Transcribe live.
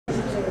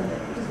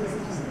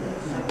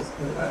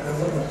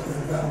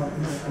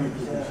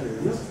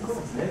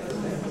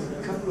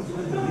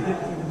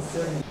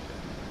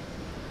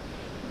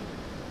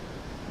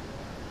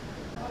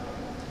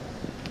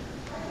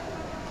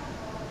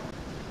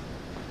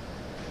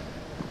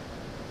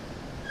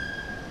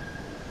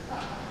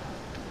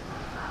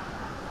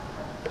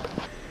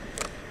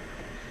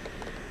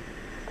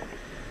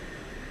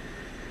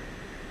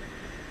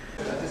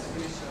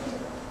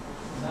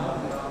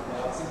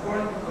It's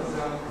important because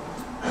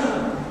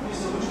these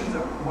solutions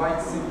are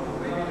quite simple.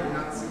 Maybe they're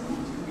not simple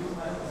to you,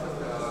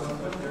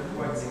 but they're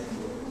quite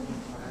simple.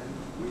 And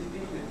we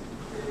think that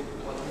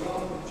what we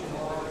all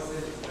like I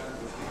said, is that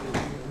we think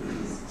that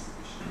this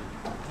exhibition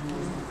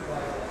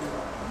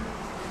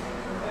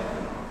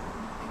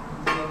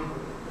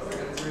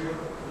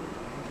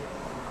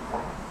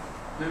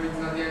maybe it's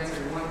not the answer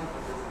you want.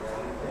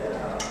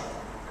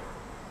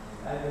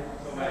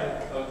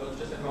 So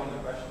just a common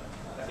question.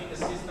 I think the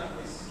system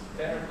is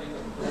better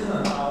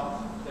than out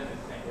than you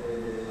think.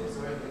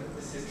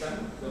 The system,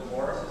 the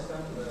war system,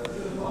 the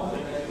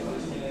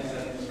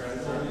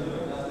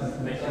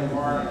making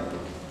more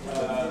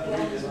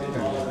this bit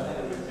smaller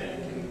than we think.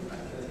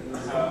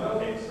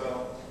 Okay, so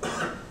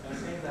I'm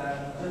saying that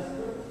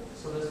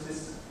so there's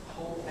this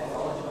whole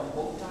technology of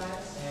both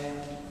sides and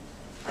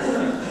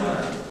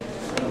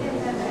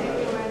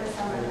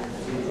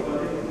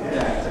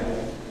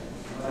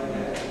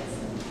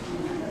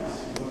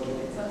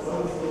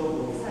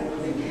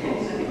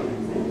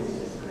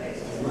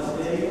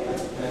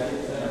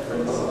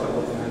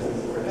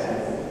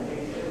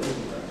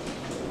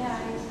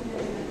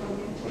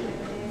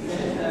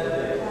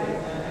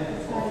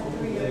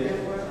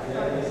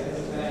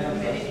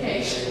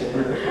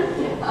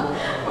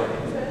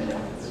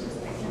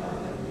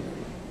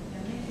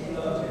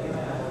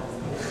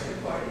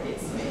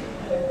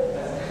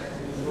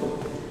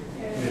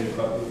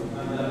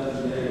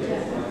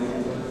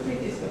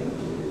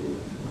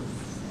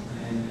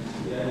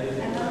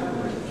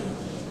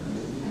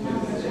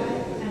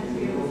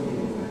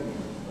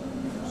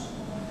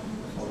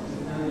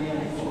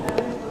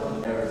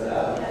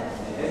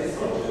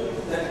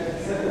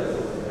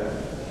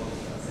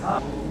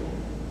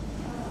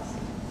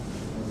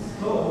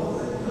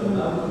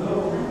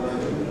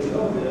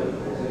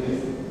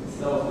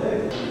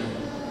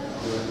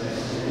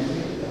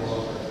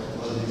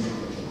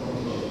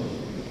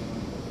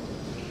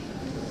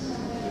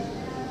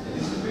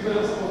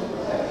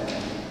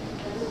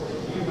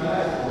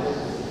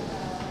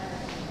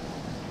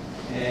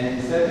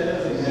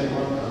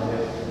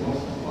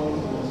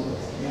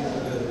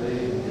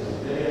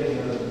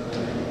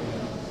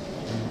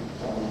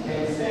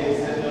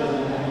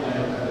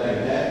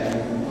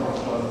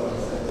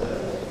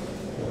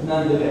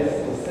nonetheless,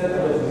 the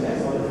settlers in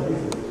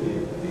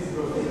this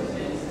process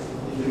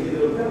in the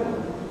middle of them.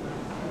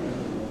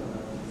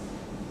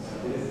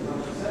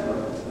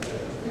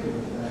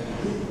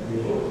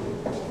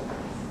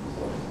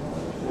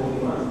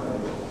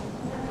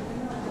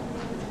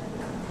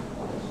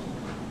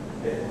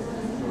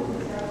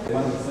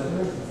 One of the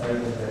settlers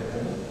decided to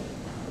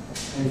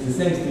and it's the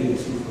same street.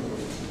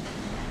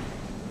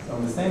 So on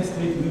the same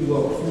street we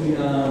walk fully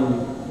armed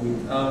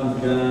with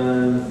armed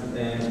guns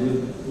and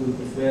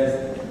with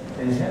vest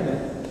and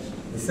helmet.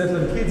 The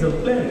settler kids are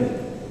playing.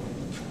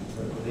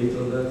 So they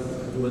told us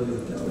everybody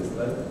is a terrorist,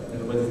 right?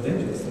 Everybody is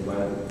dangerous, so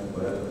why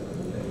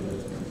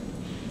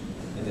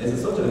and as a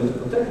soldier, we need to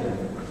protect them.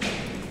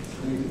 So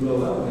we need to go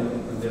around them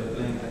when they're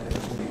playing.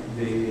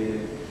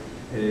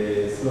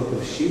 They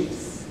slaughter sheep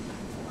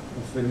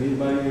of a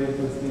nearby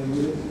Palestinian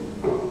village.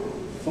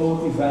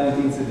 40 violent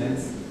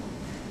incidents,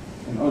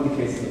 and all the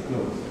cases are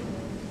closed.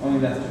 Only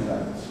last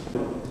July.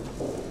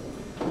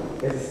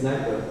 As a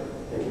sniper,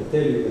 I can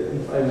tell you that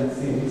if I would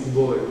see this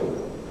boy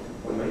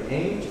on my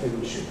aim, I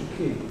would shoot to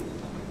kill.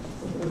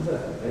 Something like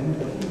that. I need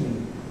to kill him.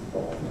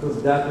 Because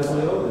that was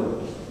my order.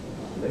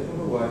 Like from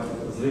the wife,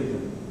 it was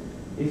written.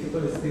 If the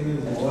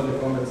Palestinians and all the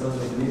common sons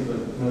of Israel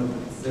no,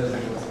 still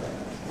it was right.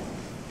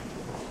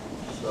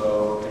 So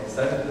I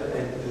decided that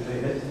they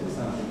had to do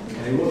something.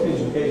 And I work in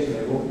education,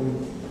 I work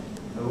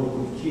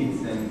with kids,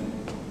 and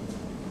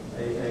I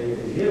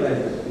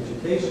realized that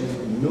education,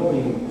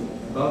 knowing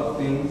about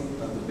things,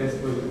 are the best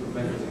way to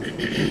prevent it.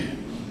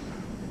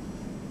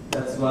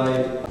 That's why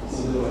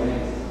after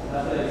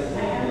I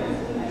explained it,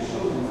 I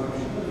showed them how to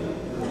do it.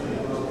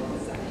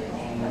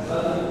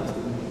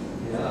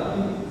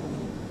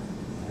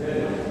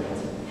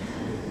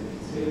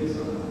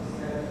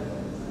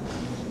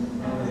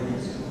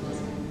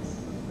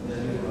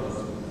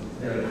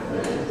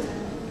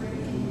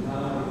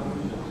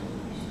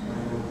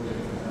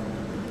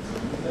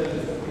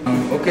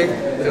 Okay,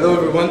 hello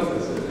everyone.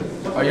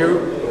 Are you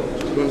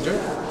going to join?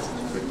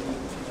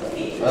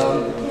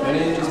 My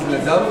name is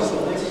Nadav.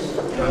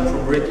 I'm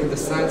from Breaking the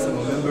Science. I'm a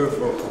member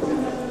for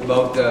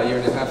about a year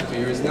and a half, 2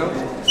 years now.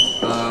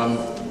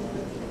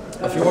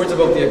 A few words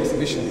about the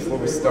exhibition before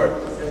we start.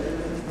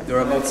 There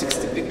are about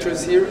 60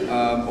 pictures here,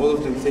 all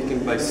of them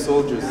taken by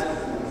soldiers,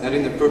 not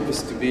in the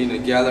purpose to be in a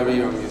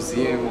gallery or a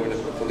museum or in a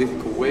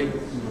political way.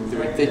 They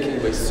were taken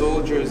by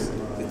soldiers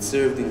that that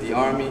served in the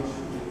army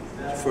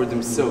for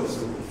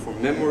themselves, for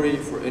memory,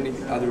 for any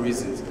other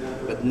reasons,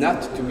 but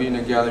not to be in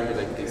a gallery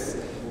like this.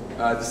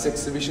 This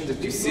exhibition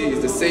that you see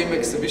is the same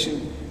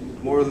exhibition,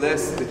 more or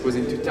less, that was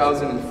in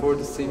 2004,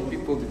 the same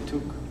people that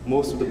took,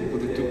 most of the people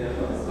that took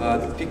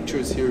the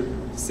pictures here,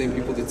 the same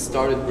people that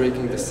started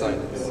breaking the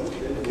silence.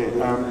 Okay,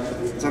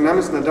 sein Name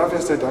ist Nadav, er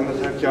ist seit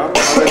 1,5 Jahren,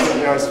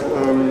 arbeitet er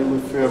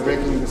für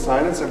Breaking the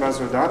Silence, er war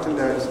Soldat in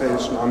der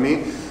israelischen Armee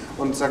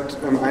und sagt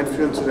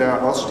einführend zu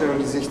der Ausstellung,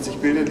 die 60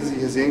 Bilder, die Sie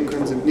hier sehen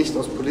können, sind nicht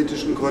aus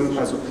politischen Gründen,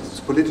 also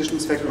zu politischen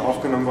Zwecken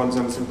aufgenommen worden,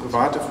 sondern es sind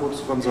private Fotos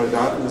von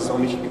Soldaten. Es ist auch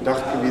nicht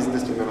gedacht gewesen,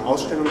 dass die in eine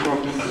Ausstellung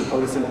kommen,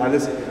 aber das sind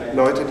alles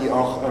Leute, die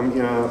auch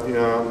ihr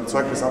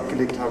Zeugnis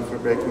abgelegt haben für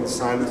Breaking the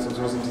Silence, und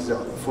so sind diese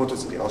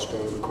Fotos in die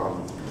Ausstellung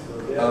gekommen.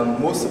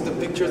 Most of the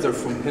pictures are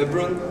from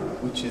Hebron,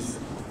 which is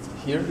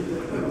here.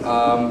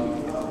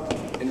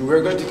 And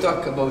we're going to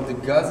talk about the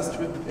Gaza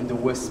Strip and the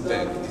West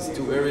Bank, these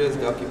two areas,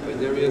 the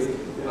occupied areas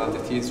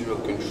that Israel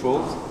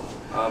controls.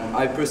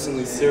 I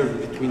personally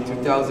served between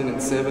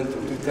 2007 to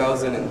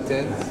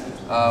 2010.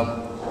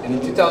 And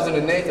in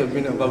 2008 I've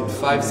been about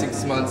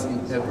 5-6 months in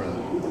Hebron.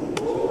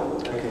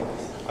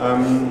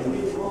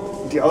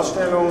 Die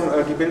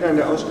Bilder in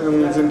der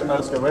Ausstellung sind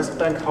aus der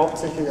Westbank,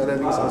 hauptsächlich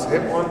allerdings aus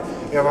Hebron.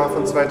 Er war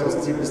von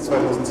 2007 bis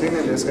 2010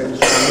 in der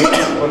israelischen Armee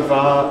und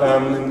war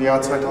im Jahr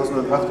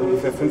 2008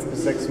 ungefähr 5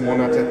 bis 6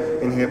 Monate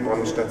in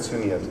Hebron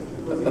stationiert.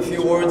 A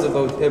few words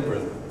about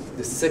Hebron,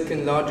 the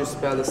second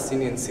largest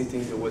Palestinian city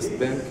in the West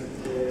Bank.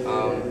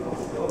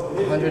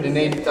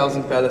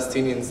 180,000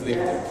 Palestinians live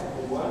there.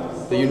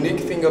 The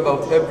unique thing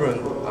about Hebron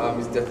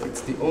is that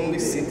it's the only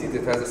city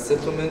that has a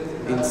settlement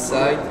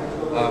inside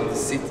the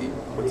city,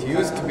 what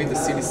used to be the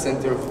city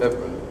center of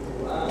Hebron.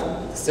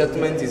 The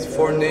settlement is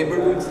 4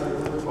 neighborhoods,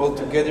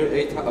 altogether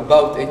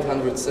about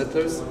 800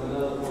 settlers.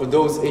 For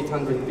those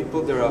 800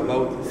 people, there are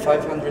about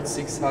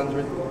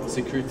 500-600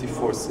 security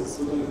forces,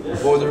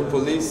 border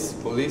police,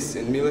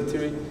 and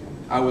military.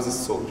 I was a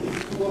soldier.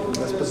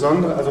 Das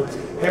Besondere, also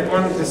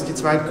Hebron ist die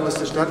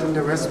zweitgrößte Stadt in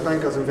der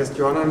Westbank, also im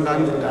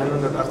Westjordanland, mit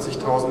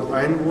 180.000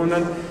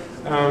 Einwohnern.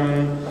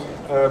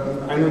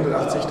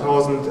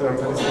 180.000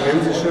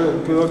 palästinensische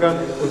Bürger,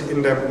 und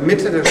in der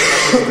Mitte der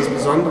Stadt, das ist das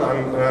Besondere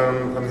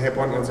an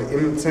Hebron, also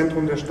im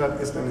Zentrum der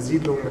Stadt, ist eine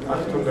Siedlung mit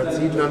 800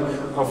 Siedlern,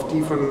 auf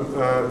die von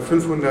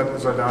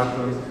 500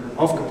 Soldaten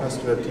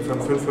aufgepasst wird, die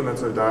von 500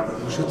 Soldaten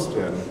geschützt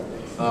werden.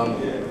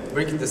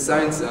 Breaking the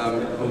Silence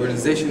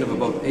organization of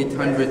about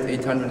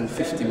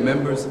 850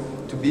 members.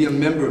 To be a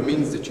member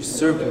means that you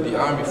served in the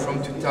army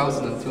from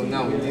 2000 until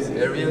now in these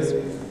areas.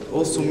 It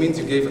also means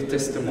you gave a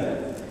testimony,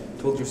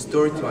 told your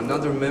story to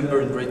another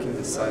member in Breaking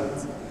the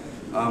Silence.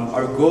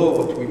 Our goal,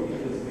 what we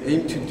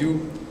aim to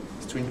do,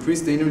 is to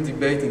increase the inner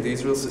debate in the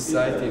Israel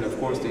society and of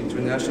course the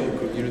international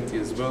community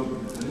as well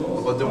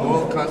about the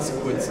moral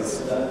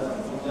consequences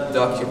of the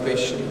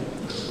occupation.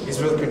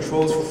 Israel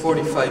controls for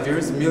 45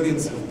 years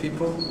millions of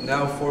people,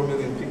 now 4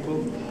 million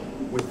people.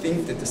 We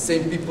think that the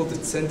same people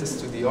that sent us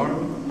to the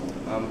army,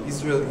 in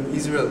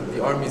Israel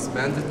the army is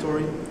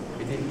mandatory.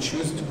 I didn't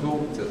choose to go,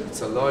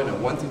 it's a law, and I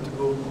wanted to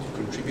go to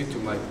contribute to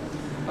my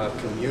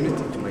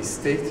community, to my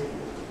state.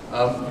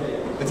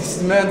 But this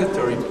is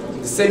mandatory.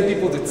 The same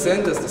people that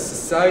sent us, the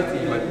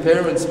society, my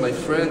parents, my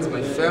friends,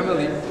 my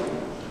family,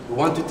 we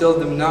want to tell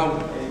them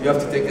now, you have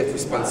to take that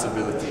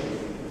responsibility.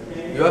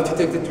 You have to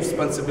take that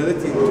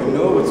responsibility to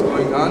know what's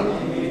going on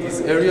in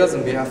these areas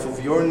on behalf of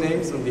your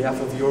names, on behalf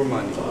of your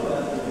money.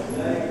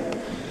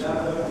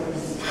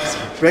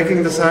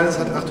 Breaking the Silence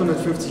hat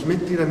 850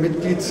 Mitglieder.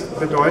 Mitglied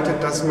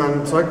bedeutet, dass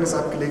man Zeugnis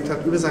abgelegt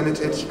hat über seine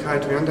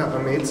Tätigkeit während der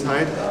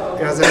Armeezeit.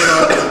 Er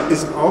selber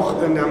ist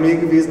auch in der Armee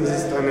gewesen. Es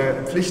ist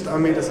eine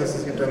Pflichtarmee, das heißt,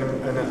 es gibt eine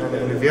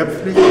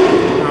Wehrpflicht.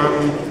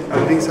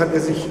 Allerdings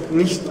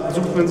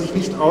sucht man sich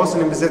nicht aus, in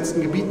den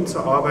besetzten Gebieten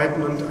zu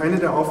arbeiten. Und eine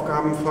der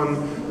Aufgaben von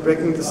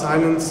Breaking the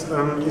Silence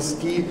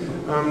ist die,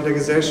 der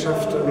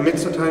Gesellschaft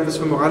mitzuteilen, was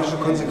für moralische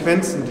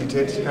Konsequenzen die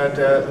Tätigkeit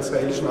der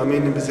israelischen Armee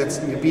in den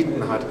besetzten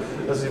Gebieten hat.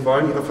 Also sie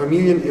wollen ihre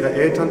Familien, ihre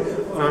Eltern,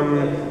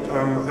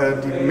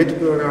 die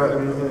Mitbürger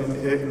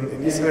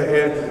in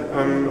Israel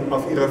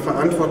auf ihre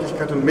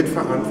Verantwortlichkeit und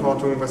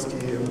Mitverantwortung, was die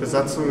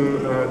Besatzung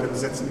der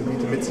besetzten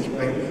Gebiete mit sich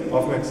bringt,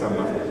 aufmerksam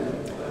machen.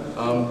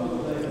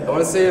 I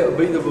want to say a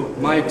bit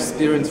about my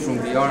experience from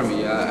the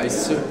army. I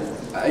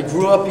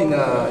grew up in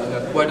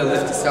quite a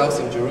leftist house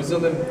in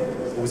Jerusalem.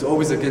 I was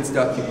always against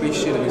the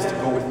occupation. I used to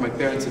go with my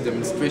parents to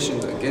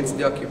demonstrations against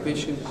the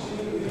occupation.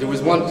 But there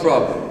was one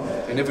problem.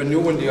 I never knew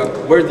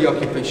where the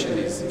occupation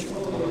is.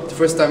 The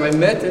first time I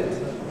met it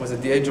was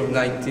at the age of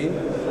 19,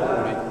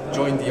 when I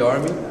joined the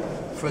army.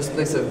 The first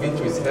place I've been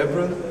to is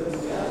Hebron.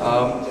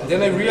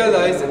 Then I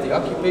realized that the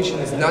occupation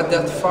is not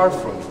that far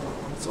from me.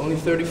 It's only a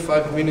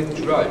 35-minute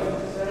drive.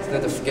 It's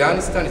not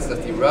Afghanistan, it's not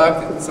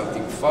Iraq, it's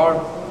something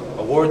far,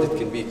 a war that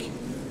can be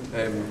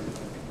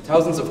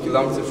thousands of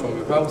kilometers from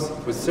your house.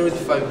 It was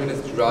 35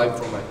 minutes drive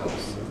from my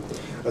house.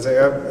 Also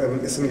er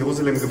ist in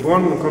Jerusalem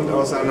geboren und kommt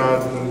aus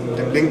einer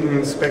dem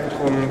linken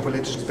Spektrum,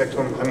 politischen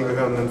Spektrum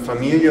angehörenden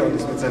Familie und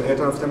ist mit seinen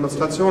Eltern auf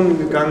Demonstrationen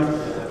gegangen.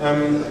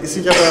 ist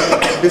sich aber,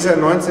 bis er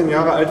 19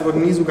 Jahre alt wurde,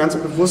 nie so ganz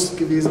bewusst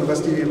gewesen,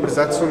 was die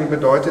Besatzung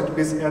bedeutet,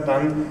 bis er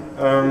dann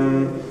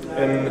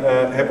in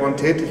Hebron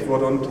tätig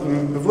wurde und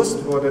ihm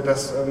bewusst wurde,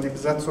 dass die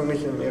Besatzung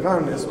nicht im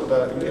Iran ist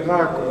oder im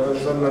Irak,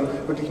 sondern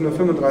wirklich nur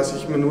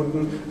 35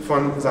 Minuten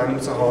von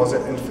seinem Zuhause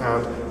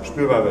entfernt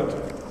spürbar wird.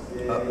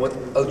 What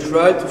I'll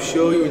try to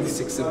show you in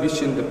this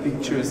exhibition, the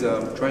pictures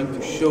I'm trying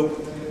to show,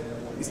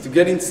 is to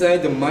get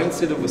inside the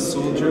mindset of a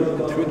soldier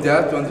and through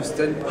that to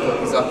understand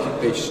his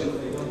occupation.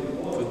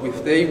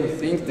 Because we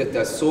think that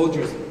there are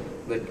soldiers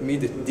like me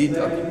that did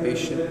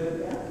occupation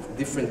at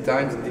different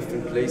times, in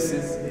different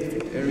places,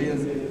 different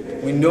areas.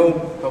 We know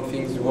how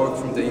things work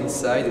from the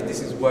inside, and this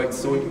is why it's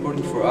so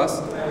important for us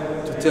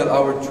to tell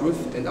our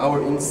truth and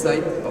our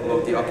insight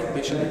about the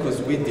occupation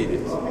because we did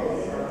it.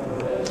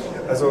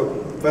 Also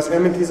was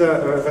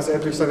er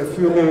durch seine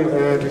Führung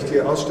durch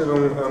die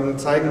Ausstellung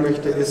zeigen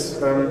möchte, ist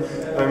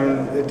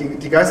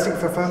die geistige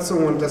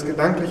Verfassung und das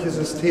gedankliche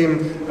System,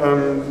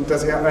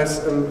 das er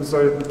als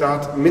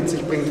Soldat mit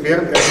sich bringt,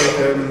 während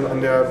er an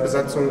der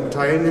Besatzung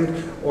teilnimmt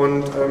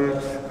und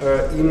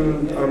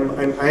ihm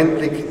einen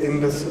Einblick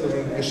in das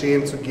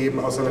Geschehen zu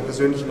geben aus seiner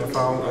persönlichen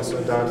Erfahrung als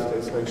Soldat der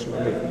israelischen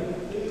Armee.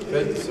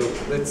 Okay, so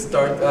let's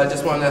start. I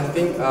just want to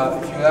think, if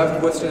you have a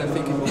question, I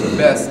think it will be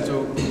best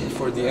to,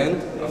 for the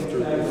end, after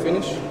we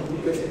finish.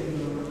 Okay.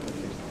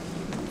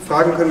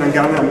 Fragen können dann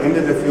gerne am Ende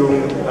der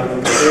Führung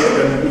gestellt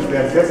werden. Ich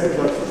werde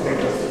festgestellt,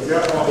 das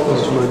sehr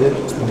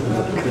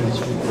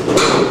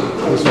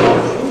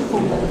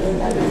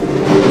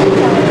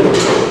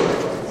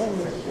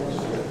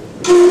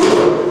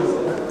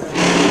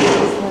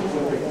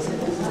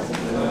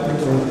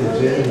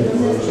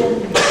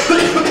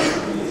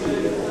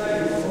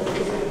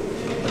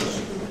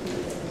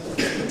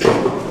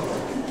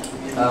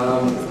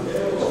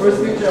The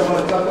first picture I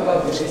want to talk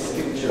about is this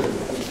picture.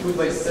 It's put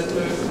by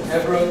settlers in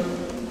Hebron,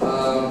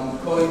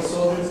 calling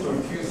soldiers to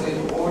refuse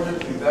any order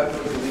to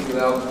evacuate illegal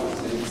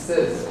outposts. And it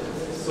says,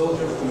 the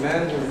soldier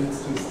commander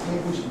needs to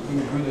distinguish between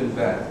good and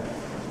bad.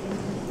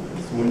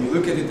 So when you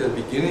look at it at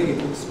the beginning,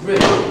 it looks great.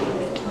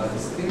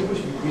 Distinguish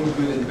between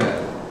good and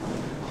bad.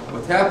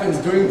 What happens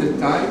during the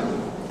time,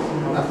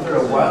 after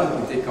a while, it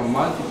can take a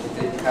month, it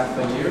can take half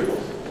a year,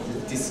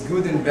 this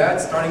good and bad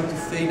starting to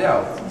fade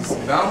out. These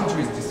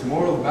boundaries, these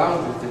moral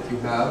boundaries that you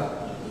have,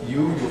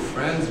 you, your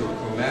friends, your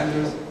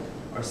commanders,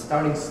 are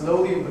starting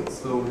slowly but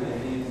slowly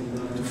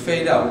to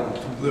fade out,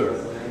 to blur.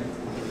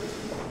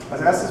 Als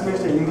erstes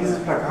möchte ich Ihnen dieses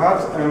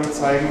Plakat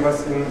zeigen,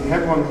 was in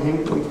Hebron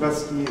hängt und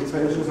was die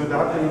israelischen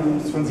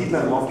Soldaten von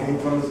Siedlern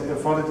aufgehängt worden ist. Er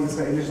fordert die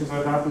israelischen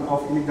Soldaten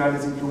auf, illegale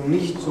Siedlungen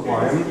nicht zu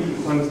räumen.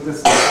 Und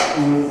das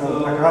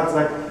Plakat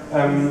sagt,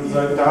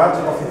 Soldat,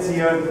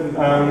 Offizier,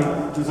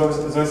 du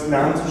sollst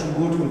lernen, zwischen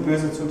Gut und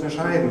Böse zu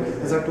unterscheiden.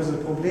 Er sagt, das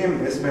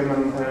Problem ist, wenn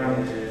man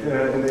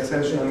in der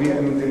israelischen Armee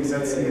in den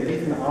besetzten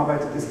Gebieten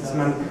arbeitet, ist, dass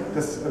man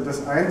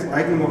das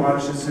eigene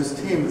moralische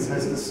System, das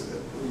heißt das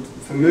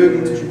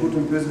Vermögen zwischen Gut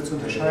und Böse zu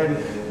unterscheiden,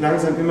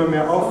 langsam immer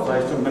mehr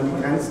aufreicht und man die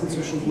Grenzen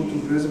zwischen Gut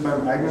und Böse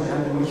beim eigenen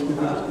Handeln nicht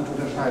mehr wirklich gut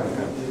unterscheiden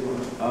kann.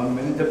 And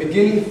at the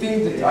beginning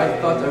thing that I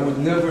thought I would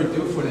never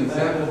do, for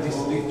example, this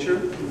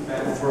picture,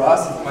 for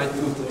us it might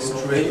look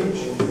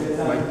strange, it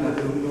might look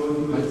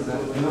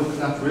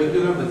not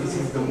regular, but this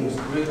is the most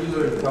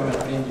regular and common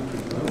thing you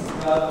can do.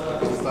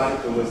 Just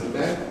like the West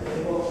Bank,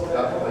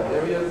 occupied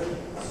areas,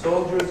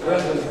 soldiers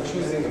randomly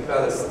choosing a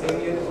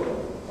Palestinian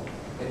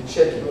and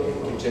checking him.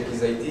 You can check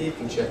his ID, you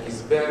can check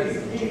his bag,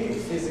 you can check him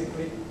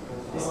physically.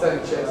 This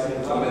time checks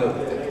him to metal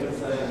detector.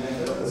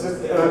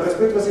 Das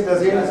Bild, was Sie da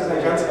sehen, ist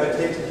ein ganz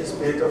alltägliches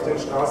Bild auf den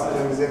Straßen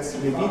der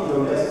besetzten Gebiete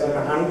und das ist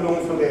eine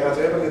Handlung, von der er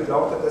selber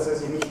geglaubt hat, dass er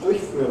sie nicht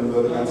durchführen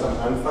würde ganz am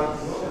Anfang.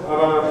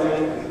 Aber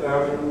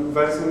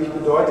weil es nämlich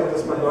bedeutet,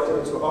 dass man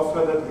Leute dazu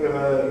auffordert,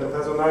 ihre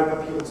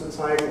Personalpapiere zu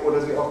zeigen oder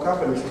sie auch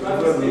körperlich zu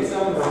berühren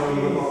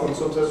und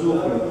zu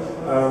untersuchen.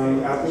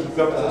 Er hat nicht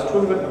geglaubt, dass er es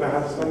tun wird, aber er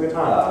hat es dann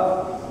getan.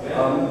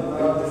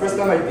 The first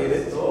time I did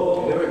it,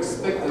 I never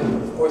expected,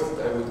 of course,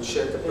 that I would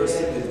check a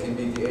person that can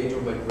be the age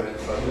of my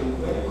grandfather.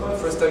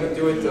 The first time you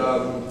do it,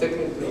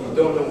 technically you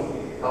don't know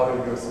how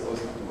you're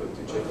supposed to do it,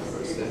 to check a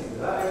person.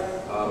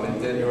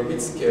 And then you're a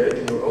bit scared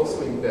and you're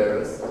also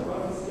embarrassed.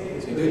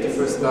 So you do it the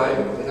first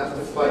time, and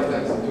after 5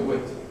 times you do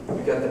it,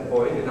 you get the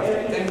point, and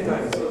after 10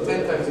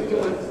 times you do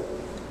it,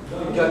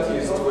 you got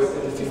used to it,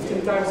 and the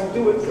 15 times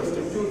you do it,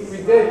 after 2 or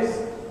 3 days,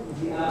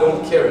 you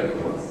don't care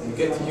anymore. You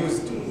get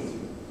used to it.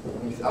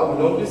 Without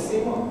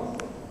noticing,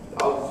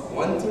 without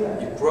wanting,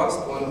 you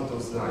crossed one of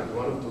those lines,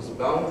 one of those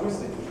boundaries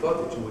that you thought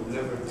that you would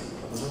never do.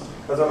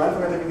 Also am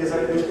Anfang hat er, wie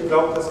gesagt, nicht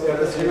geglaubt, dass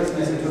jemals in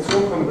die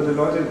Situation kommen würde,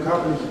 Leute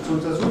körperlich zu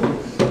untersuchen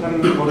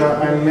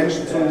oder einen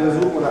Menschen zu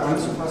untersuchen oder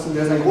anzufassen,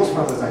 der sein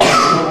Großvater sein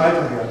kann, vom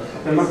Alter her.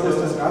 Dann macht er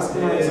das erste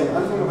Mal, ist am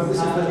Anfang aber ein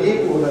bisschen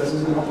verlegen oder es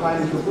ist ihm auch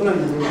peinlich und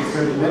unangenehm,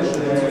 die Menschen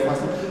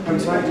anzufassen. Beim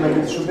zweiten Mal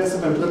geht es schon besser,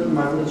 beim dritten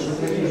Mal wird es schon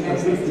technisch, beim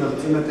fünften Mal wird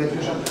es immer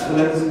technischer und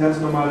dann ist es ein ganz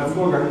normaler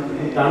Vorgang.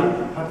 Und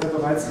dann hat er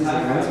bereits diese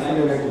Grenze, von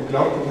der er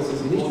geglaubt hat, dass er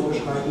sie nicht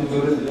überschreiten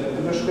würde,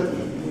 überschritten.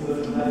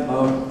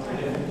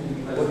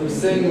 What we're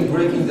saying in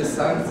Breaking the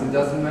Silence, it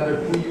doesn't matter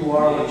who you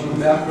are, what your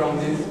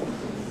background is.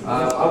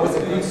 I was a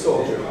good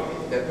soldier.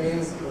 That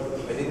means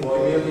I didn't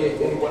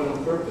humiliate anyone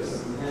on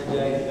purpose. I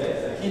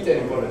didn't hit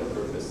anyone on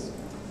purpose.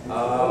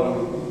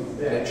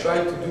 And I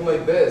tried to do my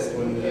best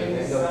when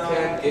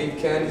I gave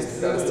candies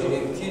to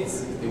Palestinian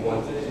kids if they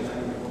wanted to.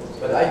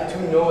 But I too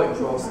know I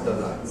crossed the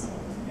lines.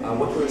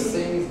 What we're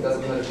saying is it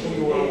doesn't matter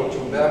who you are, what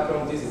your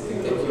background is, it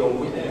can take you a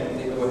week, it can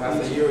take you half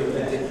a year, it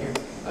can take you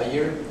a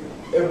year.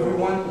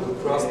 Everyone will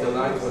cross the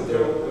lines when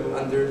they're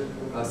under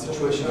a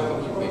situation of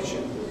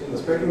occupation. Das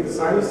Breaking the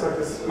Silence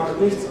sagt, es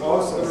macht nichts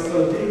aus,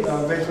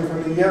 welchen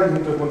familiären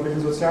Hintergrund,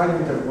 welchen sozialen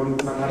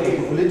Hintergrund man hat,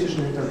 welchen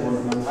politischen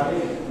Hintergrund man hat.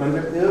 Man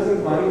wird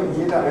irgendwann,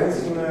 jeder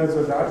einzelne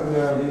Soldat in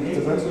der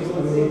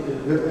Besatzungsarmee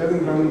wird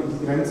irgendwann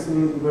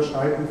Grenzen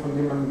überschreiten, von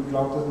denen man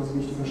glaubt, dass man sie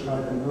nicht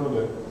überschreiten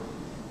würde.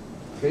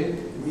 Okay?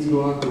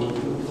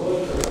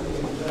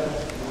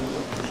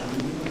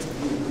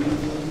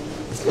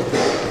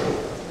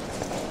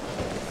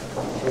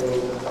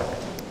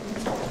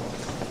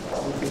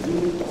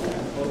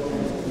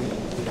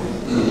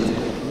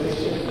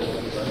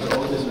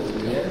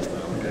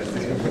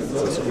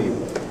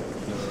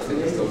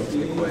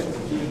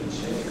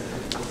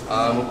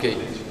 Okay,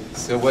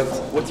 so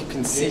what you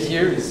can see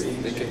here is,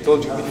 like I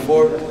told you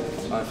before,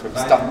 from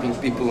stopping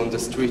people on the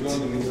street,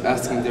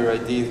 asking their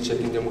IDs,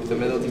 checking them with the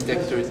metal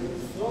detectors.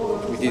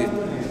 We did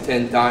it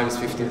 10 times,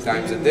 15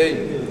 times a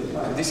day.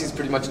 So this is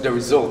pretty much the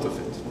result of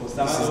it.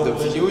 This is the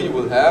view you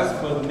will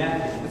have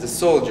as a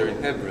soldier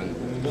in Hebron.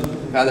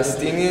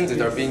 Palestinians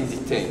that are being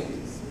detained.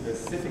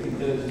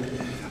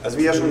 Also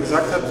wie er schon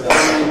gesagt hat,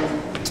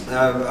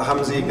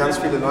 haben sie ganz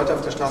viele Leute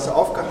auf der Straße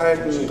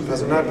aufgehalten,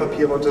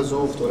 Personalpapiere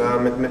untersucht oder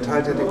mit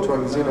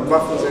Metalldetektoren gesehen, ob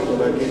Waffen sind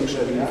oder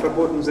Gegenstände, die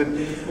verboten sind.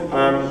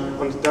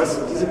 Und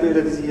diese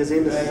Bilder, die Sie hier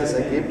sehen, das ist das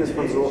Ergebnis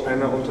von so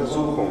einer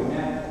Untersuchung.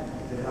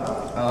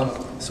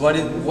 So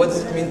what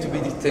does it mean to be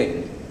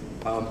detained?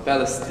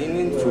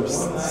 Palestinians, for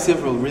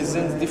several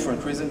reasons,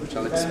 different reasons, which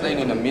I'll explain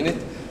in a minute,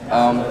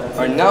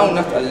 are now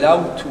not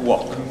allowed to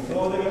walk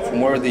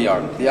from where they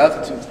are. They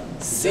have to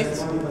sit,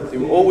 they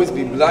will always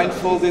be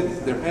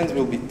blindfolded, their hands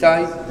will be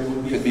tied.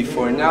 It could be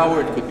for an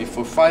hour, it could be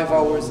for 5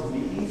 hours,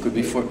 it could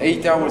be for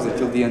 8 hours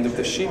until the end of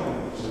the shift.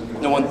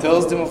 No one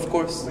tells them, of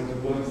course.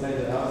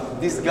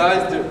 These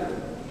guys, they're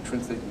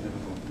translating.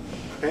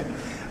 Okay.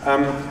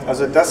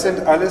 Also das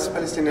sind alles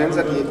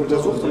Palästinenser, die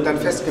untersucht und dann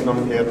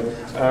festgenommen werden.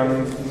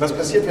 Was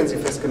passiert, wenn sie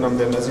festgenommen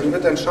werden? Also ihnen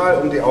wird ein Schal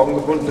um die Augen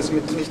gebunden, dass sie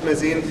nicht mehr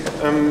sehen,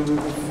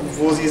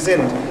 wo sie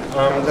sind.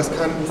 Das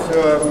kann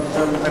für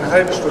eine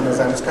halbe Stunde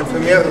sein, das kann für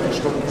mehrere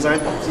Stunden sein.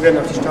 Sie werden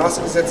auf die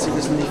Straße gesetzt, sie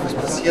wissen nicht, was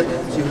passiert,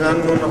 sie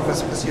hören nur noch,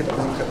 was passiert,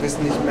 aber sie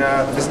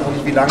wissen auch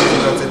nicht, wie lange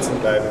sie dort sitzen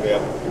bleiben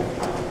werden.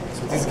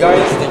 These guys,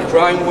 their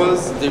crime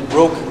was they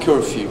broke a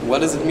curfew.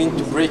 What does it mean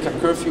to break a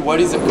curfew? What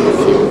is a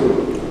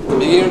curfew? At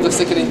the beginning of the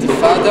Second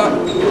Intifada,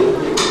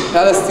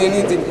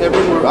 Palestinians in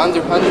Hebron were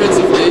under hundreds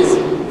of days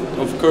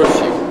of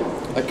curfew.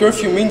 A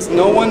curfew means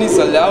no one is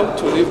allowed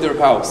to leave their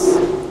house.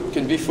 It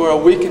can be for a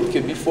week, it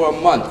can be for a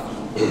month.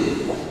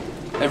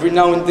 Every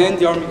now and then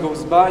the army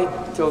goes by,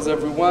 tells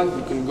everyone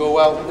you can go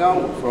out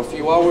now for a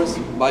few hours,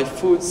 buy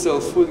food,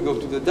 sell food, go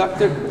to the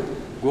doctor,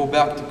 go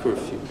back to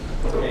curfew.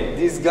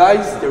 These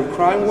guys, their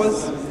crime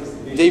was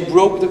they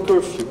broke the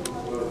curfew.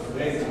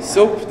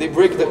 So if they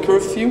break the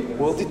curfew,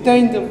 we'll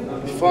detain them.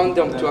 We found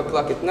them 2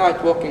 o'clock at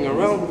night walking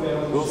around,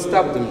 we'll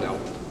stop them now.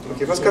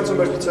 Okay, was kann zum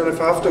Beispiel zu einer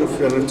Verhaftung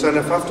führen? Und zu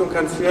einer Verhaftung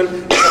kann führen,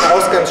 dass eine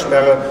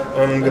Ausgangssperre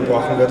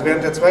gebrochen wird.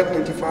 Während der zweiten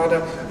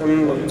Intifada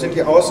sind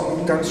die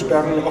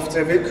Ausgangssperren oft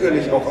sehr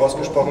willkürlich auch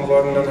ausgesprochen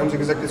worden. Dann haben sie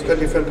gesagt, jetzt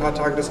könnt ihr für ein paar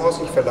Tage das Haus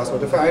nicht verlassen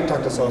oder für einen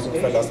Tag das Haus nicht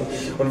verlassen.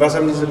 Und was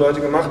haben diese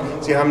Leute gemacht?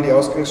 Sie haben die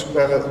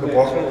Ausgangssperre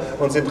gebrochen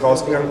und sind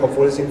rausgegangen,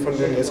 obwohl es ihnen von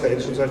den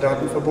israelischen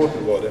Soldaten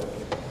verboten wurde.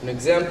 An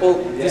example,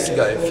 this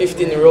guy, a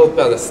 15-year-old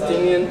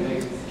Palestinian,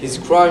 his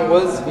crime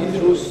was he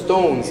threw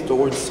stones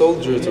towards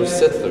soldiers or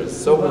settlers,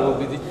 so he will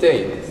be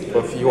detained for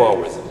a few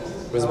hours.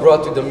 He was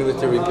brought to the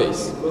military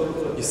base.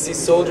 You see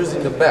soldiers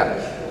in the back,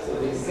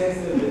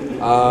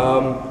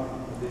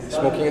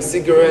 smoking a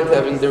cigarette,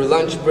 having their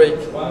lunch break,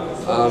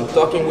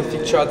 talking with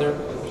each other.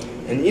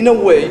 And in a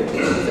way,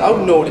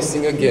 without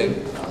noticing again,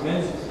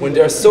 when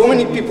there are so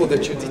many people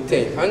that you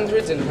detain,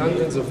 hundreds and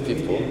hundreds of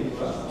people,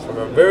 for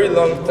a very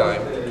long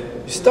time,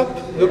 you stop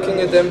looking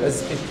at them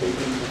as people,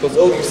 because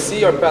all you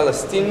see are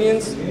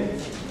Palestinians,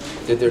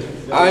 that their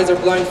eyes are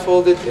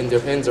blindfolded and their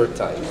hands are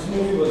tied.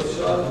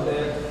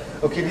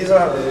 Okay,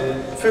 dieser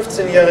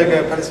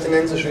 15-jährige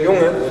palästinensische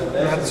Junge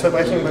hat das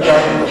Verbrechen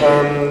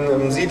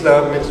begangen,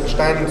 Siedler mit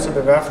Steinen zu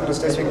bewerfen,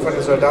 ist deswegen von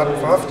den Soldaten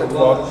verhaftet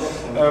worden.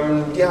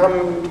 Die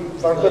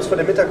waren kurz vor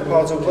der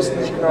Mittagspause und wussten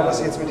nicht genau, was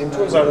sie jetzt mit ihm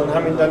tun sollen und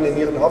haben ihn dann in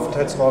ihren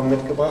Aufenthaltsraum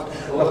mitgebracht,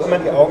 noch immer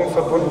die Augen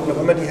verbunden,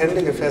 noch immer die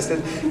Hände gefesselt.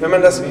 Wenn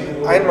man das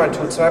einmal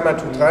tut, zweimal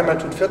tut, dreimal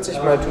tut,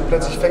 40 Mal tut,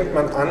 plötzlich fängt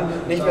man an,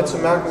 nicht mehr zu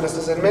merken, dass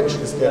das ein Mensch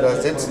ist, der da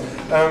sitzt,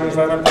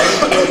 weil man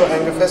eigentlich nur so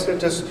ein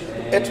gefesseltes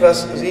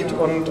Etwas sieht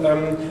und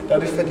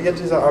dadurch verliert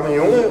dieser arme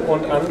Junge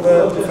und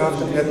andere, die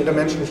verhaftet werden, ihre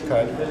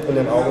Menschlichkeit in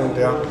den Augen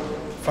der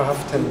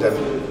Verhaftenden.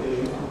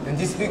 And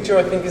this picture,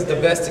 I think, is the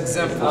best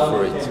example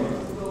for it.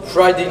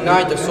 Friday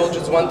night, the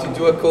soldiers want to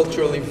do a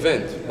cultural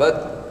event,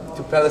 but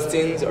the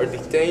Palestinians are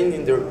detained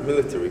in their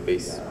military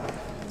base.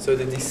 So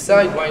they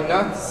decide why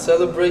not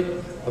celebrate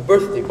a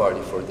birthday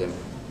party for them.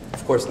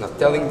 Of course, not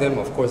telling them,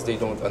 of course they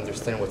don't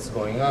understand what's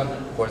going on,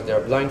 of course they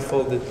are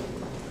blindfolded.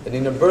 And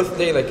in a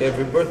birthday, like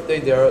every birthday,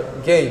 there are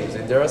games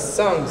and there are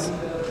songs,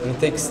 and it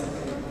takes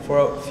for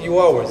a few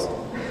hours.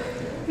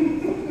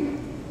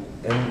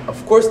 And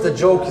of course the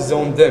joke is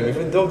on them,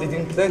 even though they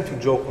didn't plan to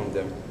joke on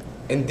them.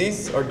 And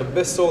these are the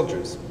best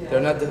soldiers.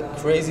 They're not the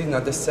crazy,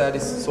 not the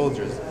saddest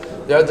soldiers.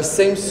 They are the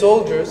same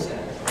soldiers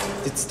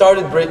that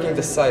started breaking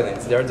the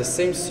silence. They are the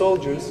same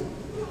soldiers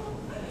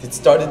that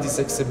started this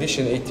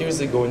exhibition 8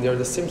 years ago, and they are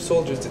the same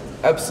soldiers that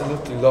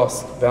absolutely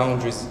lost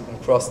boundaries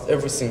and crossed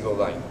every single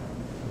line.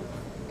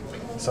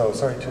 So,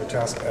 sorry to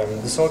ask,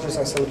 the soldiers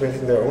are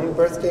celebrating their own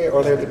birthday,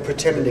 or they're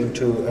pretending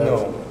to?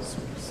 No,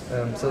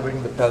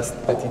 celebrating the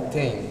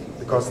Palestinian.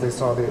 Because they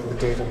saw the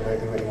date in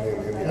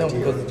the No, idea.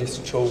 because they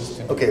just chose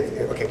to. Okay,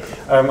 okay.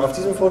 Auf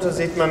diesem Foto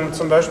sieht man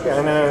zum Beispiel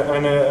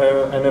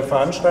eine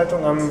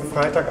Veranstaltung am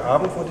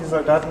Freitagabend, wo die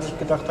Soldaten sich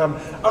gedacht haben,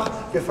 ach,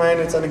 wir feiern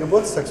jetzt eine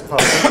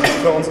Geburtstagsparty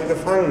für unsere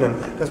Gefangenen.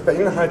 Das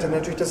beinhaltet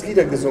natürlich, dass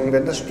Lieder gesungen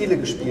werden, dass Spiele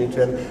gespielt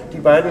werden. Die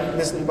beiden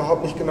wissen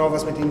überhaupt nicht genau,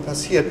 was mit ihnen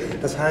passiert.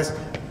 Das heißt,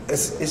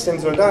 es ist den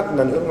Soldaten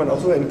dann irgendwann auch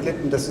so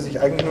entglitten, dass sie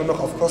sich eigentlich nur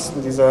noch auf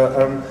Kosten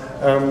dieser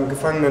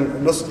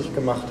Gefangenen lustig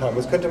gemacht haben.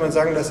 Jetzt könnte man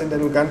sagen, das sind ja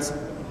nur ganz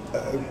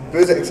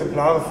böse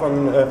Exemplare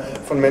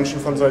von Menschen,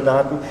 von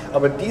Soldaten,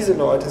 aber diese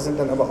Leute sind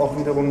dann aber auch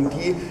wiederum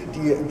die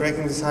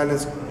Breaking the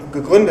Silence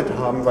gegründet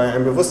haben, weil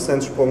ein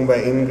Bewusstseinssprung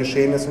bei ihnen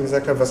geschehen ist und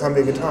gesagt haben, was haben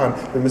wir getan?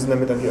 Wir müssen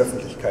damit an die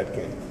Öffentlichkeit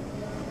gehen.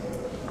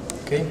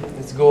 Okay,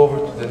 let's go over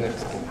to the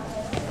next one.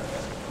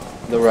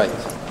 The right.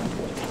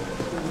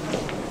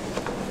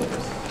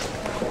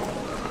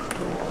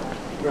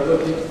 We're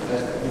looking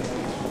at.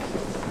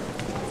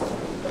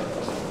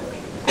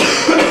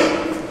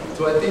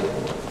 So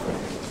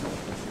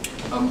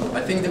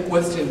I think the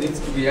question needs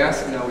to be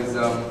asked now is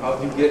how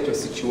do you get to a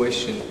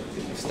situation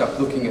that you stop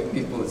looking at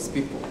people as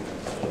people,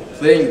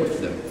 playing with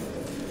them?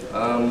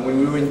 When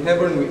we were in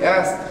Hebron, we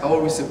asked how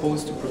are we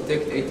supposed to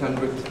protect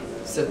 800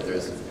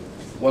 settlers?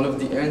 One of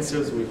the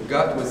answers we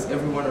got was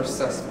everyone are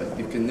suspect.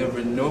 You can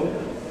never know.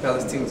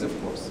 Palestinians, of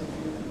course.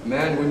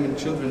 Man, women,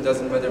 children,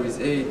 doesn't matter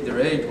their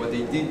age, what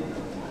they did.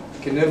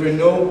 You can never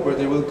know where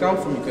they will come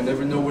from. You can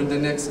never know when the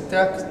next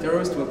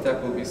terrorist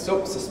attack will be.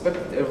 So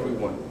suspect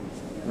everyone.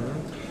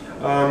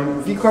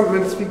 Wie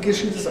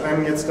geschieht es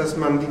einem jetzt, dass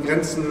man die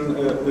Grenzen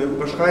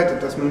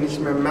überschreitet, dass man nicht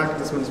mehr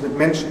merkt, dass man es mit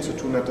Menschen zu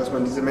tun hat, dass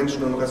man diese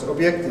Menschen nur noch als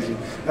Objekte sieht?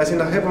 Als Sie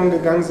nach Hebron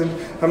gegangen sind,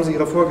 haben Sie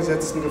Ihre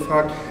Vorgesetzten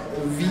gefragt,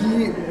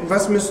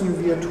 was müssen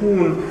wir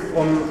tun,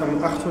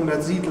 um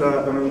 800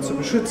 Siedler zu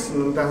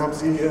beschützen? Und da haben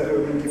Sie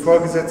die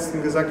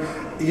Vorgesetzten gesagt,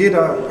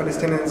 jeder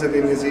Palästinenser,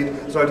 den ihr seht,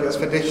 sollt ihr als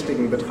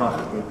Verdächtigen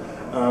betrachten.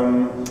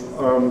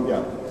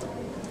 Ja.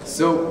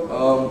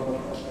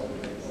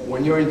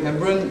 When you're in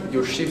Hebron,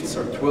 your shifts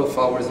are 12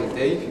 hours a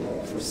day,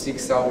 for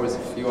 6 hours, a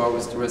few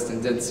hours to rest,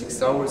 and then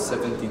 6 hours,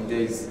 17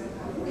 days,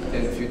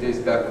 then a few days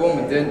back home,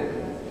 and then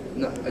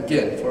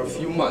again for a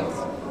few months.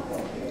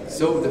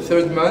 So the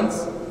third month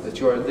that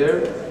you are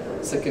there,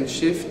 second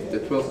shift, the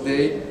 12th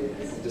day,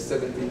 the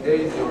 17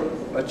 days,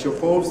 you're at your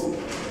post,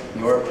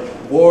 you're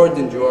bored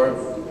and you're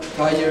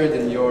tired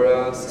and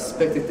you're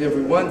suspected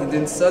everyone, and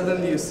then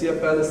suddenly you see a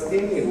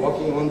Palestinian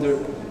walking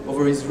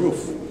over his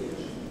roof.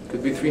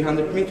 Could be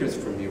 300 meters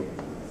from you.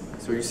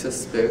 So you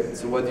suspect,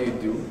 so what do?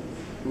 You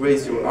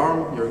raise your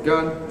arm, your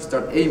gun, you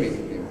start aiming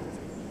at him.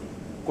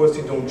 Of course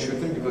you don't shoot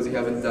him because you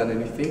haven't done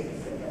anything,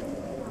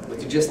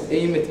 but you just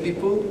aim at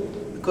people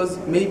because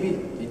maybe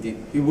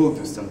he will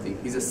do something.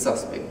 He's a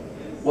suspect.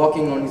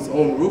 Walking on his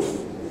own roof,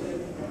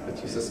 but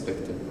you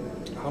suspect him.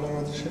 How long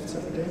are the shifts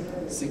every day?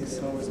 6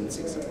 hours and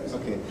 6 hours.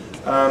 Okay.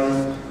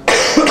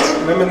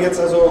 Wenn man jetzt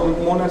also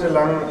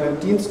monatelang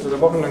Dienst oder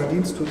wochenlang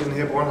Dienst tut in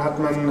Hebron, hat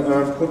man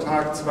pro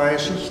Tag 2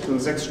 Schichten,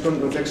 6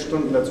 Stunden und 6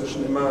 Stunden,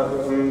 dazwischen immer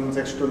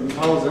 6 Stunden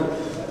Pause.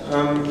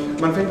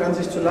 Man fängt an,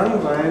 sich zu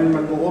langweilen,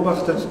 man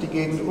beobachtet die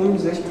Gegend um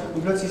sich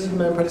und plötzlich sieht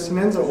man einen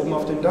Palästinenser oben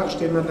auf dem Dach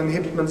stehen und dann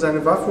hebt man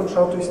seine Waffe und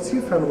schaut durchs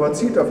Zielfernrohr,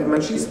 zielt auf ihn,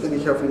 man schießt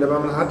nicht auf ihn, aber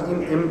man hat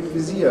ihn im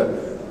Visier.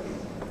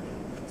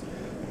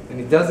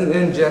 And it doesn't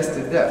end just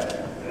at that.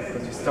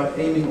 But you start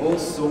aiming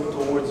also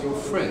towards your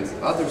friends,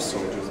 other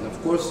soldiers, and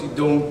of course you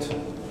don't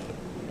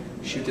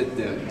shoot at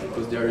them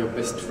because they are your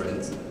best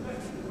friends.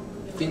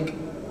 I think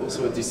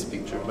also at this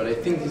picture, but I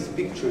think these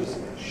pictures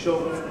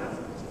show,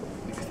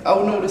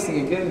 without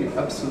noticing again, you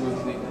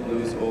absolutely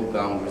lose all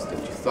boundaries that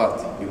you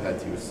thought you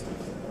had yourself.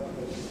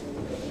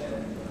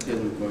 Yeah,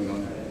 we're going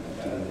on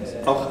to the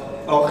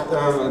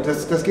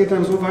next. Das geht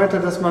dann so weiter,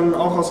 dass man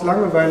auch aus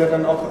Langeweile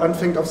dann auch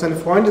anfängt, auf seine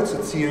Freunde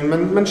zu zielen.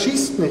 Man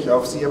schießt nicht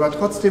auf sie, aber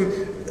trotzdem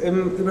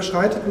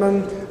überschreitet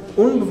man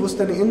unbewusst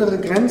eine innere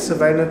Grenze,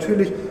 weil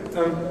natürlich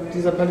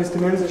dieser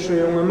palästinensische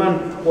junge Mann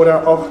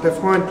oder auch der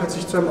Freund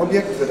plötzlich zu einem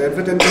Objekt wird. Er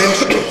wird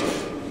entmenschlicht.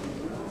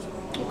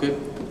 Okay,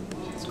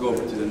 let's go over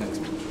to the next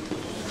one.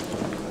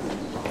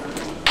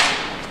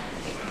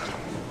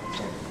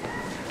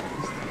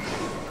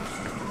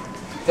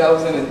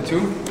 2002,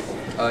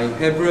 in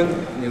Hebron,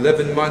 an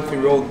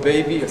 11-month-old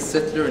baby, a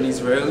settler, an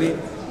Israeli,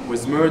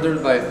 was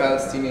murdered by a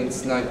Palestinian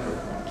sniper.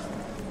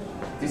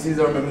 This is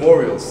our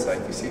memorial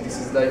site. You see, this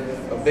is like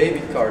a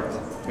baby cart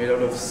made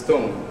out of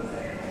stone.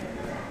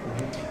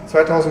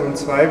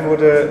 2002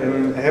 wurde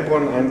in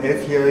Hebron ein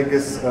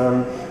 11-jähriges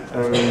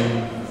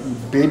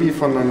Baby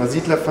von einer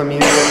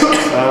Siedlerfamilie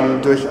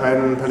durch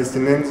einen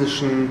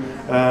palästinensischen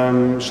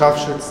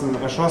Scharfschützen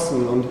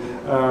erschossen und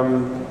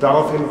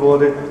daraufhin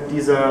wurde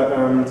diese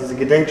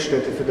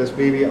Gedenkstätte für das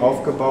Baby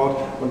aufgebaut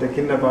und der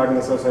Kinderwagen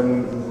ist aus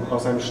einem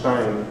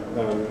Stein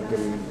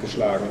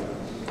geschlagen.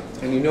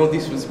 And you know,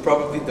 this was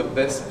probably the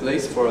best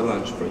place for a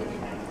lunch break.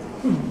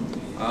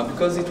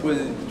 Because it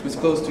was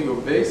close to your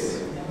base,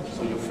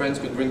 so your friends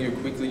could bring you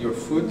quickly your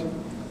food.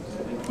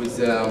 It was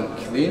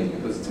clean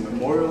because it's a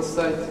memorial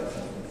site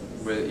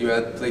where you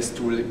had a place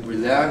to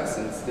relax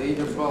and stay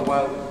there for a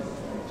while.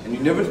 And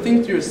you never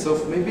think to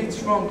yourself, maybe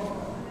it's wrong.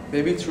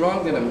 Maybe it's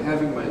wrong that I'm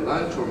having my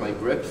lunch or my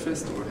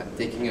breakfast or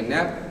taking a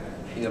nap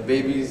in a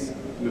baby's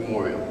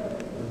memorial.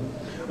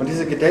 Und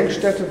diese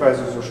Gedenkstätte, weil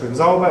sie so schön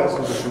sauber ist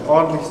und so schön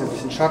ordentlich ist, ein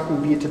bisschen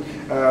Schatten bietet,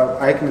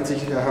 eignet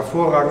sich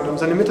hervorragend, um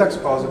seine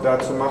Mittagspause da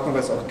zu machen, weil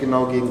es auch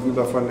genau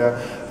gegenüber von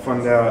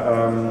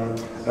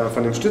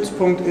dem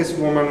Stützpunkt ist,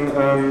 wo man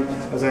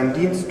seinen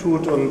Dienst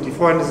tut und die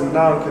Freunde sind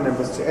da und können einem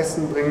was zu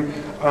essen bringen.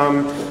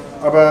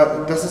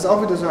 Aber das ist auch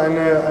wieder so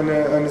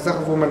eine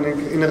Sache, wo man eine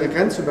innere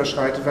Grenze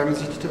überschreitet, weil man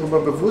sich nicht darüber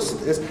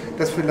bewusst ist,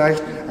 dass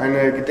vielleicht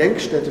eine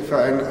Gedenkstätte für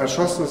ein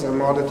erschossenen,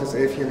 ermordetes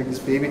 11-jähriges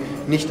Baby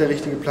nicht der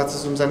richtige Platz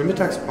ist, um seine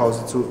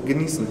Mittagspause zu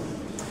genießen.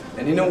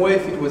 And in a way,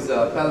 if it was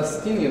a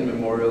Palestinian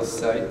memorial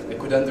site, I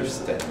could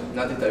understand.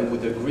 Not that I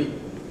would agree,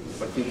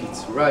 but I think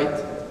it's right.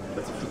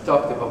 But if you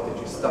talked about that,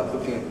 you stop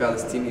looking at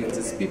Palestinians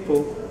as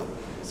people,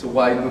 so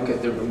why look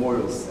at their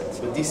memorial sites?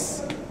 But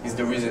this is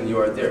the reason you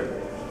are there.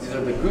 These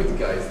are the good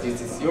guys,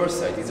 this is your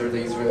side, these are the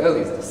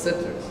Israelis, the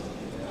settlers.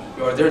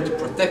 You are there to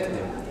protect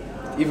them.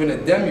 Even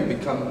at them you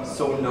become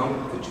so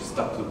numb that you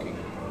stop looking.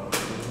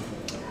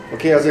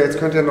 Okay, also jetzt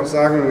könnte er noch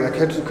sagen, er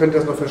könnte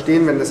das noch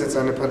verstehen, wenn das jetzt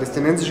eine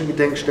palästinensische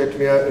Gedenkstätte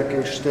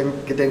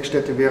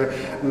wäre,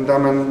 da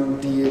man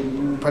die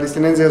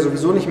Palästinenser ja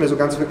sowieso nicht mehr so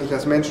ganz wirklich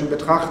als Menschen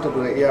betrachtet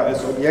oder eher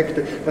als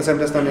Objekte, dass einem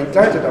das dann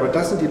entgleitet. Aber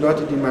das sind die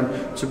Leute, die man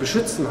zu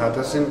beschützen hat.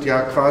 Das sind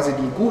ja quasi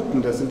die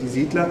Guten, das sind die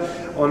Siedler.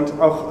 Und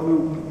auch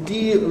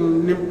die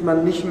nimmt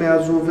man nicht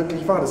mehr so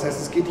wirklich wahr. Das heißt,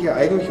 es geht hier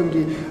eigentlich um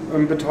die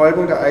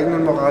Betäubung der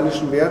eigenen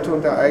moralischen Werte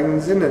und der eigenen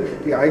Sinne.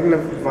 Die eigene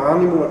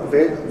Wahrnehmung,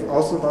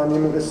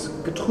 Außenwahrnehmung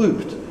ist getrübt.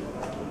 Let's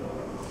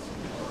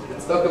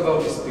talk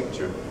about this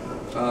picture.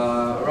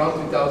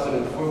 Around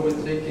 2004 we're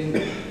taking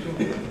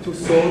two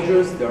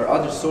soldiers. There are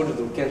other soldiers,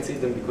 we can't see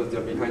them because they're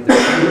behind the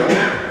camera.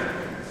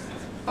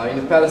 In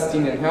a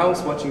Palestinian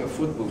house watching a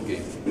football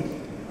game.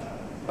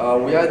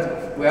 We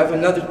have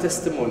another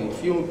testimony a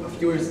few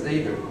years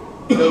later.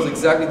 It tells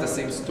exactly the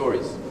same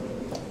stories.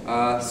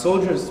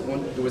 Soldiers,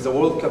 there was a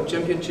World Cup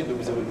championship, there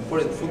was an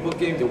important football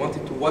game, they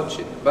wanted to watch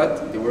it,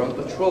 but they were on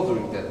patrol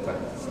during that time.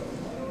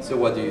 So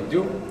what do?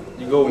 You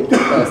go into a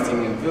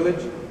Palestinian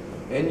village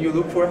and you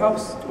look for a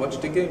house to watch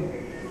the game.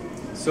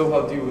 So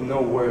how do you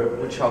know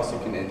which house you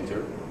can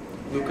enter?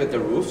 Look at the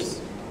roofs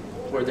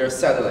where there are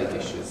satellite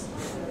dishes.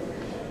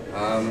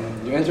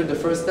 You enter the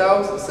first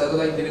house, the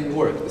satellite didn't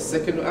work. The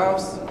second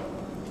house,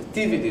 the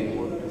TV didn't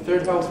work. The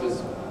third house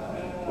was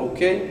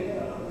okay.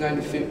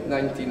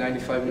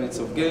 95 minutes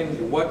of game,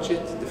 you watch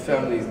it, the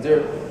family is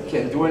there,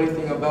 can't do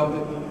anything about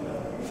it.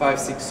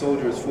 5-6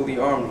 soldiers fully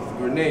armed with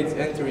grenades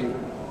entering,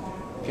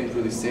 can't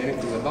really say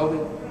anything about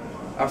it.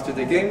 After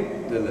the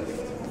game, they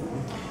left.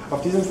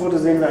 Auf diesem Foto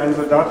sehen wir einen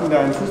Soldaten, der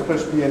ein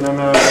Fußballspiel in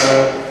einer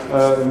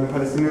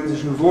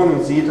palästinensischen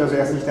Wohnung sieht. Also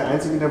er ist nicht der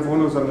Einzige in der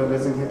Wohnung, sondern da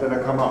sind hinter der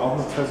Kamera auch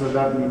noch 2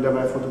 Soldaten, die ihn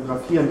dabei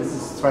fotografieren. Das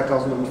ist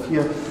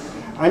 2004.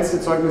 Eins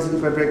der Zeugnisse, die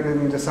bei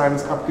Breaking the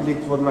Silence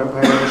abgelegt wurden, ein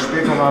paar Jahre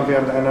später war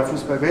während einer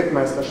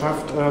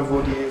Fußball-Weltmeisterschaft,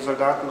 wo die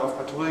Soldaten auf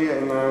Patrouille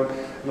in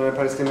einer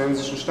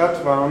palästinensischen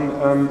Stadt waren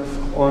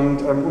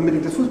und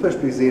unbedingt das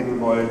Fußballspiel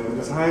sehen wollten.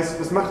 Das heißt,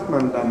 was macht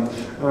man dann,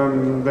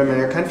 wenn man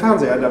ja keinen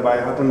Fernseher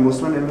dabei hat? Dann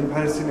muss man in ein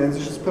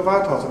palästinensisches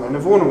Privathaus, in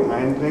eine Wohnung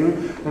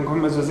eindringen. Dann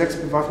kommen also 6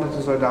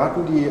 bewaffnete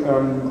Soldaten, die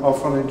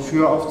aufhören, die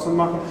Tür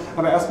aufzumachen.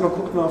 Aber erstmal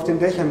guckt man auf den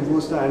Dächern, wo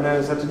ist da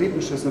eine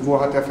Satellitenschüssel, wo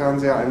hat der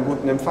Fernseher einen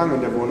guten Empfang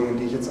in der Wohnung, in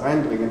die ich jetzt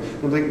eindringe.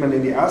 Dann dringt man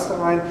in die erste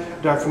rein,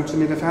 da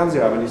funktioniert der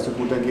Fernseher aber nicht so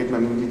gut, dann geht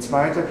man in die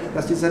zweite, da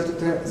ist die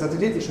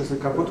Satellitenschüssel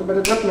kaputt und bei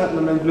der dritten hat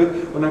man dann Glück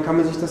und dann kann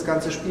man sich das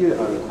ganze Spiel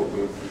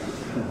angucken.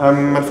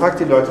 Man fragt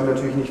die Leute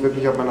natürlich nicht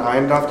wirklich, ob man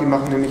rein darf, die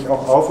machen nämlich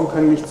auch auf und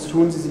können nichts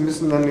tun, sie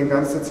müssen dann die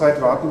ganze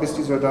Zeit warten, bis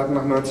die Soldaten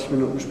nach 90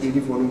 Minuten Spiel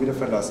die Wohnung wieder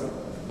verlassen.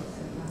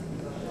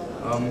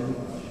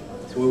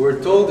 So we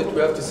were told that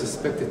we have to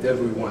suspect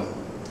everyone.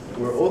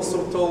 We were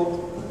also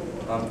told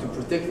to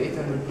protect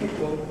 800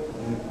 people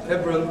in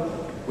Hebron,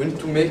 we need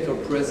to make our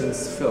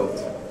presence felt.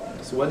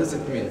 So what does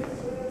it mean?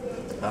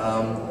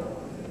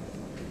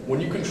 When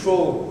you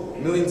control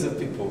millions of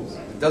people,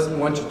 it doesn't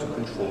want you to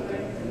control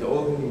them. And the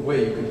only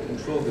way you can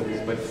control them is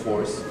by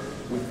force,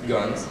 with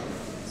guns.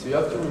 So you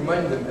have to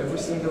remind them every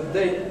single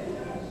day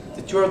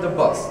that you are the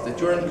boss, that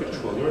you are in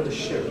control, you are the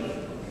sheriff.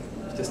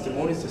 The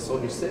testimonies the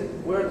soldiers say,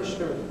 we are the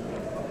sheriff.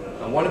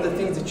 And one of the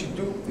things that you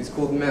do is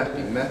called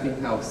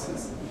mapping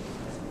houses.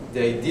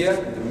 The idea,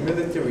 the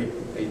military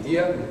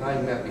idea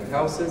behind mapping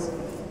houses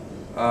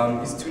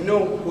is to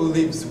know who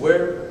lives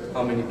where,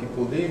 how many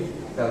people live,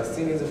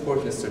 Palestinians of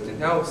course in a certain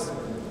house,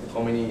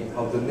 how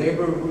the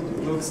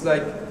neighborhood looks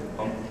like,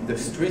 the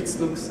streets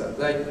looks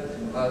like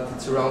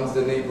that surrounds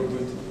the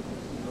neighborhood.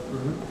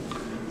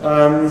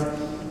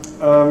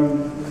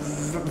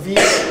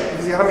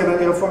 Sie haben ja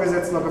dann Ihre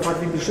Vorgesetzten noch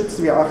gefragt, wie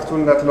beschützen wir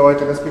 800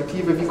 Leute,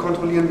 respektive wie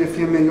kontrollieren wir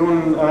 4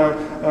 Millionen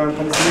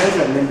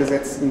Palästinenser in den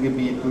besetzten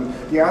Gebieten.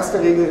 Die erste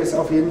Regel ist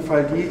auf jeden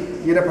Fall die,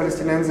 jeder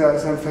Palästinenser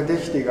ist ein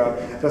Verdächtiger.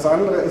 Das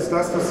andere ist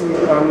das, dass sie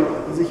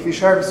sich wie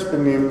Sheriffs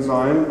benehmen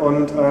sollen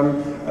und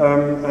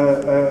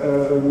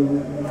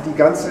die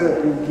ganze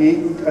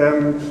Gegend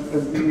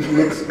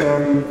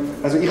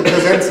also ihre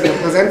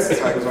Präsenz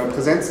zeigen sollen.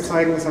 Präsenz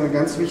zeigen ist ein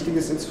ganz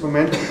wichtiges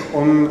Instrument,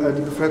 um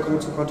die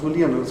Bevölkerung zu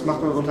kontrollieren. Und das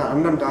macht man unter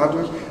anderem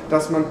dadurch,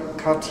 dass man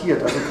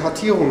kartiert, also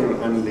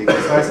Kartierungen anlegt.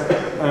 Das heißt,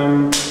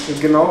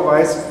 genau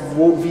weiß,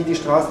 wie die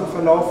Straßen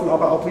verlaufen,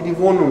 aber auch wie die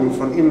Wohnungen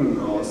von innen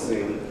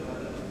aussehen.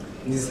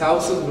 These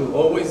houses will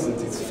always, and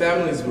these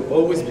families will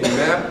always be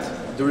mapped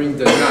during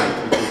the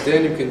night, because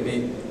then you can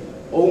be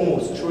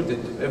almost sure that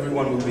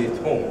everyone will be at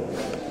home.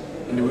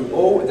 And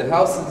the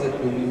houses that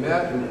will be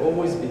mapped will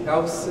always be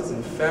houses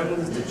and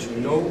families that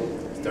you know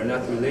that are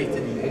not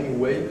related in any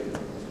way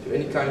to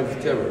any kind of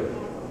terror.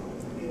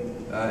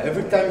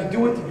 Every time you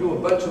do it, you do a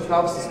bunch of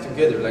houses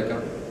together, like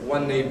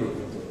one neighborhood.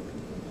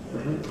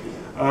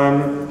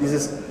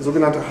 Dieses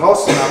sogenannte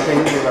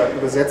House-Mapping oder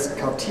übersetzt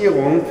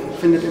Kartierung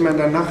findet immer in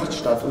der Nacht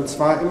statt. Und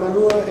zwar immer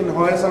nur in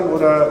Häusern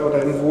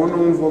oder in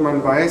Wohnungen, wo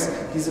man weiß,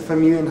 diese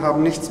Familien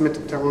haben nichts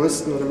mit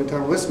Terroristen oder mit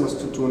Terrorismus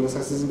zu tun. Das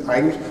heißt, sie sind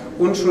eigentlich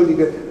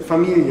unschuldige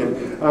Familien.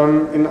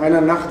 In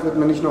einer Nacht wird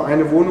man nicht nur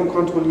eine Wohnung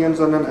kontrollieren,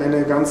 sondern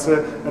eine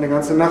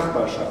ganze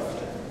Nachbarschaft.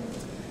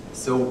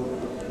 So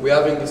we're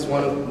having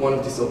one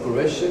of these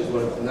operations,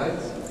 one of the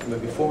nights.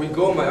 But before we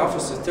go, my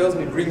officer tells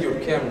me, bring your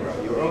camera,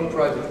 your own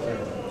private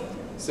camera.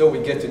 So we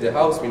get to the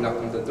house, we knock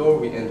on the door,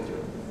 we enter.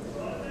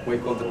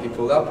 Wake all the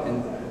people up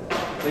and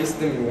place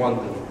them in one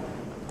room.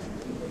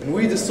 And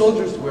we, the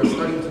soldiers, we're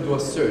starting to do a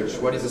search.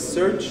 What is a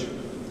search?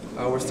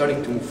 We're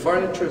starting to move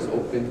furniture,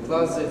 open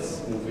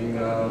closets, moving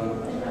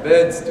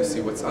beds to see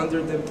what's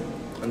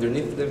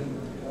underneath them.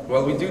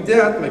 While we do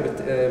that,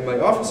 my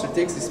officer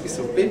takes this piece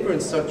of paper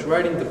and starts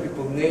writing the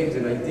people's names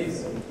and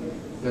IDs.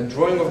 And a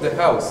drawing of the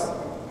house,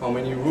 how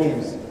many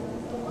rooms,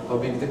 how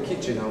big the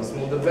kitchen, how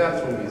small the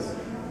bathroom is.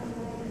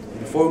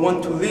 Before we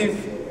want to leave,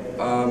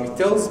 he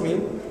tells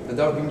me that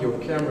I'll bring your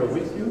camera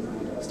with you,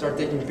 start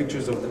taking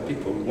pictures of the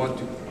people. We want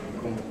to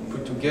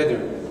put together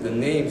the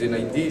names and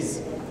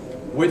IDs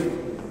with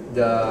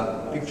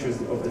the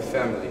pictures of the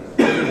family,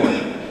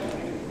 everyone.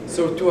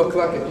 So 2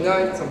 o'clock at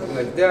night, something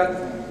like that,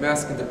 I'm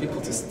asking the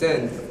people to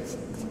stand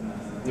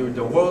near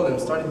the wall and I'm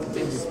starting to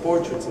take these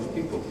portraits of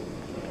people.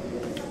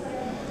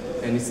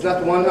 And it's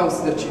not one house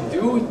that you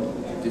do,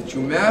 that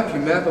you map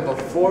about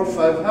 4 or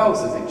 5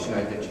 houses each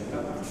night that you do.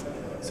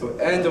 So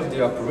end of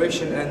the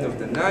operation, end of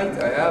the night,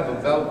 I have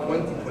about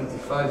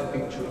 20-25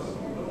 pictures.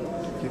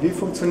 Wie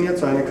funktioniert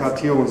so eine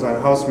Kartierung, so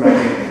ein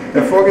House-Mapping?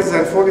 Sein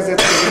Vorgesetzter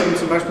wird ihm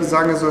zum Beispiel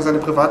sagen, er soll seine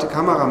private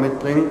Kamera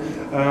mitbringen,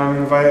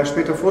 weil er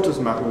später Fotos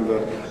machen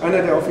wird.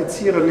 Einer der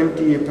Offiziere nimmt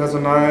die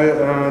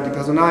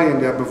Personalien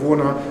der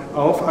Bewohner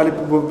auf. Alle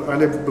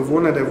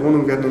Bewohner der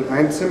Wohnung werden in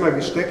ein Zimmer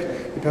gesteckt.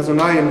 Die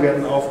Personalien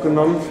werden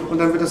aufgenommen und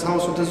dann wird das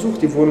Haus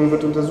untersucht, die Wohnung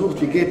wird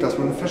untersucht. Wie geht das?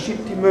 Man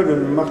verschiebt die Möbel,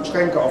 man macht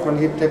Schränke auf, man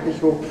hebt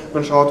Teppich hoch,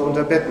 man schaut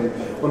unter Betten.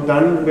 Und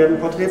dann werden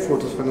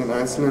Porträtfotos von den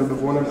einzelnen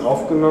Bewohnern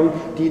aufgenommen,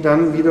 die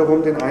dann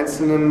wiederum den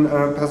einzelnen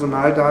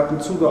Personaldaten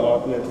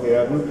zugeordnet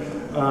werden.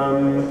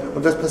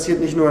 Und das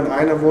passiert nicht nur in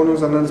einer Wohnung,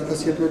 sondern es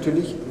passiert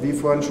natürlich, wie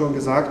vorhin schon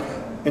gesagt,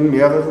 in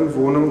mehreren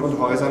Wohnungen und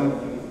Häusern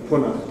pro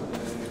Nacht.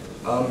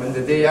 And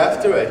the day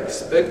after, I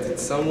expect that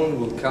someone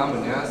will come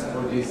and ask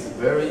for this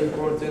very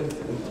important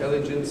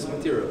intelligence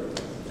material.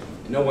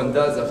 No one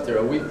does after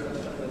a week.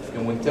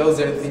 No one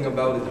tells anything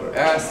about it or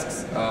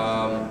asks.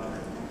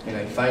 And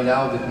I find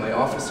out that my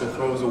officer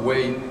throws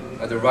away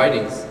the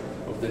writings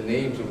of the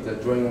names of the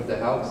drawing of the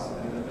house.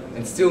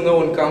 And still no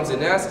one comes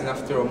and asks, and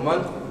after a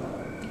month,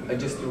 I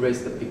just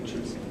erase the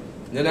pictures.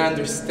 And then I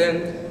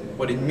understand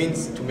what it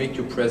means to make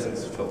your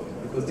presence felt.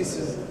 Because this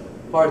is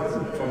part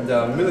from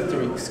the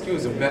military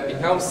excuse of mapping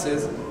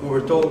houses. We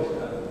were told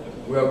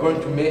we are going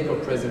to make our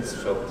presence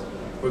felt.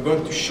 We're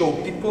going to show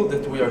people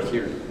that we are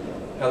here.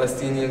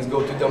 Palestinians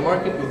go to the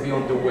market, we'll be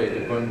on the way.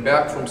 They're going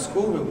back from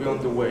school, we'll be on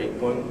the way.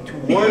 Going to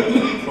work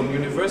from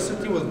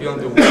university, we'll be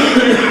on the way.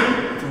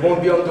 If we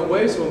won't be on the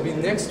way, so we'll be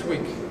next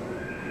week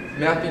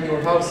mapping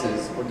your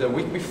houses. Or the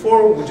week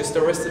before, we just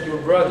arrested your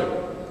brother.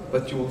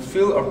 But you will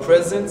feel our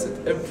presence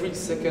at every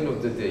second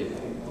of the day.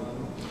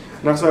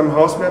 Nach so einem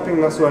Hausmapping,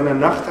 nach so einer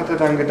Nacht hat er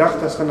dann gedacht,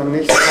 dass dann am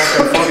nächsten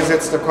Tag ein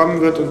Vorgesetzter kommen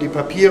wird und die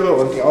Papiere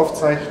und die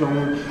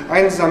Aufzeichnungen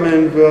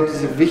einsammeln wird,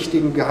 diese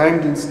wichtigen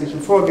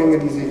geheimdienstlichen Vorgänge,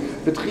 die sie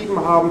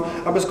betrieben haben.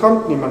 Aber es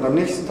kommt niemand, am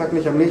nächsten Tag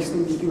nicht, am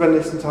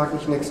übernächsten Tag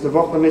nicht, nächste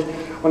Woche nicht.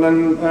 Und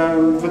dann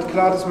wird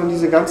klar, dass man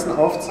diese ganzen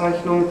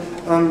Aufzeichnungen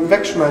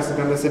wegschmeißen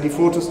kann, dass er die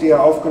Fotos, die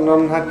er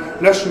aufgenommen hat,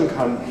 löschen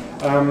kann.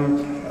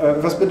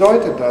 Was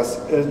bedeutet das?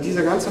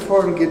 Dieser ganze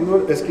Vorgang geht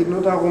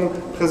nur darum,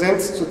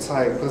 Präsenz zu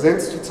zeigen,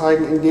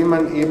 indem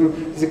man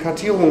eben diese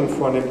Kartierungen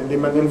vornimmt,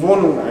 indem man in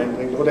Wohnungen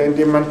eindringt oder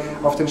indem man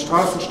auf den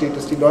Straßen steht,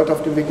 dass die Leute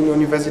auf dem Weg in die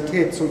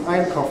Universität, zum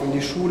Einkauf, in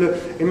die Schule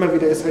immer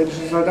wieder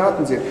israelische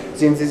Soldaten sehen.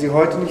 Sehen Sie sie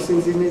heute nicht,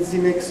 sehen Sie sie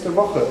nächste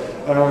Woche.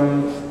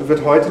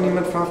 Wird heute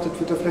niemand verhaftet,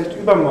 wird er vielleicht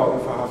übermorgen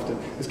verhaftet.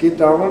 Es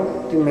geht darum,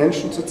 den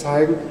Menschen zu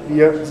zeigen,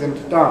 wir sind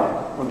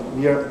da und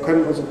wir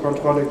können unsere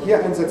Kontrolle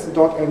hier einsetzen,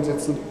 dort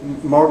einsetzen,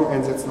 morgen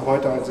einsetzen,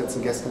 heute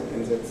einsetzen, gestern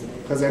einsetzen,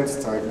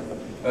 Präsenz zeigen.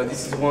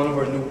 This is one of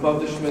our new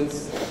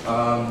publishments.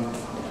 I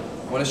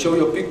want to show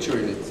you a picture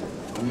in it.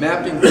 A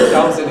mapping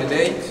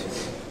 2008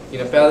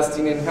 in a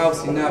Palestinian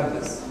house in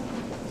Nablus.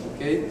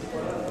 Okay?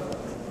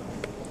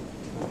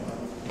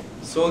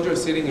 Soldier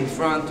sitting in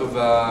front of,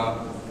 I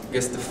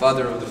guess, the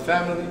father of the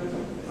family,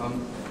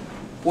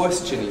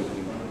 questioning him.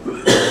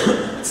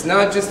 It's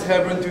not just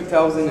Hebron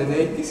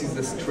 2008, this is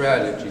the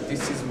strategy.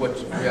 This is what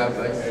we have.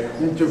 I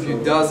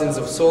interviewed dozens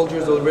of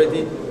soldiers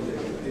already.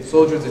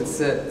 Soldiers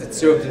that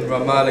served in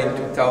Ramallah in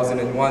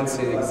 2001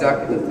 say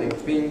exactly the same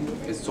thing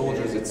as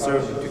soldiers that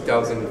served in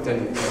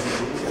 2010.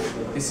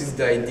 This is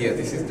the idea,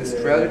 this is the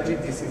strategy,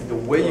 this is the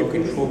way you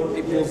control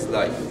people's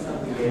life.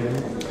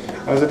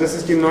 Also das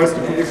ist die neueste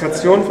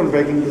Publikation von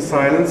Breaking the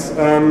Silence.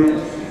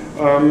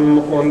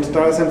 Und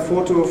da ist ein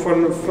Foto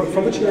von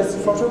welchem ist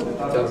das Foto?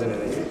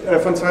 2008.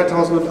 Von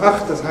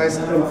 2008, das heißt,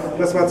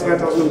 das war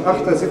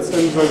 2008, da sitzt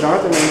ein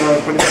Soldat in einer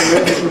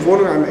palästinensischen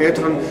Wohnung einem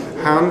älteren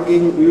Herrn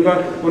gegenüber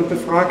und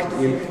befragt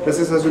ihn. Das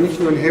ist also nicht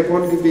nur in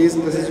Hebron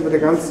gewesen, das ist über der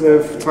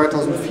ganze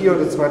 2004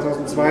 oder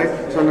 2002,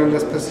 sondern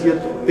das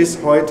passiert bis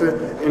heute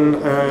in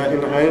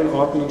allen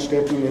Orten und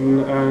Städten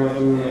in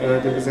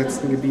den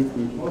besetzten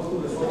Gebieten.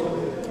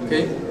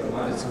 Okay,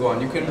 let's go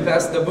on. You can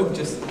pass the book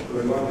just...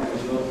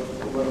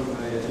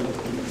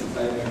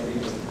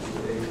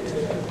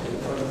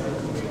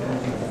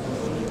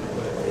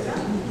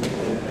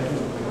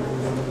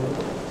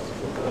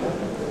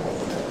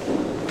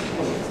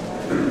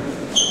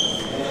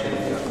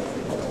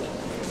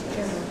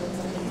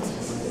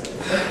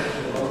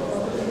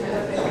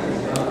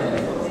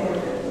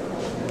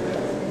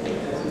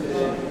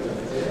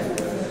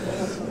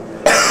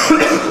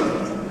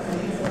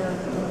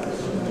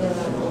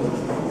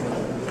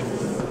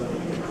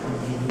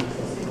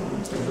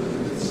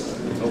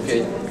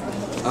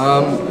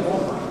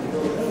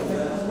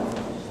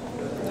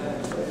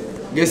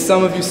 I guess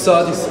some of you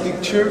saw this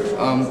picture.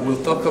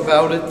 We'll talk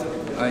about it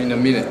in a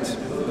minute.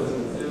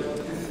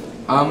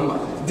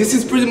 This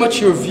is pretty much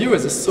your view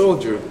as a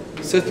soldier.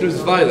 Settlers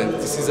violent.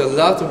 This is a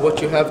lot of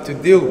what you have to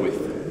deal with.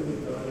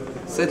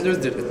 Settlers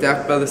that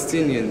attack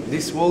Palestinians.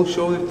 This wall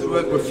showed it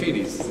through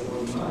graffitis.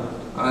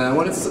 I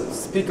want to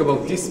speak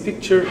about this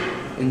picture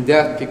and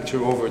that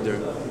picture over there.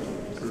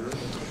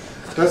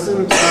 Das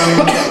sind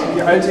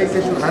die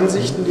alltäglichen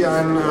Ansichten, die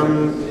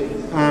ein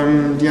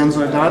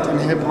Soldat in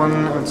Hebron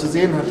zu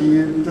sehen hat.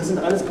 Das sind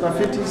alles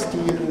Graffitis,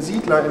 die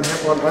Siedler in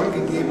Hebron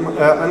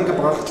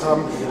angebracht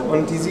haben.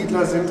 Und die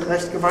Siedler sind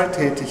recht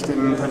gewalttätig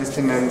den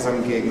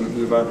Palästinensern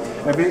gegenüber.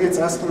 Er will jetzt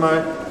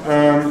erstmal,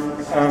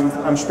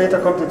 später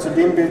kommt er zu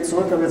dem Bild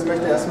zurück, aber jetzt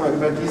möchte er erstmal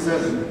über diese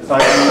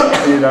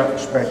beiden Bilder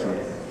sprechen.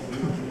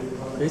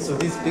 Okay, so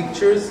these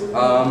pictures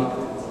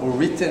were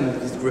written,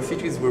 these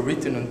graffitis were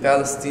written on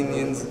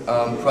Palestinians'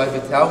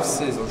 private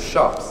houses or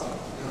shops.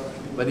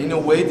 But in a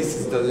way, this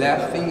is the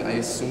last thing I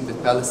assume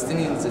that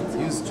Palestinians that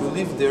used to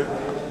live there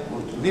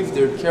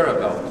care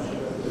about,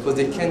 because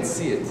they can't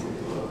see it.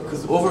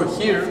 Because over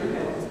here,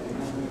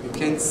 you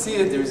can't see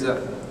it, there's a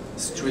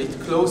street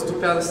close to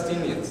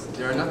Palestinians.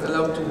 They are not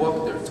allowed to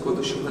walk there. It's called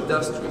the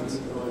Shuhada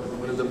Street,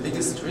 one of the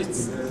biggest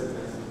streets,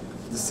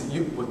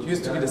 what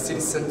used to be the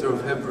city center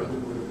of Hebron.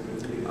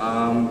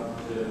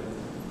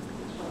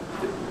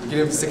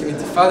 Beginning of the Second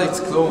Intifada, it's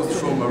closed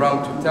from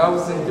around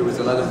 2000. There was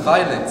a lot of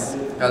violence.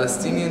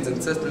 Palestinians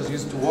and settlers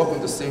used to walk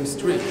on the same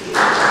street.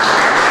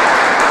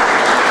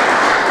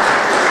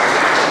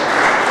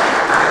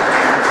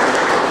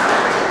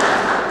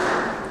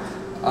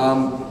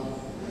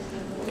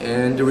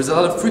 And there was a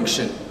lot of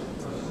friction.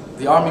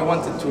 The army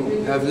wanted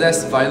to have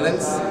less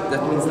violence.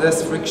 That means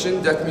less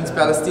friction. That means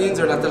Palestinians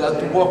are not allowed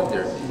to walk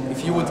there.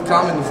 If you would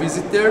come and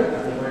visit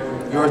there,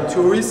 you're a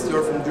tourist,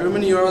 you're from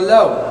Germany, you're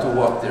allowed to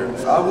walk there.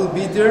 If I will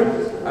be there,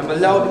 I'm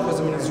allowed because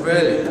I'm an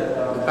Israeli.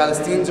 The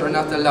Palestinians are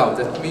not allowed.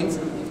 That means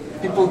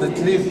people that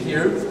live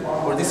here,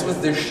 or this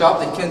was their shop,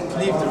 they can't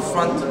leave their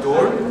front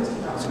door,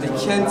 so they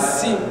can't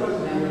see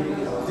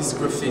this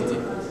graffiti.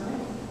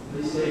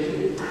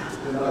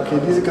 Okay,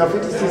 diese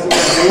Graffitis, die Sie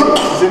sehen,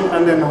 sind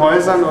an den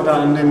Häusern oder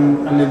an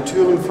den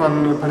Türen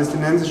von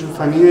palästinensischen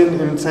Familien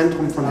im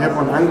Zentrum von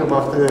Hebron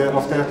angebracht,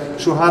 auf der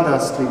Shuhada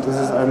Street.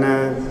 Das ist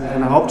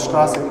eine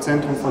Hauptstraße im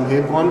Zentrum von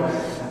Hebron.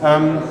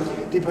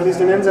 Die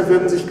Palästinenser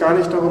würden sich gar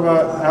nicht darüber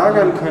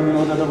ärgern können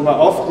oder darüber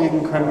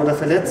aufregen können oder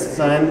verletzt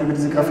sein über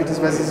diese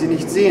Graffitis, weil sie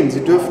nicht sehen. Sie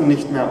dürfen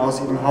nicht mehr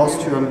aus ihren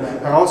Haustüren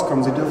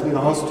herauskommen. Sie dürfen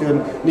ihre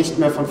Haustüren nicht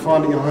mehr von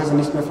vorne, ihre Häuser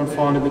nicht mehr von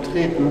vorne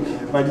betreten,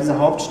 weil diese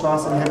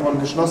Hauptstraße in Hebron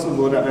geschlossen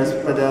wurde, als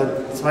bei der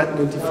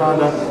zweiten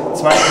Intifada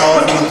 2000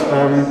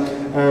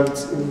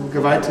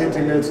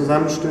 gewalttätige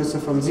Zusammenstöße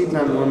von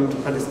Siedlern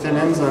und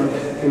Palästinensern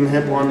in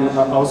Hebron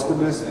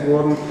ausgelöst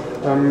wurden,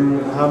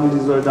 haben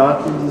die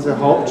Soldaten diese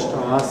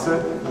Hauptstraße,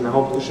 eine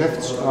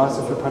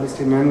Hauptgeschäftsstraße für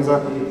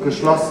Palästinenser,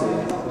 geschlossen,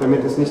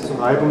 damit es nicht zu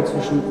Reibung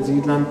zwischen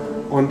Siedlern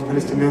und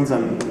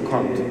Palästinensern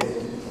kommt.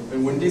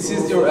 And when this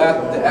is the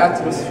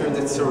atmosphere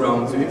that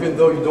surrounds you, even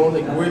though you don't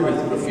agree with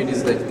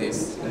graffitis like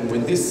this, and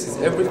when this is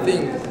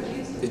everything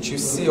that you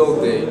see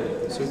all day,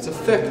 so it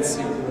affects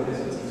you.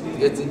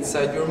 Get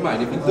inside your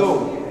mind, even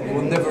though you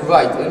will never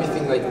write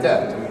anything like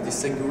that, or you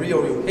disagree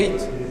or you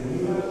hate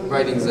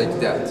writings like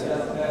that.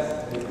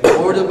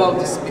 What about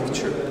this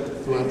picture?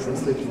 Do you want to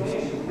translate this?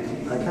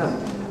 I can.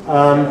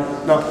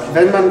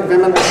 Wenn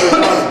man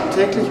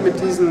täglich mit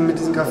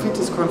diesen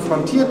Graffitis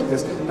konfrontiert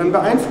ist, dann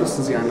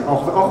beeinflussen sie einen,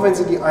 auch wenn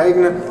sie die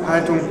eigene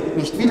Haltung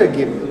nicht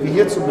wiedergeben. Wie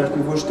hier zum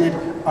Beispiel, wo steht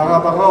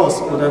Araber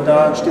raus oder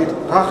da steht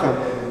Rache.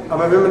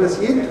 Aber wenn man das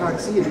jeden Tag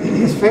sieht,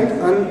 es fängt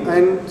an,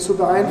 einen zu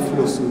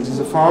beeinflussen,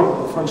 diese Form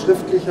von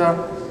schriftlicher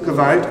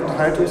Gewalt und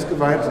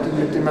Haltungsgewalt,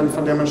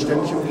 von der man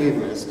ständig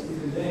umgeben ist.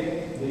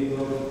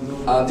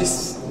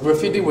 This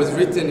graffiti was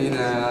written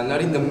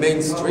not in the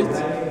main street,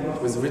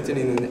 it was written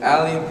in an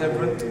alley in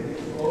Hebron.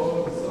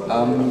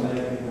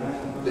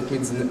 That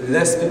means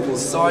less people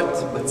saw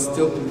it, but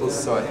still people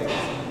saw it.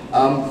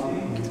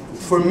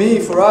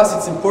 For us,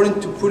 it's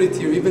important to put it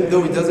here, even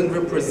though it doesn't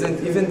represent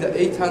even the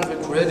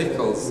 800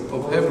 radicals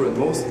of Hebron.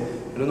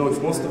 I don't know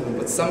if most of them,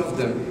 but some of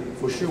them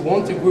for sure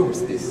won't agree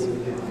with this.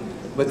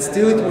 But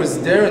still it was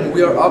there, and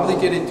we are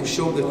obligated to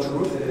show the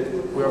truth.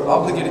 We are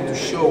obligated to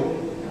show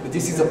that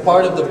this is a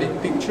part of the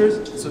big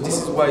picture, so this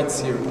is why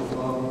it's here.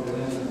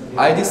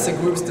 I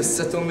disagree with the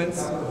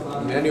settlements,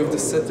 many of the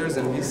settlers,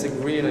 and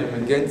disagree, and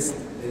I'm against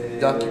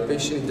the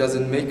occupation. It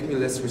doesn't make me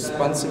less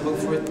responsible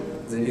for it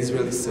as an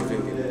Israeli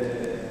civilian.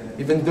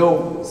 Even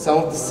though some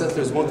of the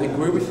settlers won't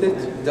agree with it,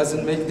 it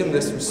doesn't make them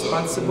less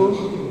responsible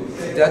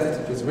that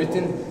it was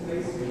written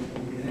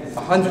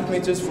 100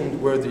 meters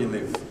from where they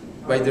live,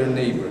 by their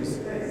neighbors.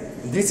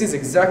 And this is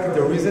exactly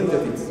the reason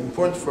that it's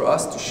important for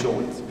us to show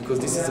it, because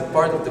this is a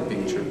part of the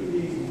picture.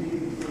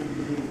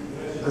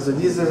 Also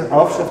diese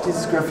Aufschrift,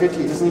 dieses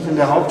Graffiti ist nicht in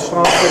der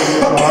Hauptstraße, in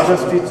der Shuhada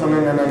Street,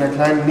 sondern in einer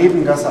kleinen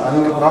Nebengasse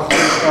angebracht.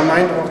 Und er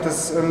meint auch,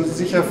 dass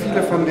sicher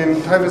viele von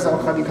den teilweise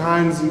auch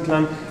radikalen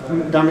Siedlern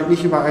damit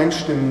nicht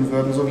übereinstimmen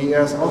würden, so wie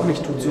er es auch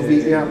nicht tut, so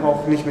wie er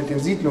auch nicht mit den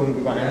Siedlungen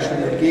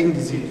übereinstimmt und gegen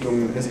die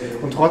Siedlungen ist.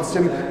 Und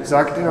trotzdem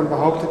sagt er und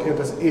behauptet er,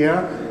 dass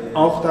er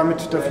auch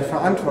damit dafür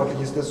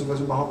verantwortlich ist, dass sowas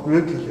überhaupt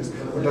möglich ist.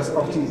 Und dass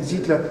auch die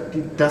Siedler,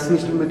 die das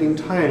nicht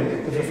unbedingt teilen,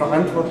 dafür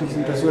verantwortlich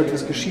sind, dass so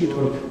etwas geschieht.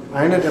 Und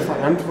eine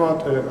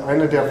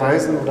der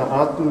Weisen oder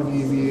Arten,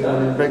 wie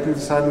Breaking the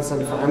Silence dann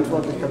die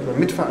Verantwortlichkeit oder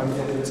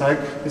Mitverantwortung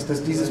zeigt, ist,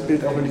 dass dieses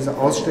Bild auch in dieser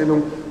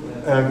Ausstellung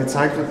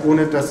gezeigt wird,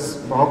 ohne dass es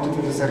behauptet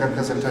wird, es sei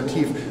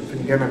repräsentativ für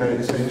die generelle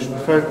israelische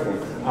Bevölkerung.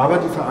 Aber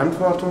die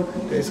Verantwortung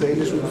der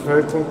israelischen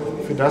Bevölkerung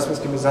für das,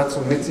 was die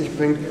Besatzung mit sich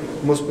bringt,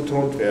 muss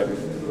betont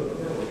werden.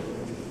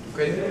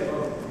 Okay,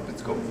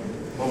 let's go.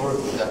 Over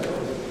that.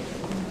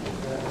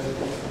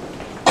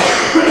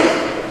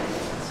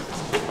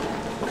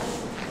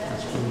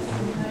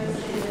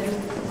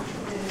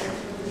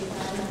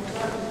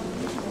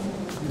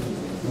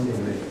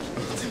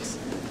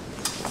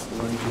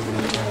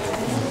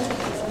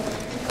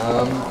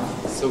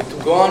 So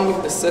to go on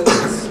with the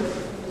settlers,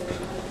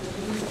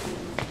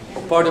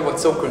 part of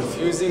what's so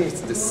confusing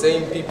is the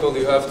same people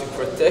you have to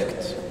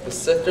protect, the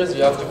settlers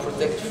you have to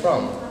protect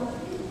from.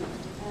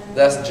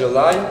 Last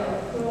July,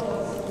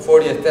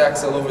 40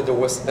 attacks all over the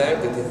West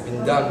Bank that had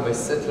been done by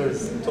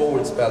settlers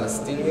towards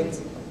Palestinians.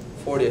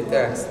 40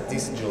 attacks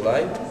this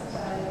July.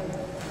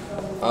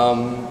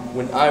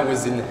 When I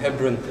was in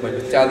Hebron, my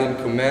battalion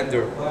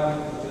commander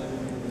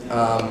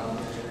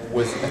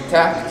was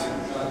attacked,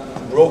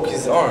 broke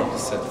his arm, the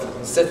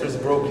settlers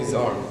broke his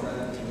arm.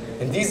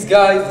 And these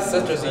guys, the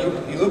settlers,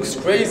 he looks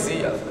crazy,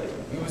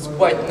 he was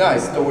quite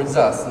nice towards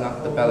us,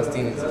 not the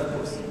Palestinians, of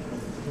course.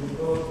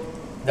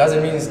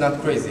 Doesn't mean he's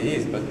not crazy, he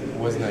is, but it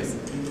was nice.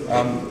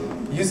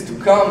 He used to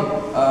come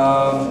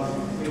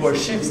to our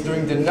ships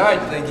during the night,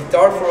 play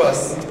guitar for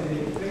us,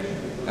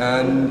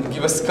 and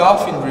give us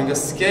coffee and bring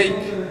us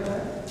cake.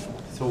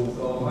 So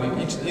it would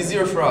be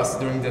easier for us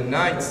during the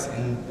nights,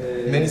 and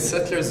many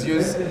settlers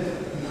used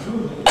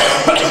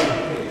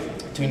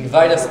to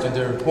invite us to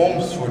their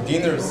homes for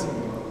dinners.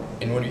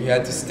 And when we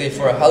had to stay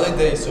for a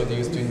holiday, so they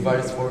used to invite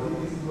us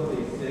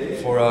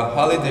for a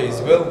holiday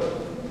as well.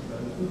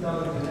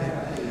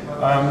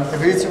 Er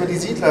will jetzt über die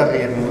Siedler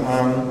reden.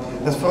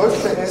 Das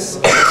Verrückte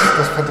ist,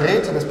 das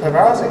Verdrehte, das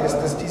Perverse ist,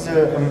 dass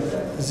diese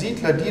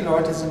Siedler die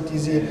Leute sind, die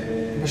sie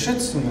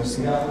beschützen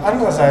müssen.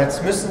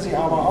 Andererseits müssen sie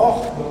aber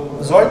auch,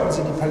 sollten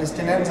sie die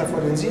Palästinenser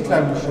vor den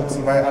Siedlern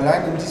beschützen, weil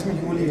allein in diesem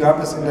Juli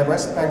gab es in der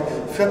Westbank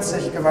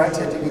 40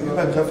 gewalttätige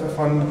Übergriffe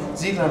von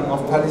Siedlern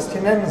auf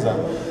Palästinenser.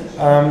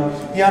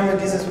 Hier haben wir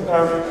dieses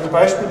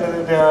Beispiel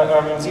der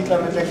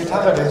Siedler mit der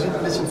Gitarre. Der sieht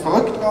ein bisschen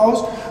verrückt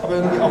aus, aber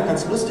irgendwie auch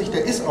ganz lustig.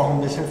 Der ist auch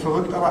ein bisschen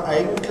verrückt, aber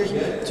eigentlich,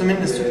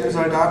 zumindest zu den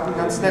Soldaten,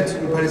 ganz nett, zu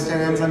den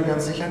Palästinensern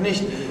ganz sicher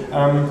nicht.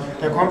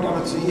 Der kommt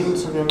aber zu ihnen,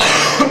 zu den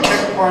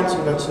Checkpoints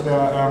oder zu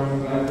der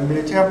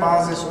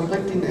Militärbasis und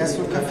bringt ihnen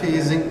Essen und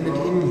Kaffee, singt mit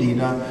ihnen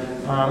Lieder.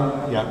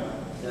 Ja.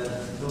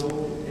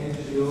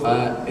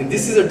 And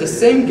these are the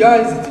same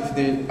guys that if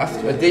they,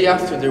 after, a day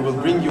after they will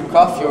bring you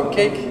coffee or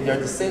cake, they are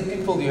the same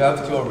people you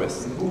have to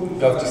arrest, you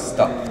have to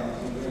stop.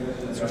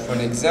 So for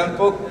an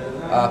example,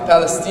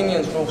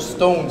 Palestinians throw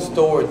stones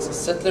towards a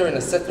settler and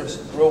a settler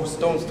throws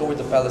stones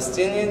towards the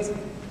Palestinians.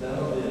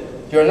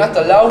 You are not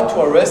allowed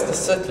to arrest the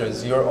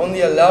settlers, you are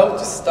only allowed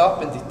to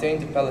stop and detain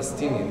the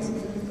Palestinians.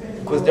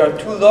 Because there are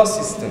two law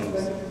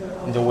systems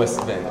in the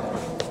West Bank.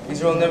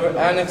 Israel never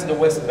annexed the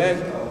West Bank.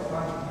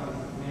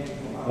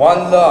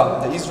 One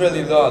law, the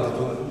Israeli law,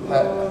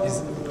 that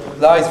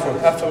applies for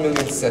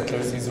 500,000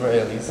 settlers,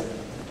 Israelis,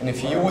 and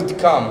if you would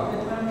come,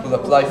 it will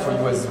apply for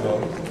you as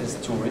well, as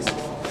tourists.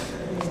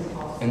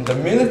 And the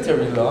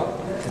military law,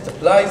 that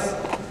applies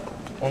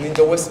only in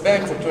the West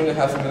Bank for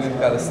 2.5 million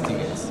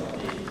Palestinians.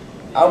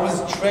 I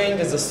was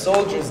trained as a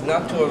soldier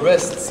not to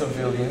arrest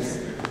civilians.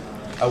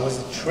 I was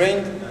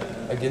trained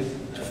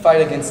to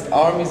fight against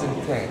armies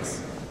and tanks.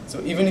 So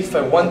even if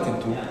I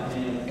wanted to,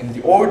 and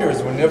the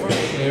orders were never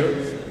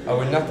clear, I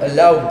was not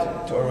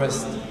allowed to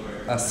arrest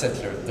a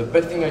settler. The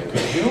best thing I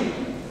could do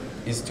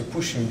is to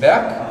push him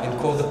back and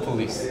call the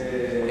police.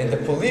 And the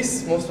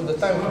police, most of the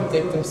time, it would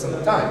take them some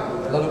time,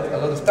 a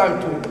lot of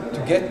time to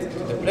get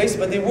to the place,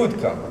 but they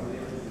would come.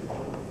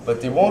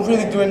 But they won't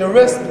really do an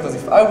arrest, because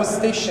if I was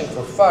stationed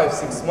for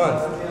 5-6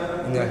 months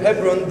in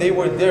Hebron, they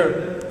were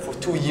there for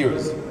 2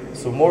 years.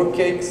 So more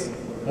cakes,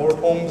 more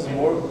homes,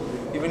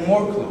 even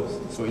more clothes.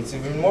 So it's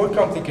even more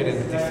complicated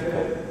and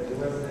difficult.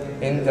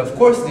 And of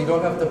course, they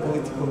don't have the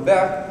political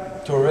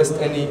back to arrest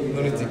any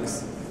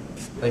lunatics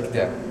like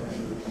that.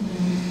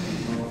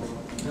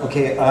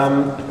 Okay,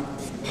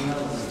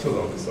 Too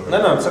long, sorry.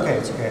 no, it's okay,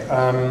 it's okay.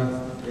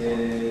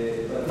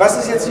 Was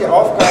ist jetzt die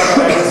Aufgabe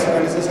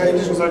eines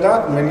israelischen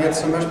Soldaten, wenn jetzt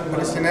zum Beispiel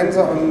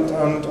Palästinenser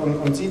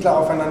und Siedler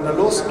aufeinander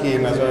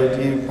losgehen? Also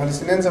die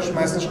Palästinenser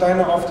schmeißen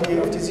Steine auf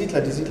die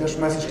Siedler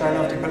schmeißen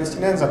Steine auf die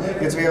Palästinenser.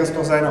 Jetzt wäre es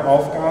doch seine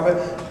Aufgabe,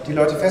 die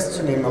Leute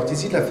festzunehmen, auch die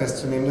Siedler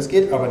festzunehmen. Das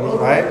geht aber nicht,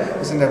 weil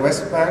es in der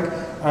Westbank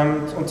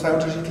zwei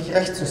unterschiedliche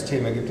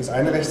Rechtssysteme gibt. Das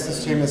eine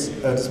Rechtssystem ist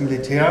das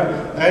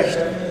Militärrecht.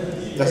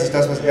 Das ist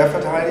das, was er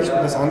verteidigt,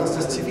 und das andere ist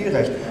das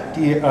Zivilrecht.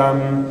 Die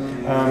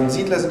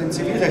Siedler sind dem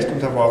Zivilrecht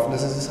unterworfen,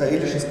 das ist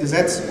israelisches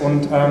Gesetz,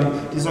 und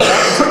die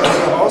Soldaten sind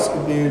dafür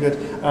ausgebildet,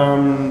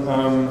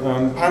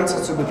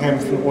 Panzer zu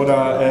bekämpfen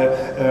oder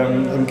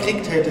im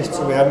Krieg tätig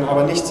zu werden,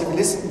 aber nicht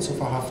Zivilisten zu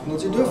verhaften, und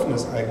sie dürfen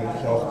es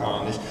eigentlich auch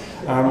gar nicht.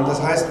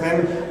 Das heißt,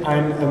 wenn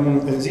ein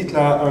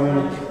Siedler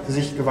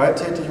sich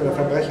gewalttätig oder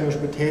verbrecherisch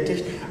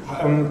betätigt,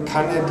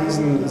 kann er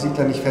diesen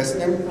Siedler nicht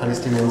festnehmen,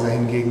 Palästinenser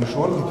hingegen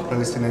schon, die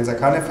Palästinenser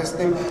kann er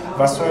festnehmen.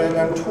 Was soll er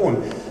dann tun?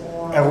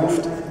 Er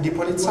ruft die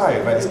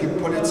Polizei, weil es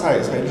gibt Polizei,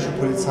 israelische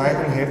Polizei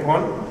in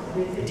Hebron,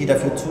 die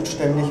dafür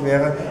zuständig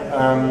wäre,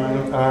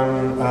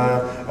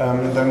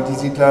 dann die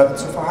Siedler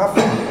zu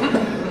verhaften.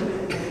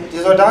 Die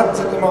Soldaten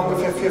sind immer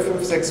ungefähr 4,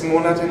 5, 6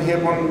 Monate in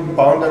Hebron,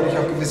 bauen dadurch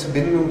auch gewisse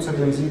Bindungen zu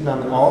den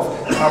Siedlern auf,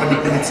 aber die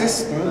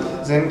Polizisten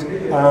sind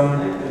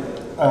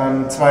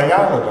 2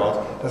 Jahre dort.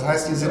 Das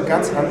heißt, die sind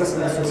ganz anders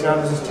in das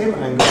soziale System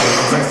eingebunden.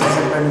 Das heißt, die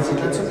sind bei den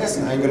Siedlern zum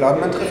Essen eingeladen,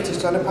 man trifft sich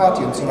zu einer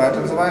Party und so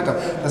weiter und so weiter.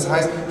 Das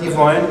heißt, die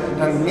wollen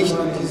dann nicht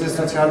in dieses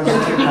soziale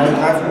System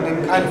eingreifen und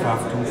nehmen keine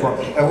Verhaftung vor.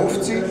 Er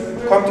ruft sie,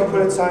 kommt die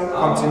Polizei,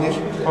 kommt sie nicht,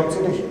 kommt sie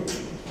nicht.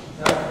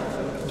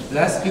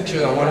 Last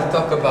picture I want to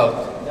talk about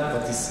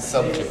this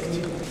subject.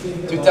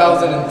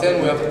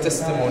 2010 we have a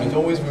testimony. It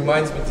always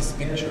reminds me of this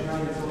picture.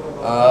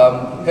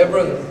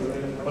 Hebron,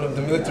 one of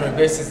the military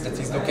bases that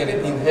is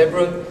located in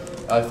Hebron.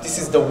 If this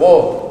is the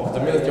wall of the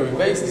military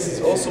base, this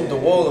is also the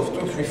wall of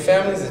 2-3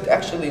 families that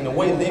actually in a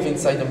way live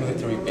inside the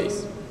military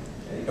base.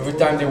 Every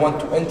time they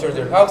want to enter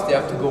their house, they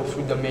have to go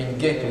through the main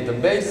gate of the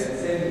base,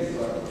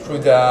 through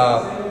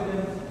the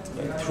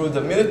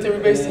military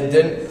base, and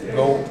then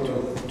go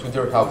to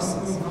their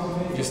houses.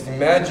 Just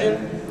imagine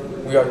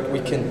we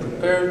can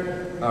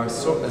prepare our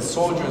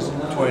soldiers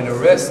to an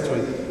arrest, to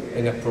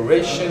an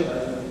operation.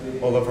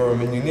 All of our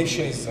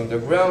ammunition is on the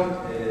ground,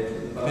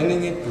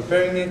 cleaning it,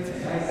 preparing it,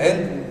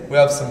 and we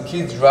have some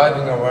kids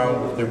driving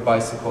around with their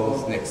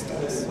bicycles next to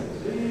us.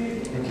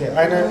 Okay,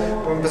 eine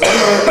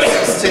besondere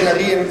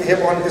Szenerie in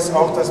Hebron ist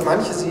auch, dass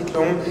manche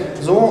Siedlungen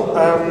so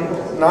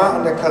nah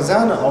an der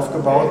Kaserne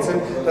aufgebaut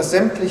sind, dass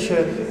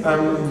sämtliche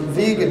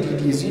Wege, die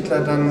die Siedler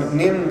dann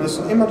nehmen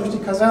müssen, immer durch die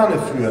Kaserne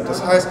führt.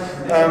 Das heißt,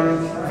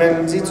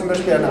 wenn sie zum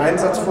Beispiel einen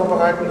Einsatz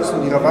vorbereiten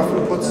müssen, ihre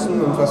Waffen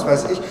putzen und was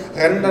weiß ich,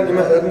 rennen dann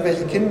immer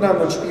irgendwelche Kinder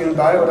und spielen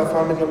Ball oder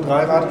fahren mit ihrem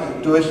Dreirad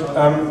durch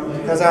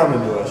die Kaserne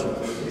durch.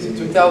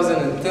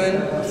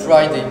 2010,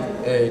 Friday,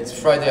 it's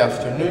Friday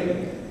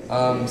afternoon.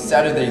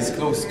 Saturday is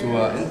close to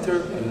enter. I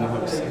don't know how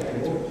to say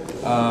enter.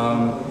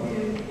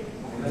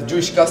 The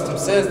Jewish custom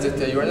says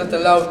that you are not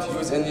allowed to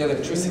use any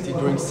electricity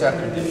during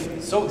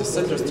Saturday. So the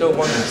settlers tell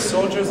one of the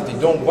soldiers they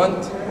don't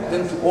want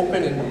them to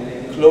open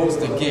and close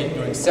the gate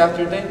during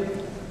Saturday.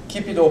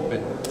 Keep it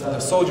open. The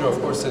soldier,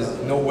 of course, says,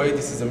 no way,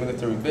 this is a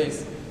military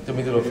base. In the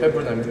middle of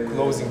Hebron, I'm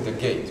closing the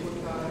gate.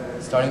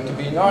 Starting to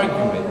be an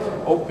argument.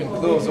 Open,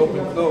 close,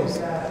 open, close.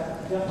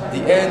 At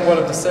the end, one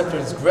of the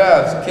settlers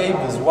grabs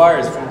cables,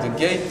 wires from the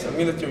gate, a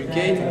military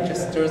gate, and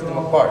just tears them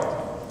apart.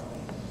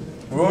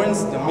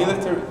 Ruins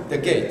the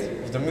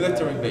gate of the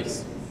military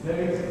base.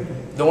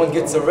 No one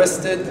gets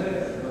arrested,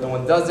 no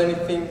one does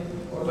anything.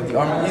 What the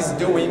army is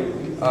doing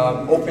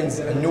opens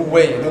a new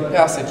way, a new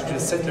passage to the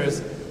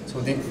settlers, so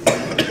they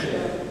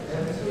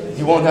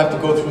won't have to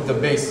go through the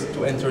base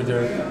to enter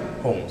their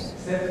homes.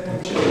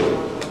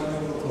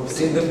 We've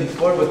seen them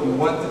before, but we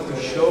wanted to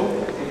show,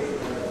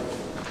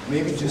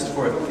 maybe just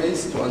for a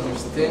taste, to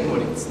understand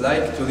what it's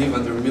like to live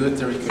under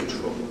military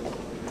control.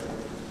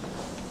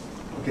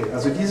 Okay,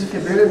 also diese 4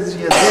 Bilder, die Sie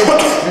hier sehen,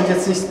 sind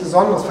jetzt nichts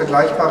Besonderes.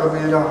 Vergleichbare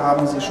Bilder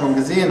haben Sie schon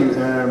gesehen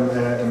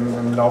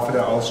im Laufe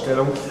der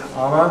Ausstellung,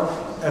 aber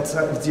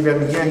sie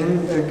werden hier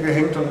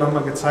hingehängt und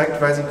nochmal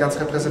gezeigt, weil sie ganz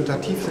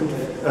repräsentativ sind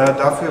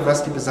dafür,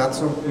 was die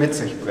Besatzung mit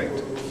sich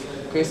bringt.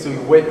 Okay, so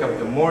you wake up in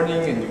the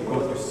morning and you go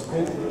to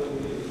school.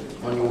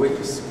 On your way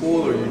to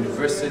school or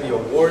university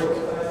or work,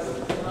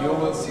 you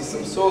will see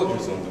some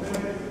soldiers on the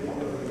way.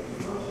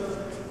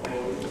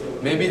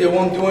 Maybe they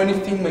won't do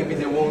anything, maybe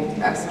they won't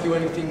ask you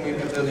anything,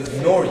 maybe they'll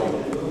ignore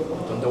you.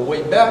 But on the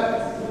way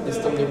back, this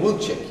time they will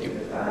check you.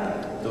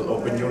 They'll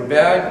open your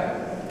bag,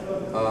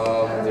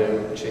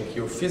 they'll check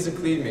you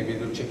physically, maybe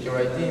they'll check your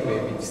ID,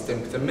 maybe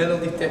stamp the metal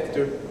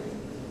detector.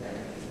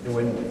 And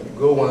when you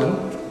go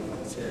on,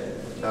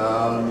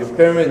 your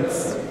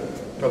parents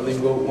probably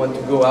want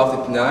to go out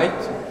at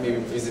night, maybe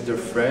visit their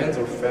friends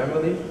or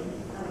family.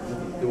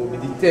 They will be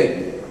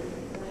detained.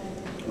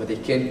 But they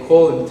can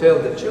call and tell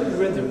the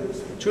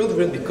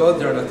children because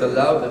they are not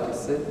allowed, like I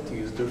said, to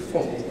use their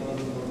phones. It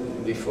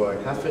could be for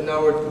half an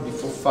hour, it could be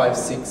for 5,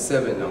 6,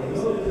 7 hours.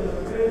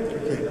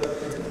 Okay.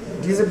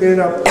 Diese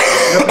Bilder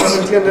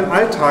repräsentieren den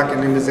Alltag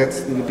in den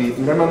besetzten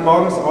Gebieten. Wenn man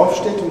morgens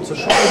aufsteht und zur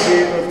Schule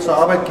geht, zur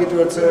Arbeit geht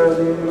oder zur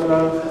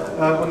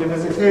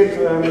Universität,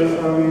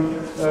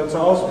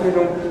 zur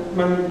Ausbildung,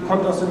 man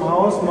kommt aus dem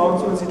Haus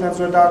morgens und sieht einen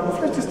Soldaten.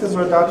 Vielleicht ist der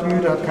Soldat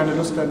müde, hat keine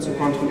Lust mehr zu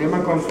kontrollieren,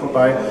 man kommt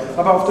vorbei.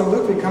 Aber auf dem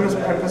Rückweg kann es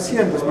einem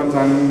passieren, dass man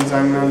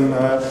seinen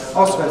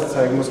Ausweis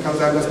zeigen muss. Kann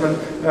sein, dass man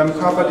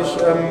körperlich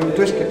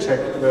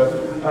durchgecheckt wird.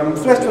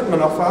 Vielleicht wird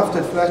man auch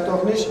verhaftet, vielleicht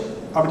auch nicht.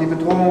 Aber die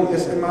Bedrohung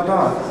ist immer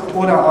da.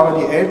 Oder aber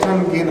die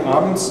Eltern gehen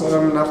abends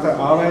nach der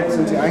Arbeit,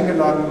 sind sie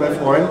eingeladen bei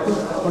Freunden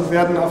und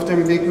werden auf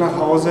dem Weg nach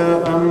Hause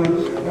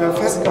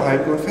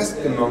festgehalten und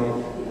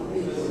festgenommen.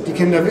 Die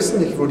Kinder wissen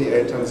nicht, wo die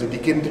Eltern sind.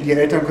 Die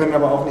Eltern können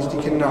aber auch nicht die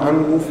Kinder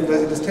anrufen, weil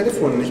sie das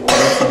Telefon nicht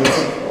benutzen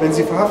dürfen, wenn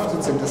sie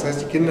verhaftet sind. Das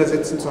heißt, die Kinder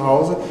sitzen zu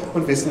Hause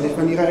und wissen nicht,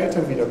 wann ihre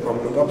Eltern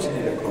wiederkommen und ob sie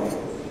wiederkommen.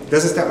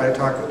 Das ist der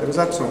Alltag der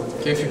Besatzung.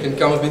 Okay, if you can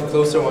come a bit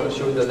closer, I want to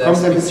show you the last Kommen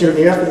Sie ein bisschen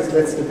näher für das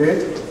letzte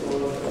Bild.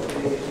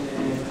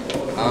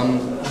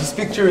 This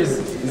picture is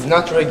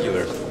not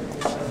regular.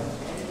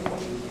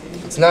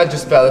 It's not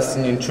just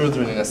Palestinian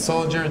children and a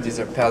soldier. These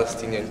are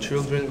Palestinian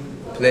children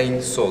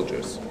playing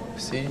soldiers.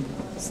 See?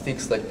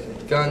 Sticks like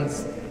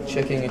guns,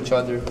 checking each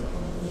other.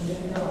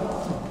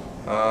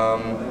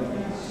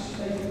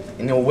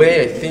 In a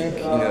way, I think,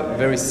 in a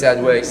very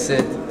sad way, I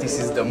said this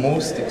is the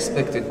most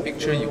expected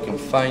picture you can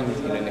find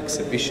in an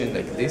exhibition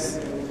like this.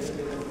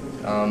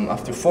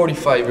 After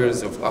 45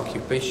 years of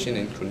occupation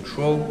and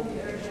control,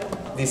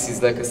 this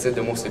is, like I said,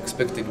 the most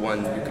expected one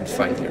you can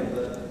find here.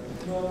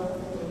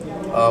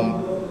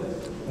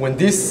 When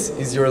this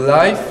is your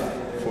life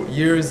for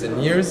years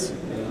and years,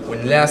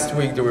 when last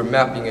week they were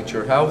mapping at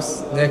your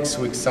house, next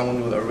week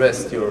someone will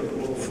arrest your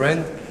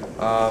friend,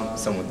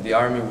 the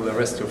army will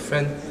arrest your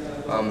friend.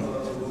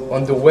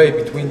 On the way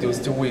between those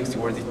 2 weeks you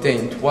were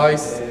detained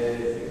twice,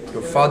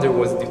 your father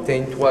was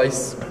detained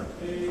twice.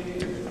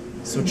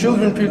 So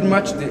children pretty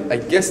much, I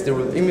guess they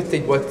will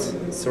imitate what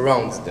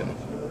surrounds them.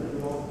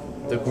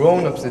 The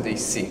grown-ups that they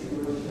see,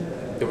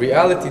 the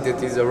reality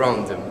that is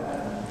around them.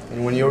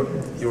 And when your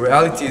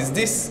reality is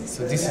this,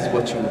 so this is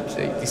what you would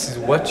play, this is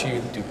what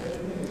you do.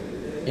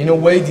 In a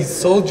way,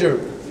 this soldier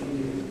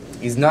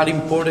is not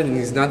important and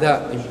is not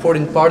an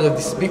important part of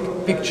this big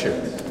picture.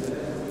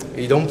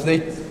 You don't play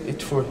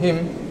it for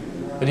him,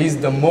 but he's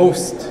the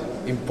most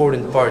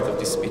important part of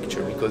this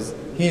picture because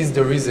he is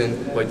the reason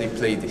why they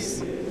play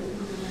this.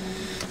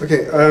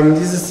 Okay,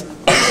 dieses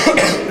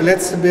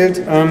letzte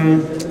Bild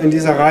in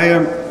dieser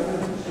Reihe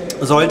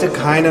sollte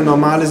keine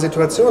normale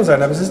Situation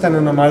sein, aber es ist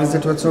eine normale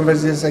Situation, weil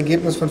sie das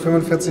Ergebnis von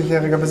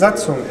 45-jähriger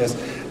Besatzung ist.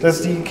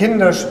 Dass die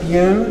Kinder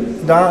spielen,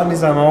 da an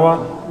dieser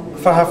Mauer,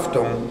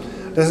 Verhaftung.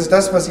 Das ist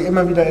das, was sie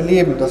immer wieder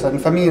erleben, dass ein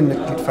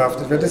Familienmitglied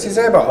verhaftet wird, dass sie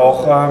selber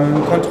auch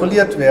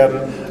kontrolliert werden.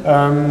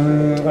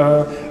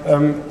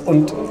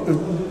 Und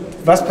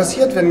was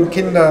passiert, wenn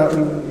Kinder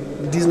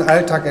diesen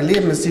Alltag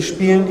erleben, ist, sie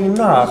spielen ihm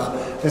nach.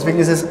 Deswegen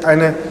ist es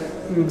eine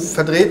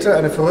verdrehte,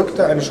 eine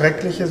verrückte, eine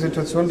schreckliche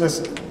Situation,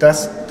 dass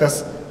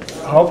das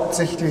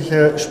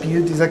hauptsächliche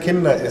Spiel dieser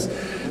Kinder ist.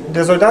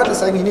 Der Soldat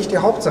ist eigentlich nicht die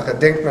Hauptsache,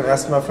 denkt man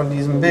erstmal von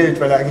diesem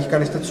Bild, weil er eigentlich gar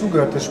nicht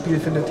dazugehört. Das Spiel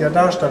findet ja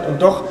da statt.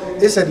 Und doch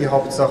ist er die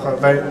Hauptsache,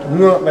 weil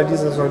nur weil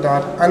dieser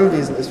Soldat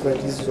anwesend ist, weil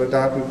diese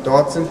Soldaten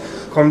dort sind,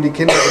 kommen die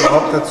Kinder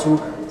überhaupt dazu,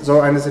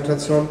 so eine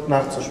Situation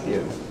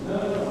nachzuspielen.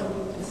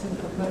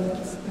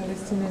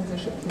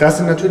 Das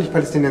sind natürlich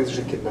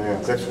palästinensische Kinder,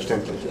 ja,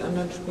 selbstverständlich. Die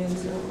anderen spielen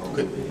sie auch.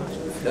 Okay.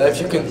 If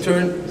you can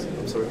turn,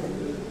 I'm sorry,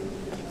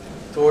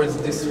 towards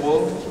this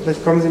wall.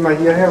 Vielleicht kommen Sie mal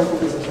hierher und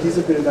gucken sich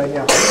diese Bilder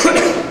hier an.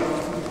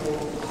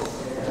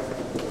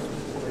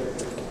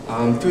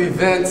 Two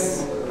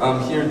events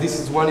here. This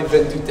is one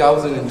event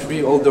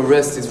 2003. All the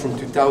rest is from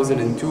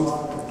 2002.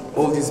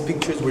 All these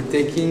pictures were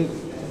taken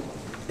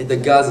in the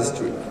Gaza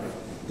Strip.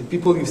 The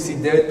people you see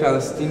there,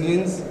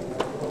 Palestinians,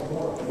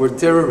 were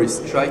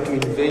terrorists trying to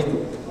invade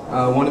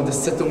one of the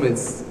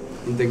settlements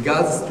in the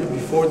Gaza Strip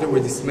before they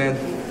were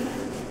dismantled.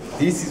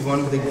 This is one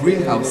of the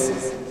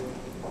greenhouses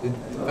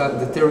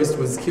the terrorist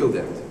was killed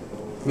at.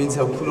 It means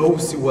how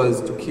close he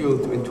was to kill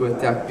and to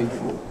attack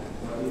people.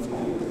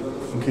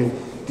 Okay.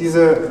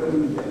 Diese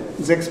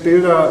 6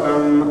 Bilder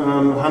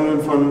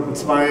handeln von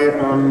 2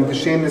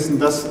 Geschehnissen.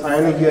 Das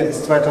eine hier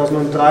ist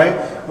 2003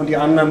 und die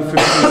anderen 5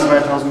 sind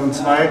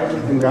 2002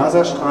 im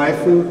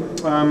Gazastreifen.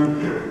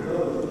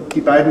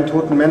 Die beiden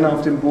toten Männer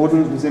auf dem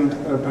Boden sind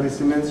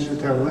palästinensische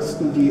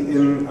Terroristen, die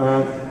in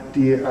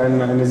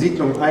eine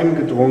Siedlung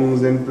eingedrungen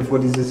sind, bevor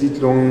diese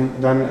Siedlungen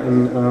dann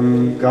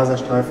im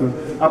Gazastreifen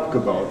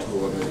abgebaut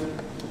wurden.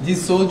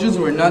 These soldiers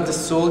were not the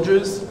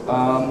soldiers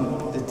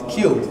that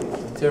killed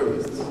the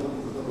terrorists.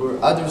 Were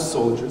other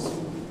soldiers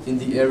in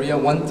the area,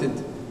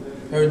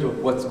 heard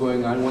of what's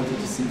going on, wanted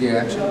to see the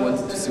action,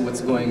 wanted to see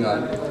what's going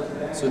on.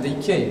 So they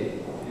came.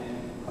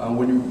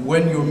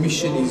 When your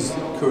mission is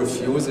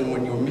curfews and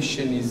when your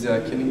mission is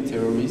killing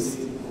terrorists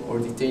or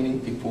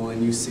detaining people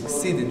and you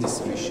succeed in this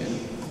mission,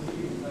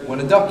 you want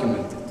to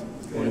document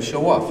it, you want to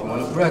show off, you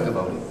want to brag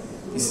about it.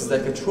 This is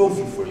like a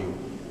trophy for you.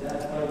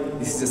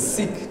 This is a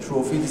sick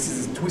trophy, this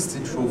is a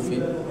twisted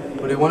trophy,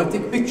 but they want to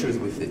take pictures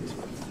with it.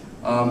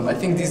 I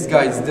think these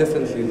guys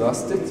definitely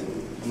lost it,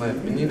 in my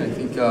opinion. I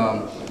think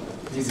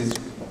this is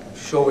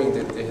showing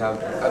that they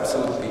have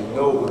absolutely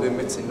no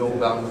limits and no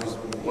boundaries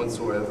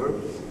whatsoever.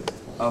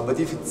 But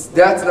if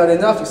that's not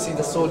enough, you see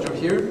the soldier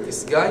here,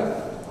 this guy,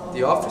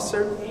 the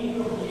officer,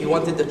 he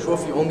wanted the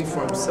trophy only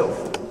for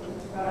himself.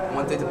 He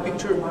wanted a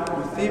picture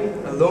with him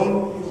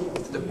alone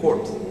to the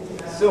court.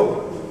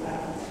 So,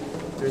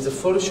 there's a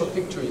Photoshop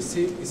picture, you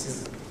see, this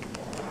is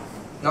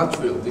not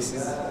real, this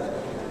is,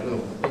 I don't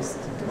know,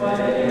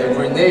 the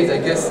grenades, I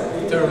guess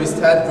terrorists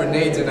had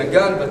grenades and a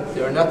gun, but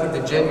they are not in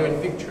the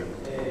genuine picture.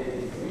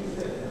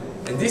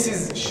 And this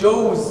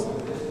shows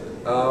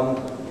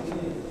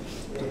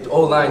that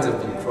all lines have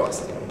been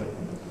crossed.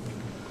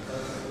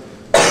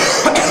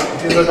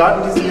 Die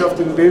Soldaten, die Sie hier auf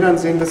den Bildern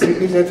sehen, das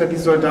sind nicht etwa die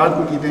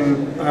Soldaten, die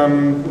den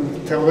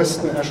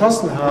Terroristen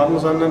erschossen haben,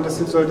 sondern das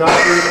sind Soldaten,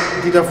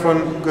 die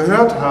davon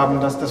gehört haben,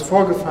 dass das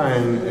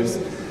vorgefallen ist.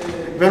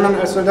 Wenn man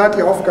als Soldat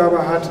die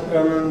Aufgabe hat,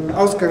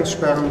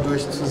 Ausgangssperren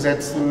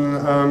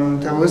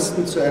durchzusetzen,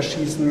 Terroristen zu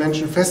erschießen,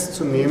 Menschen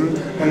festzunehmen,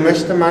 dann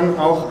möchte man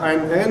auch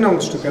ein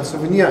Erinnerungsstück, ein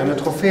Souvenir, eine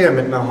Trophäe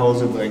mit nach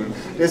Hause bringen.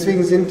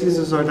 Deswegen sind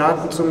diese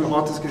Soldaten zum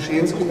Ort des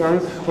Geschehens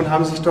gegangen und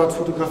haben sich dort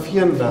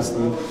fotografieren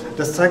lassen.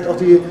 Das zeigt auch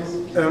die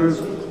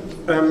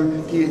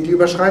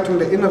Überschreitung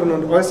der inneren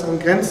und äußeren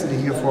Grenzen, die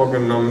hier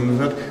vorgenommen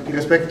wird,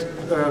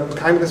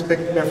 kein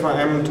Respekt mehr vor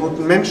einem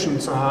toten Menschen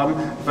zu haben,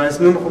 weil es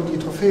nur noch um die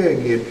Trophäe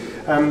geht.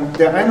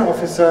 Der eine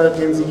Officer,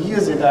 den Sie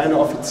hier sehen, der eine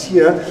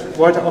Offizier,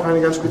 wollte auch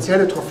eine ganz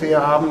spezielle Trophäe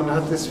haben und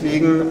hat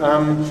deswegen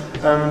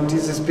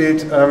dieses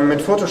Bild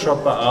mit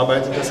Photoshop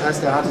bearbeitet. Das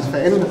heißt, er hat es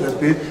verändert, das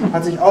Bild,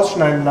 hat sich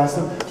ausschneiden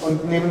lassen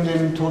und neben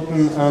den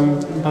toten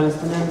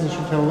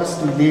palästinensischen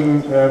Terroristen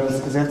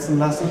setzen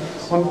lassen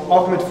und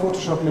auch mit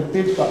Photoshop, mit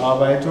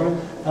Bildbearbeitung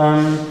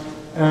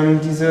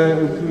diese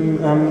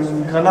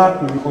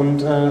Granaten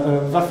und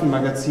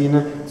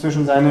Waffenmagazine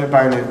zwischen seine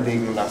Beine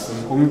legen lassen,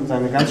 um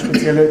seine ganz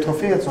spezielle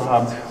Trophäe zu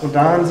haben. Und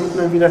daran sieht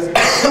man wieder, wie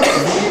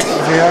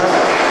sehr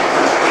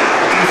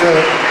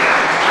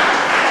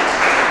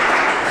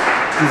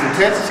diese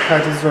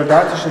Tätigkeit, diese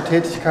soldatische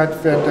Tätigkeit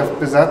während der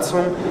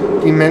Besatzung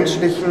die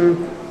menschlichen,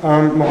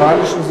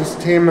 moralischen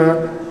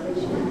Systeme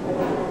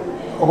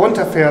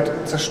runterfährt,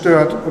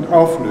 zerstört und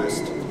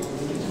auflöst.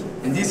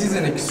 And this is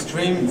an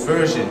extreme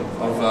version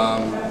of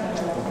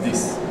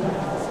this.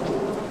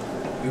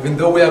 even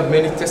though we have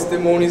many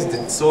testimonies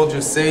that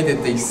soldiers say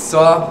that they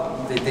saw,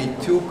 that they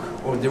took,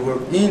 or they were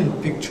in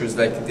pictures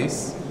like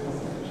this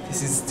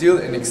is still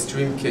an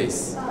extreme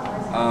case.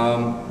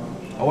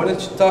 I wanted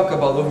to talk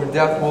about over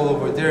that wall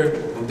over there,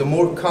 the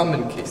more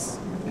common case,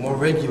 more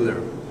regular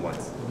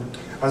ones.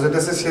 Also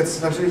das ist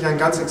jetzt natürlich ein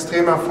ganz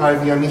extremer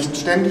Fall, wie er nicht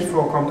ständig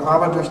vorkommt,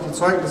 aber durch die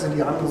Zeugnisse,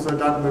 die andere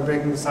Soldaten bei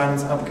Breaking the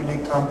Silence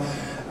abgelegt haben,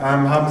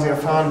 haben sie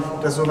erfahren,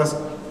 dass sowas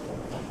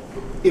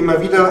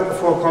immer wieder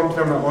vorkommt,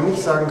 wenn man auch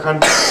nicht sagen kann,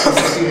 das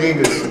ist die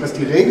Regel. Was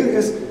die Regel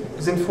ist,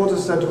 sind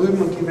Fotos da drüben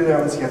und die will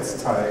er uns jetzt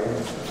zeigen.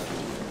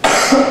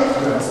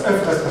 Das ist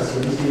öfters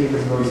passiert, nicht die Regel,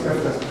 sondern es ist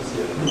öfters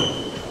passiert.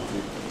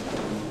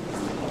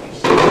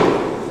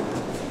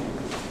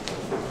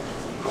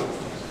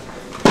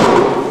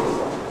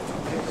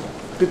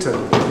 Bitte.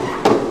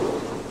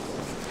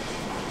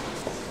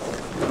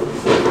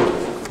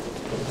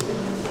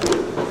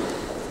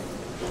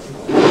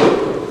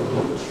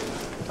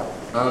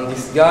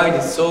 This guy,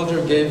 this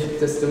soldier, gave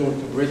testimony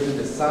to Breaking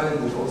the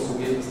Silence, who also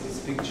gave us this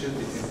picture.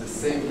 This is the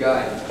same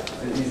guy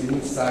that is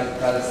inside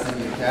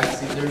Palestinian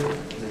taxi there,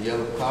 the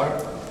yellow car.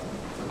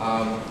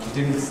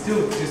 He didn't steal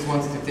it, just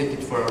wanted to take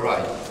it for a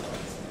ride.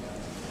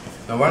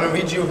 I want to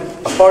read you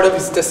a part of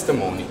his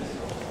testimony.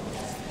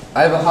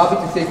 I have a hobby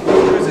to take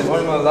pictures, and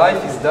all my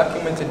life is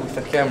documented with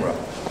a camera.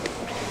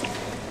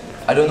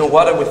 I don't know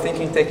what I was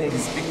thinking taking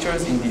these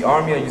pictures. In the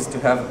army, I used to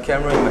have a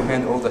camera in my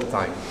hand all the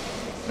time.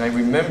 And I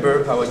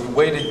remember how I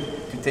waited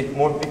to take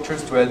more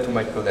pictures to add to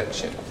my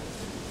collection.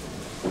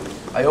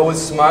 I always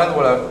smiled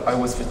while I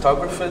was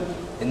photographed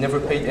and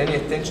never paid any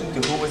attention to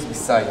who was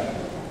beside me.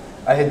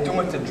 I had too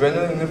much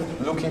adrenaline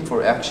looking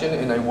for action,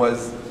 and I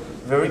was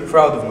very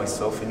proud of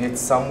myself, and yet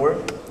somewhere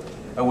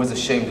I was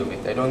ashamed of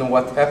it. I don't know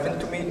what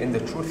happened to me, and the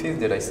truth is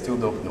that I still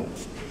don't know.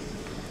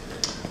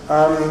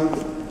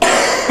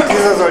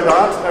 Dieser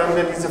Soldat,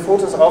 der diese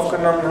Fotos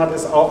aufgenommen hat,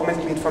 ist auch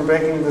Mitglied von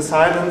Breaking the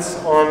Silence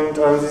und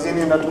Sie sehen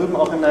ihn da drüben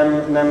auch in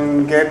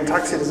einem gelben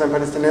Taxi, das ist ein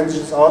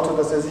palästinensisches Auto,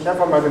 das er sich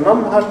einfach mal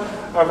genommen hat,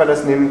 weil er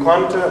es nehmen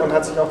konnte und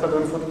hat sich auch da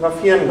drin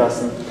fotografieren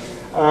lassen.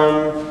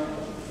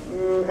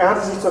 Er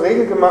hatte sich zur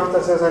Regel gemacht,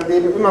 dass er sein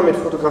Leben immer mit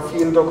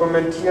Fotografien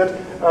dokumentiert.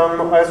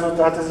 Also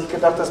da hat er sich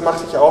gedacht, das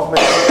mache ich auch, wenn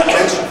ich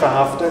Menschen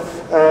verhafte.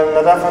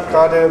 Nadav hat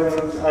gerade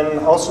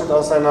einen Ausschnitt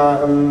aus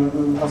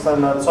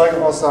seiner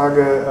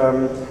Zeugenaussage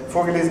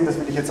vorgelesen, das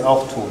will ich jetzt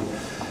auch tun.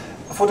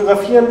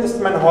 Fotografieren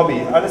ist mein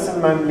Hobby. Alles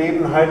in meinem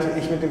Leben halte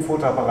ich mit dem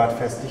Fotoapparat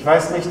fest. Ich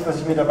weiß nicht, was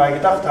ich mir dabei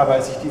gedacht habe,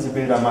 als ich diese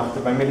Bilder machte.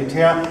 Beim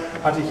Militär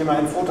hatte ich immer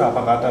einen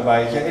Fotoapparat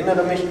dabei. Ich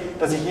erinnere mich,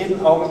 dass ich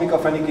jeden Augenblick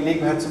auf eine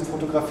Gelegenheit zum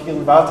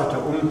Fotografieren wartete,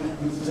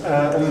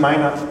 um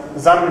meiner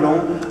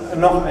Sammlung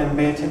noch ein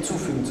Bild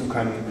hinzufügen zu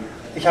können.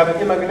 Ich habe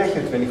immer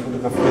gelächelt, wenn ich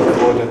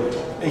fotografiert wurde.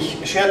 Ich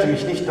scherte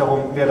mich nicht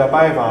darum, wer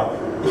dabei war.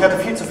 Ich hatte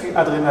viel zu viel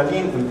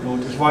Adrenalin im Blut.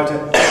 Ich wollte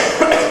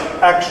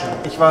Action.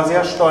 Ich war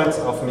sehr stolz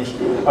auf mich,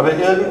 aber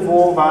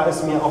irgendwo war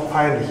es mir auch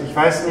peinlich. Ich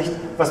weiß nicht,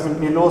 was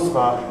mit mir los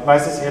war,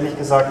 weiß es ehrlich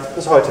gesagt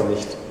bis heute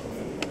nicht.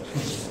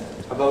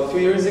 About 2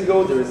 years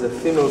ago, there is a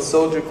female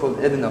soldier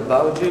called Edna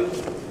Bauji,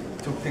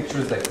 took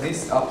pictures like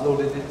this,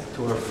 uploaded it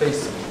to her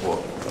Facebook wall.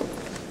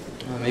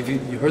 Maybe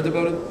you heard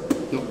about it?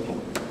 No.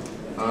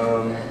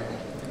 And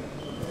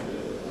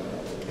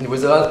there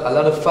was a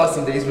lot of fuss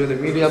in the Israeli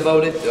media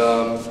about it.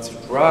 It's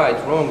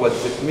right, wrong, what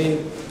does it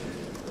mean?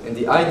 And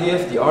the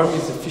IDF, the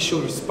army's official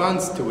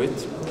response to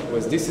it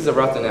was, this is a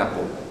rotten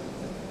apple.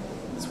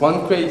 It's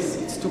one case,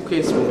 it's two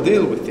cases, we'll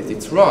deal with it,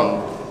 it's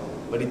wrong,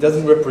 but it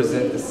doesn't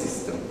represent the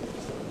system.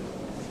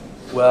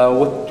 Well,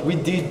 what we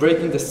did,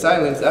 Breaking the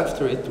Silence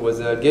after it, was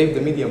gave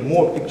the media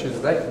more pictures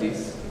like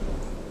this,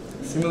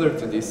 similar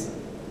to this,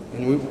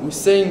 and we're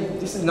saying,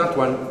 this is not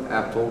one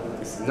apple,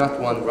 this is not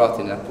one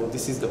rotten apple,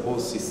 this is the whole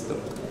system.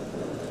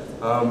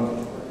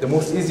 The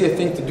most easier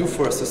thing to do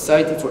for a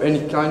society, for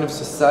any kind of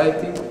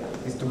society,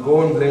 is to go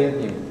and blame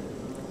him,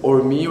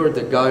 or me, or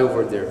the guy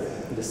over there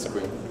on the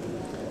screen.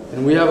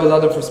 And we have a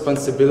lot of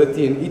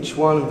responsibility, and each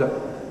one of the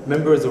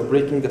members of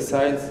Breaking the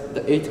Silence,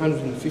 the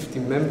 850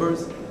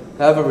 members,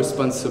 have a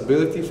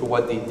responsibility for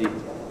what they did.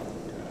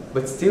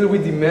 But still we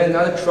demand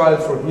not a trial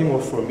for him or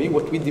for me,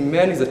 what we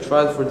demand is a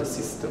trial for the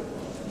system.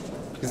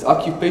 Because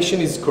occupation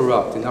is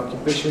corrupt, and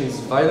occupation is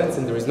violence,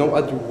 and there is no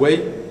other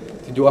way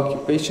to do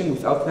occupation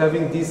without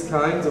having these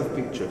kinds of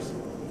pictures.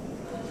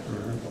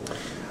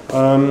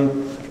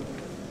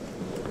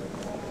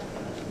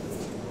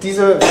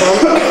 Diese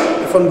Form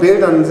von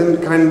Bildern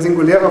sind kein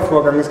singulärer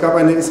Vorgang. Es gab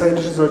eine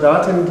israelische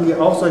Soldatin, die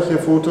auch solche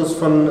Fotos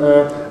von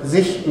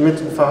sich mit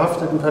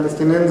verhafteten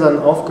Palästinensern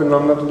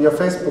aufgenommen hat und die auf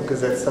Facebook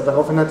gesetzt hat.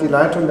 Daraufhin hat die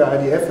Leitung der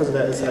IDF, also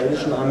der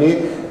israelischen Armee,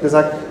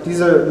 gesagt,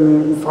 diese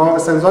Frau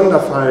ist ein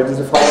Sonderfall,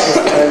 diese Frau ist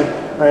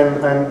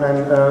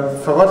ein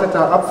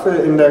verrotteter Apfel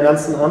in der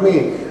ganzen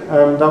Armee.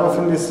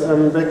 Daraufhin ist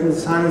Breaking the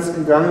Silence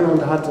gegangen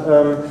und hat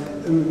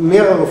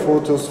mehrere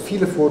Fotos,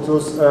 viele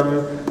Fotos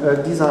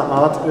dieser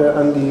Art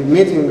an die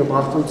Medien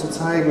gebracht, um zu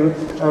zeigen,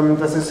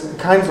 dass es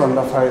kein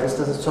Sonderfall ist,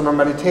 dass es zur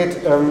Normalität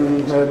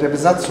der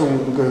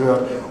Besatzung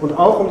gehört. Und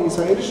auch um die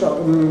israelische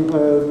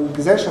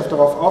Gesellschaft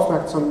darauf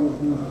aufmerksam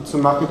zu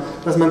machen,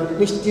 dass man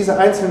nicht diese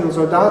einzelnen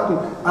Soldaten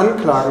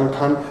anklagen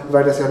kann,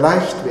 weil das ja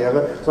leicht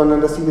wäre,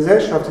 sondern dass die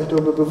Gesellschaft sich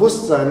darüber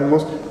bewusst sein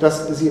muss,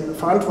 dass sie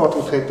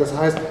Verantwortung trägt. Das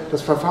heißt,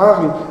 das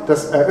Verfahren,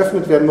 das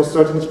eröffnet werden muss,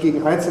 sollte nicht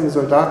gegen einzelne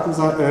Soldaten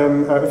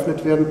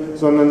eröffnet werden,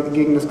 sondern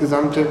gegen das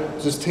gesamte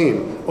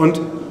System. Und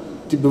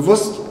die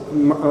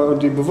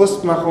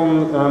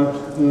Bewusstmachung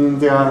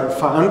der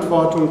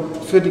Verantwortung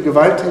für die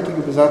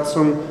gewalttätige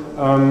Besatzung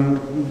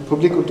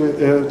publik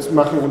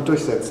machen und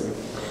durchsetzen.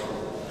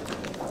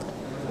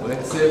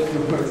 Let's say a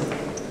few words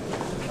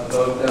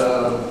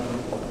about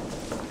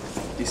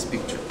this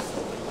picture.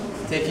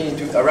 Taken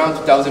into around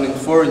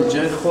 2004 in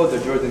Jericho, the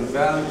Jordan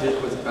Valley.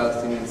 Jericho is a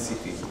Palestinian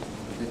city,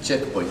 the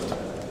checkpoint.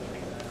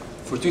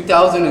 For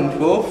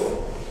 2012,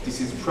 this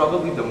is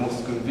probably the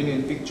most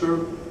convenient picture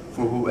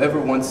for whoever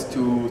wants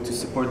to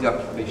support the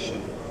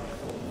occupation.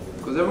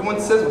 Because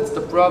everyone says, what's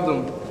the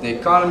problem? The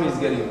economy is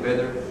getting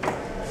better.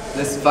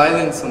 Less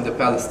violence on the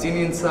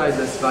Palestinian side,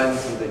 less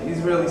violence on the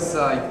Israeli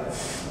side.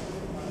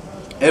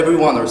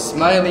 Everyone are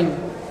smiling,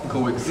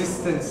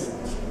 coexistence.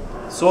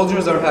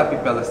 Soldiers are happy,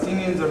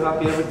 Palestinians are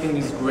happy, everything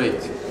is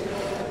great.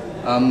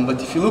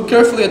 But if you look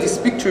carefully at this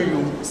picture,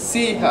 you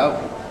see how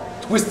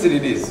twisted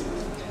it is.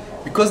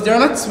 Because they're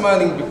not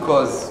smiling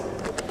because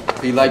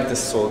they like the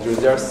soldiers,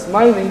 they are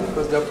smiling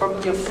because they're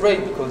probably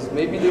afraid, because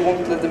maybe they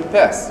won't let them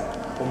pass.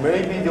 Or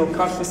maybe they'll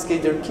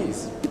confiscate their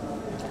keys.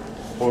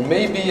 Or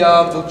maybe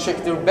they'll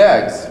check their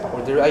bags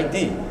or their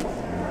ID.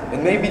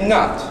 And maybe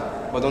not.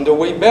 But on their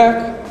way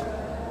back,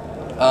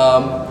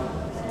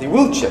 they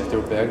will check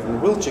their bags, they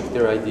will check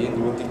their ID, and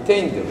they will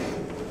detain them.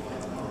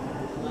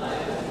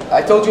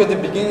 I told you at the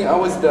beginning I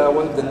was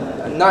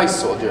a nice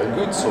soldier, a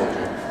good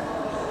soldier.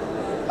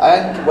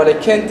 And what I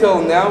can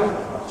tell now,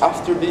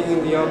 after being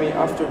in the army,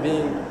 after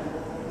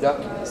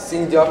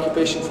seeing the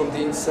occupation from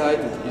the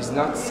inside, there is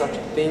not such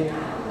a thing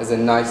as a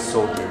nice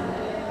soldier.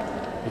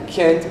 You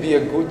can't be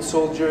a good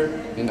soldier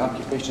in an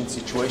occupation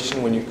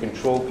situation when you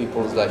control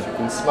people's life. You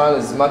can smile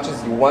as much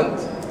as you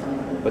want,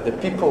 but the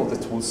people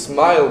that will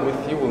smile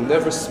with you will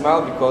never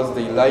smile because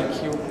they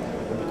like you,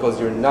 or because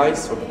you're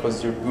nice, or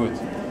because you're good.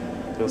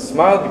 They'll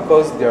smile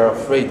because they are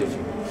afraid of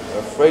you. They're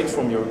afraid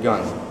from your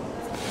gun.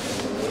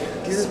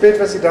 Dieses Bild,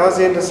 was Sie da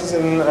sehen, das ist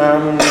in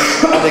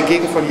der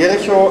Gegend von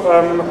Jericho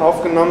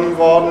aufgenommen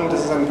worden.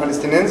 Das ist ein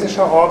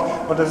palästinensischer Ort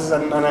und das ist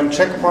an einem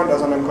Checkpoint,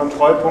 also an einem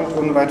Kontrollpunkt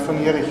unweit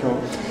von Jericho.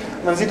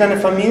 Man sieht eine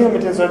Familie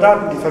mit den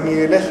Soldaten, die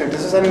Familie lächelt.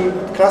 Das ist ein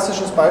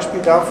klassisches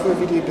Beispiel dafür,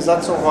 wie die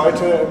Besatzung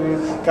heute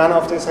gerne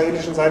auf der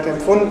israelischen Seite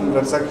empfunden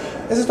wird. Sagt,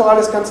 es ist doch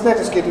alles ganz nett,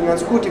 es geht ihnen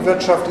ganz gut, die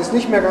Wirtschaft ist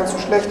nicht mehr ganz so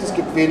schlecht, es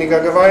gibt weniger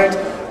Gewalt.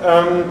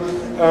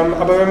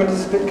 Aber wenn man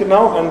dieses Bild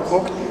genau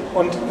anguckt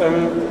und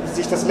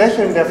sich das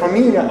Lächeln der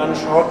Familie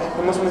anschaut,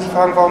 dann muss man sich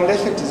fragen, warum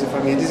lächelt diese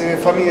Familie? Diese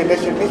Familie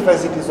lächelt nicht, weil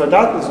sie die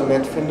Soldaten so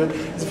nett findet.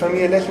 Diese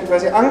Familie lächelt, weil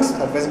sie Angst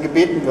hat, weil sie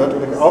gebeten wird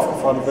oder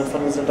aufgefordert wird,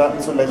 von den Soldaten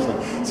zu lächeln.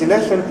 Sie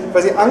lächeln,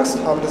 weil sie Angst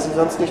haben, dass sie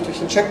sonst nicht durch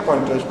den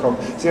Checkpoint durchkommen.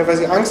 Weil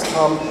sie Angst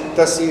haben,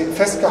 dass sie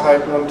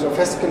festgehalten und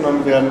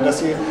festgenommen werden, dass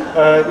sie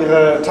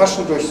ihre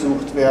Taschen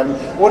durchsucht werden.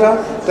 Oder,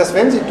 dass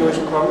wenn sie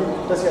durchkommen,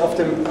 dass sie auf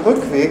dem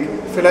Rückweg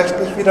vielleicht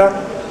nicht wieder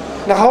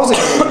nach Hause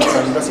gehen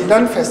können, dass sie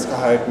dann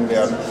festgehalten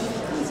werden.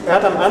 Er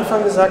hat am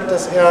Anfang gesagt,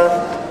 dass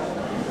er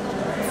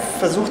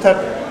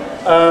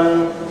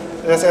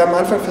am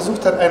Anfang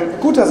versucht hat, ein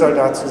guter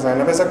Soldat zu sein.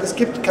 Aber er sagt, es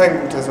gibt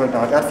keinen guten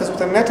Soldat. Er hat versucht,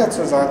 ein netter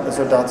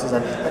Soldat zu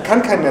sein. Er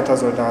kann kein netter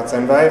Soldat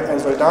sein, weil ein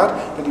Soldat,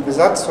 der die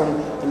Besatzung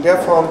in der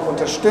Form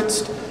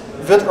unterstützt,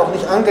 wird auch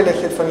nicht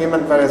angelächelt von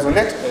jemandem, weil er so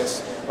nett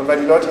ist und weil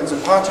die Leute ihn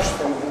sympathisch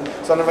finden,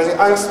 sondern weil sie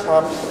Angst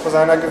haben vor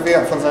seinem Gewehr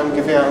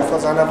und vor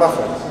seiner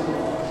Waffe.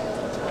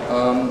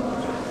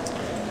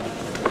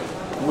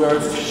 We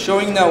are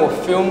showing now a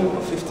film,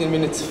 a 15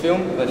 minutes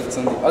film, but it's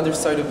on the other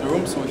side of the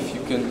room, so if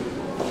you can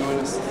join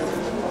us.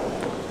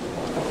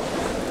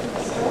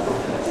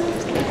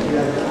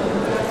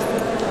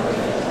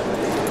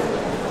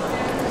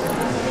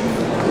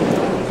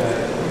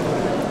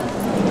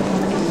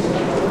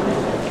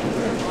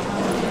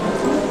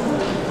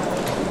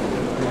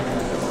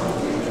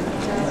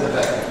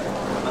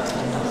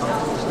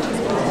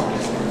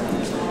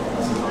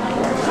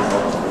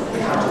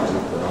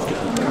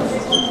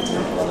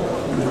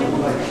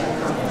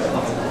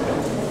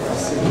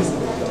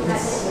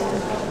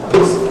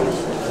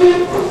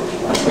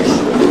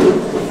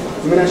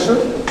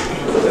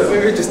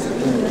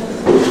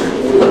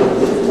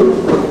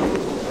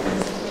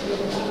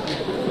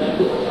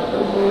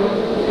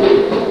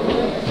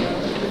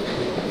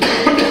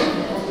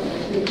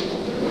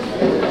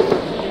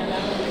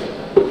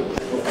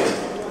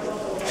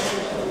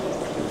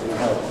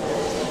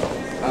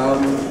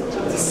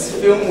 This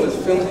film was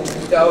filmed in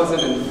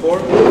 2004.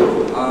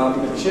 A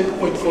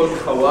checkpoint called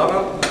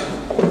Hawara.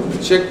 The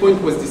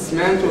checkpoint was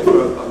dismantled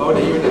about a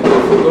year and a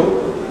half ago.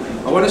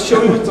 I want to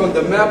show you it on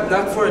the map,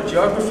 not for a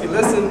geography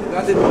lesson,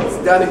 not that it's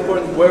that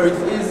important where it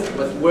is,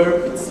 but where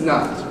it's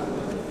not.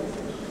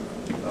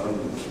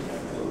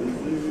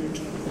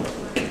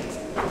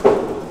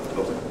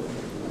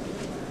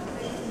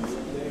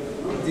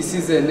 This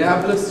is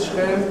Nablus,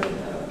 Shechem,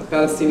 a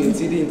Palestinian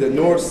city in the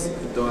north,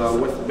 the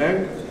West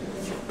Bank.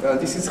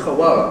 This is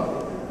Hawara,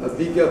 a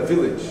big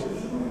village.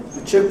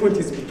 The checkpoint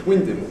is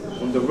between them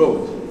on the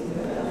road.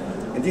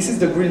 And this is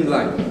the green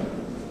line.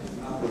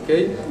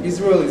 Okay?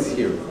 Israel is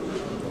here.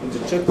 And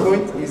the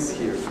checkpoint is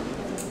here.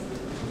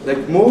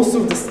 Like most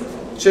of the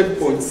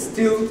checkpoints,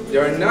 still, they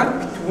are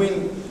not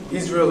between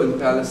Israel and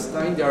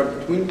Palestine. They are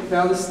between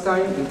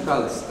Palestine and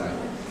Palestine.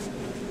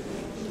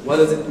 What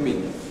does it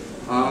mean?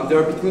 They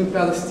are between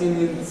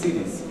Palestinian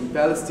cities, and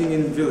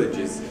Palestinian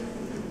villages,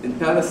 and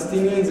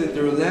Palestinians and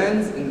their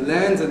lands, and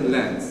lands and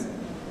lands.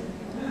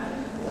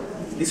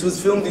 This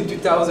was filmed in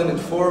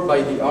 2004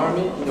 by the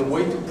army in a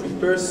way to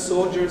prepare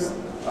soldiers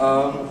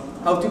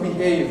how to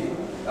behave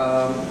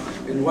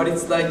and what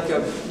it's like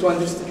to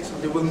understand. So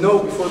they will know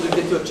before they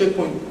get to a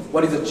checkpoint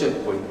what is a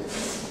checkpoint.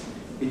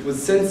 It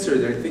was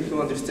censored, I think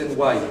you'll understand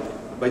why,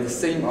 by the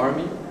same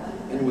army,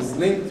 and was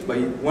linked by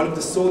one of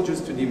the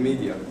soldiers to the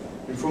media.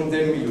 And from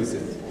there we use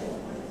it.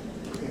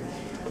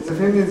 Dieser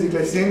Film, den Sie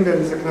gleich sehen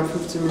werden, dieser knapp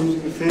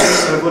 15-minütige Film,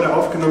 wurde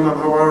aufgenommen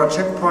am Hawara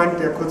Checkpoint,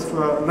 der kurz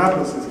vor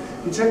Nablus ist.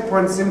 Die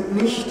Checkpoints sind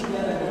nicht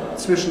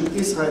zwischen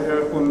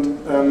Israel und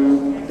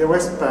der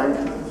Westbank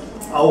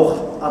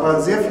auch, aber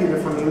sehr viele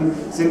von ihnen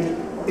sind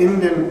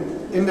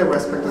in der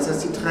Westbank. Das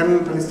heißt, sie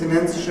trennen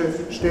palästinensische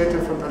Städte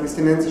von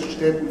palästinensischen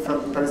Städten,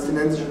 von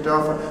palästinensischen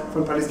Dörfern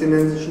von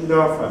palästinensischen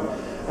Dörfern.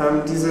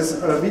 Dieses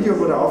Video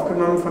wurde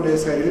aufgenommen von der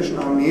israelischen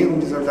Armee, um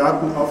die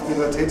Soldaten auf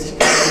ihre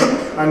Tätigkeiten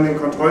an den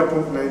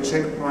Kontrollpunkten, an den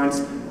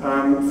Checkpoints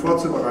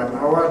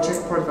vorzubereiten. Hawara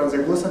Checkpoint war ein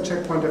sehr großer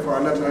Checkpoint, der vor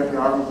 1,5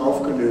 Jahren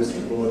aufgelöst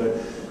wurde.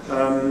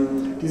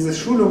 Dieses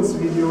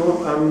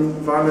Schulungsvideo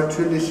war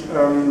natürlich,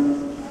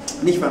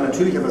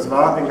 aber es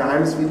war ein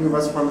geheimes Video,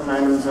 was von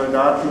einem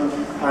Soldaten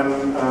an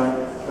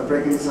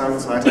Breaking the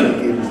Silence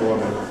weitergegeben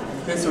wurde.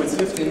 Okay, so it's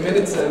 15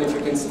 minutes, and if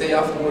you can stay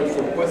afterward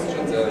for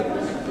questions.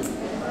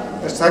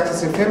 Es zeigt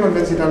jetzt den Film und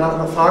wenn Sie danach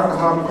noch Fragen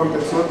haben, kommt er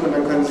zurück und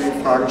dann können Sie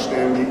Fragen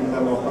stellen, die Ihnen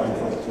dann auch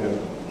beantwortet werden.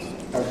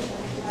 Danke.